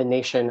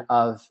combination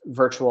of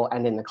virtual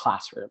and in the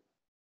classroom?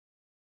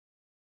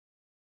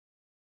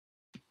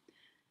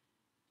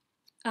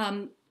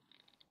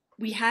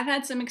 We have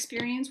had some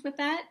experience with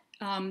that.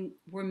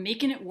 We're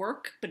making it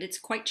work, but it's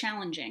quite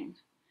challenging.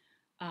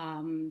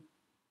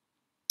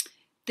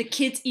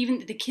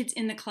 Even the kids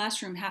in the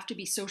classroom have to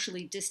be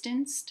socially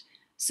distanced.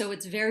 So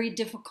it's very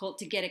difficult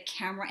to get a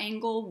camera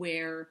angle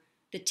where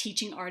the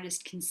teaching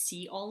artist can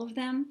see all of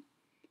them.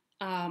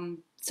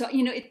 So,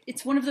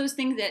 it's one of those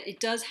things that it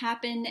does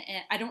happen.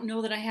 And I don't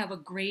know that I have a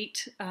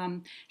great,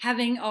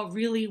 having a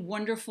really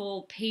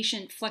wonderful,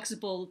 patient,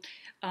 flexible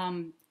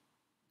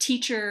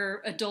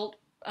teacher, adult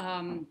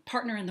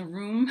partner in the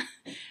room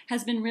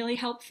has been really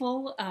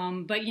helpful.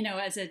 But,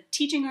 as a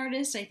teaching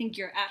artist, I think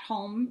you're at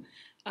home.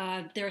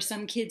 There are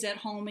some kids at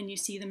home and you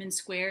see them in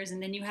squares,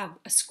 and then you have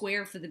a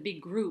square for the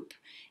big group,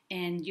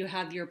 and you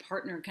have your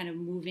partner kind of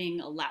moving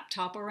a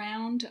laptop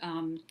around.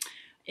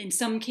 In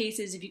some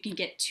cases, if you can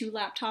get 2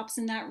 laptops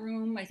in that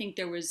room, I think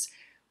there was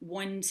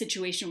one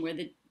situation where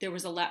there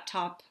was a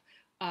laptop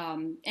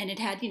and it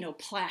had,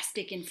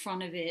 plastic in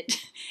front of it,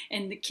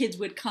 and the kids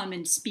would come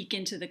and speak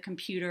into the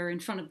computer in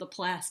front of the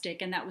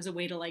plastic, and that was a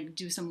way to like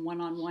do some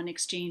one-on-one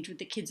exchange with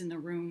the kids in the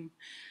room.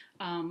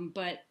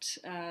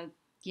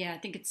 Yeah, I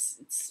think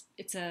it's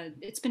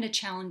been a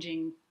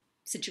challenging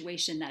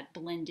situation, that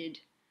blended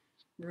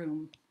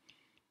room.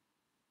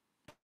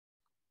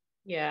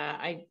 Yeah,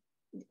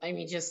 I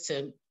mean, just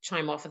to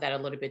chime off of that a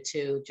little bit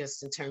too,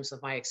 just in terms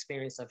of my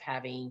experience of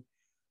having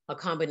a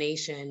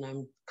combination.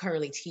 I'm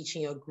currently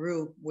teaching a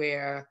group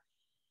where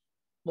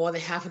more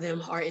than half of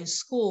them are in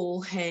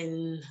school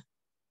and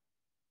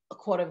a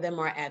quarter of them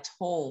are at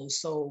home.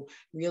 So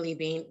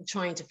really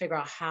trying to figure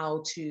out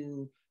how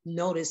to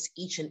notice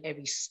each and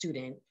every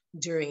student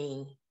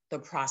during the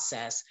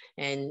process.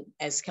 And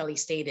as Kelly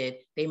stated,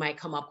 they might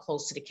come up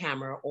close to the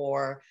camera,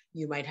 or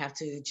you might have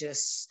to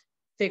just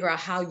figure out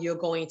how you're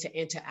going to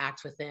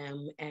interact with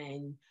them.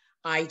 And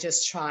I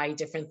just try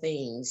different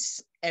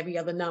things, every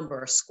other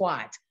number,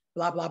 squat,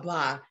 blah, blah,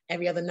 blah,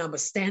 every other number,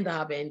 stand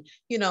up, and,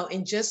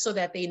 and just so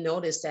that they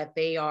notice that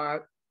they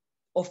are,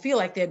 or feel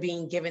like they're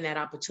being given that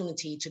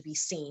opportunity to be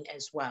seen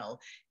as well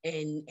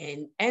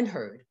and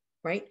heard,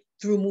 right,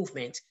 through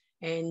movement.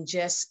 And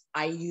just,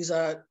 I use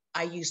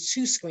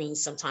 2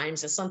 screens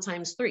sometimes, and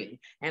sometimes 3.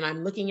 And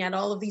I'm looking at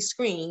all of these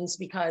screens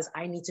because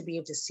I need to be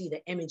able to see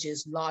the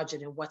images larger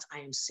than what I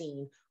am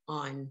seeing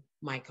on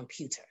my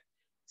computer.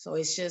 So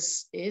it's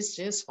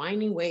just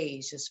finding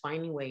ways.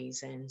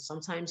 And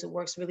sometimes it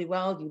works really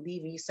well. You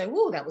leave and you say,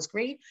 "Whoa, that was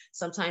great."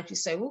 Sometimes you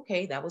say,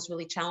 "Okay, that was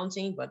really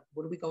challenging, but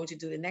what are we going to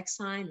do the next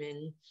time?"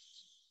 And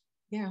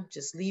yeah,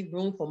 just leave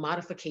room for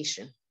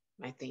modification,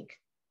 I think,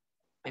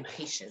 and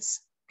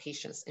patience.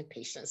 Patience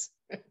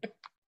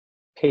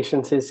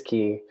is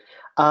key.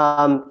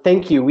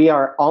 Thank you. We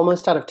are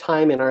almost out of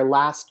time. In our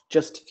last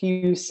just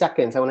few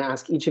seconds, I want to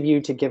ask each of you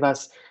to give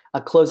us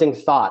a closing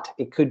thought.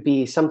 It could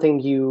be something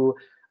you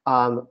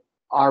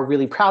are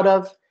really proud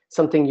of,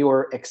 something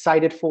you're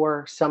excited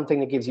for, something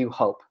that gives you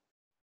hope.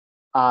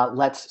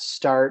 Let's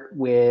start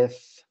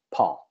with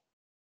Paul.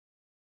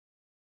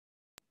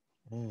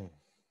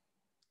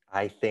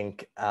 I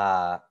think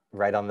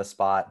right on the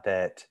spot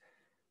that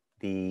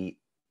there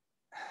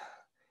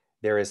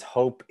is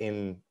hope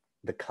in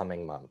the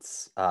coming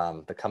months.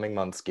 The coming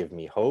months give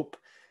me hope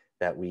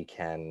that we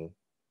can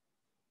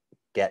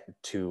get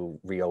to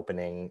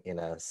reopening in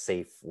a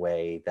safe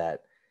way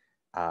that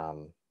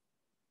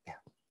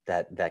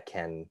that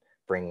can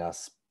bring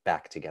us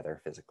back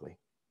together physically.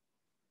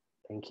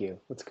 Thank you.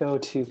 Let's go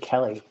to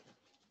Kelly.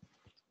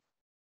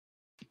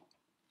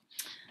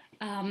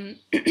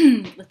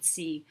 Let's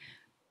see.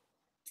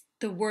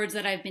 The words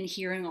that I've been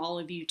hearing all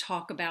of you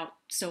talk about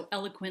so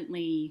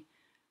eloquently: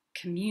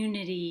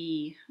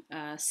 community,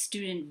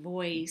 student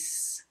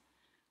voice.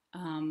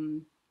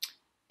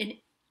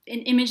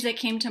 An image that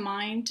came to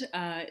mind,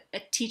 a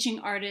teaching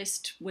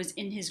artist was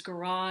in his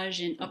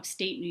garage in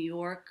upstate New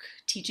York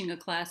teaching a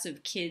class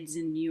of kids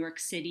in New York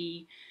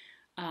City.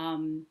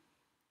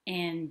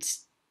 And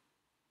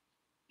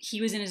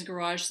he was in his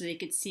garage so they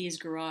could see his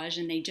garage,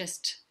 and they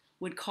just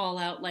would call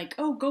out like,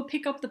 "Oh, go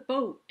pick up the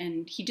boat."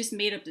 And he just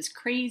made up this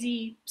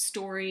crazy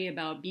story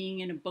about being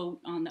in a boat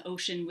on the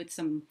ocean with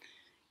some,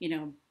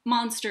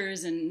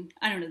 monsters. And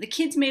I don't know, the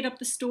kids made up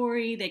the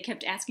story. They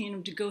kept asking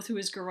him to go through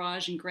his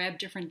garage and grab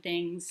different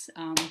things.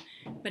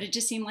 But it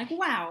just seemed like,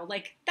 wow,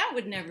 like that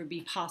would never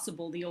be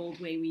possible the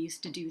old way we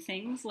used to do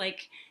things.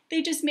 Like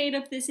they just made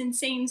up this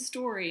insane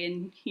story,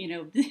 and,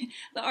 the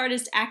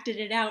artist acted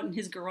it out in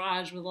his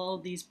garage with all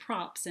of these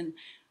props. And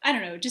I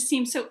don't know, it just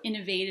seemed so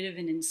innovative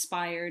and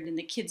inspired. And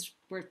the kids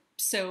were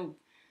so,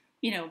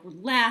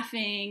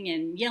 laughing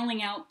and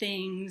yelling out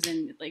things,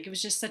 and like it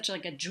was just such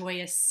like a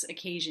joyous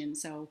occasion.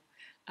 So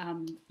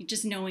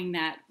just knowing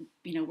that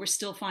we're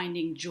still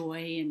finding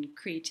joy and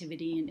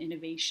creativity and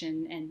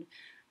innovation and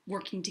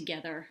working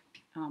together,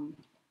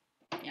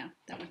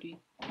 that would be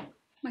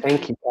my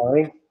Thank you,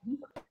 Kelly.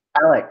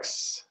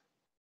 Alex.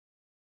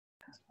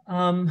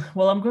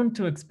 Well, I'm going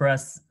to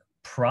express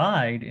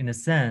pride in a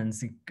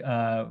sense.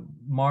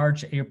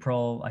 March,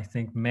 April, I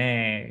think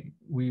May,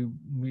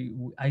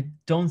 I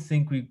don't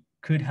think we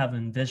could have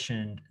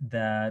envisioned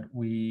that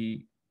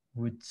we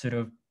would sort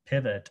of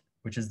pivot,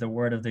 which is the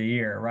word of the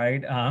year,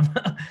 right?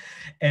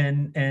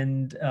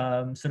 And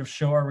sort of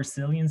show our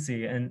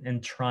resiliency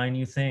and try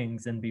new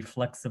things and be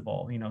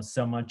flexible.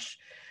 So much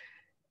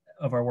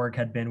of our work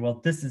had been,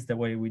 well, this is the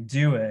way we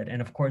do it. And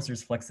of course,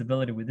 there's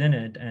flexibility within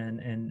it and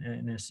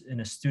in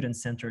a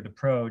student-centered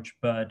approach,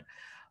 but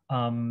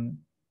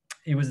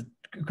it was a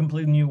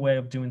completely new way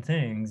of doing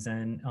things.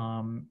 And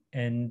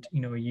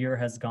a year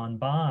has gone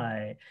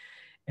by,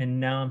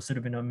 and now I'm sort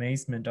of in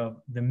amazement of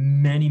the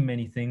many,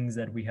 many things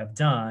that we have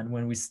done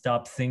when we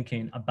stop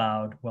thinking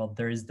about, well,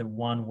 there is the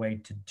one way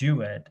to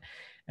do it.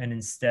 And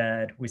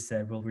instead we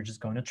said, well, we're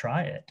just going to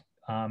try it.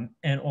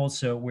 And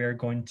also we're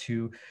going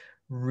to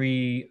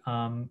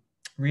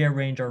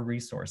rearrange our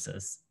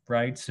resources,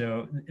 right?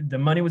 So the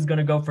money was going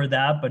to go for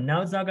that, but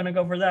now it's not going to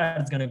go for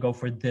that. It's going to go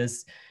for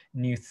this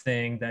new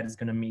thing that is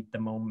going to meet the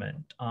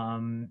moment.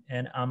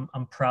 And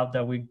I'm proud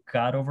that we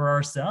got over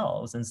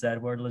ourselves and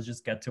said, well, let's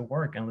just get to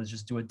work and let's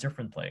just do it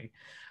differently.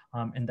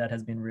 And that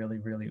has been really,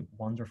 really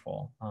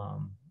wonderful.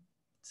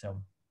 So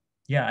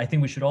yeah, I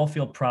think we should all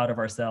feel proud of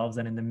ourselves.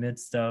 And in the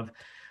midst of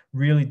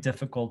really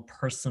difficult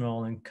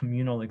personal and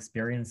communal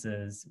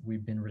experiences,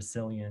 we've been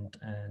resilient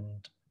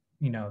and,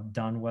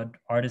 done what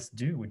artists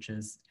do, which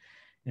is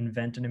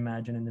invent and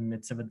imagine in the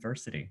midst of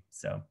adversity.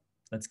 So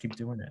let's keep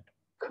doing it.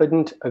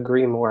 Couldn't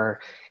agree more.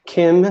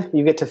 Kim,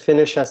 you get to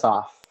finish us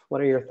off.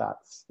 What are your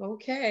thoughts?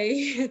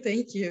 Okay,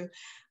 thank you.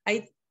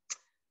 I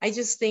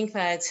just think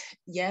that,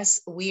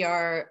 yes,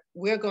 we're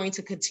going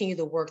to continue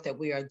the work that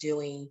we are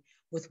doing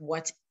with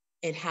what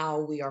and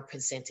how we are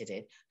presented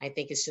it. I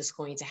think it's just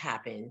going to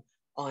happen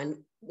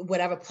on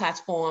whatever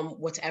platform,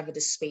 whatever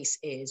the space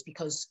is,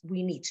 because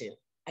we need to.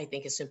 I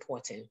think it's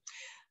important.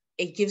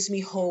 It gives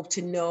me hope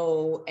to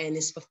know, and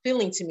it's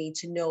fulfilling to me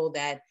to know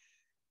that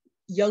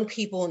young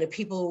people and the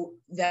people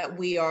that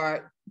we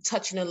are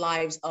touching the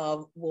lives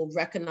of will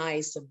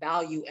recognize the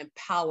value and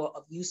power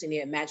of using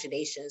their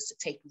imaginations to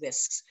take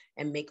risks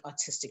and make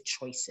artistic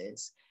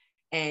choices.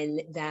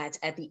 And that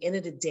at the end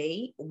of the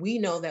day, we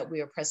know that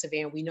we are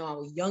persevering. We know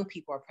our young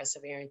people are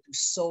persevering through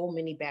so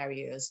many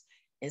barriers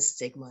and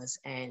stigmas.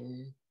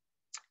 And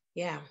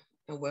yeah,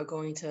 and we're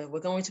going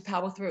to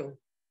power through.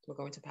 We're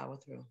going to power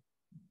through.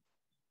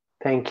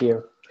 Thank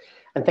you.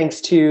 And thanks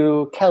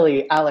to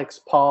Kelly,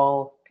 Alex,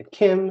 Paul, and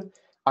Kim,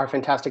 our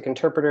fantastic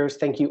interpreters.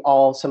 Thank you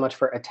all so much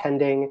for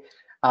attending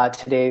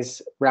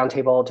today's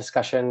roundtable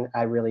discussion.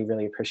 I really,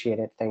 really appreciate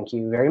it. Thank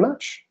you very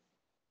much.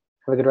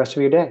 Have a good rest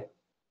of your day.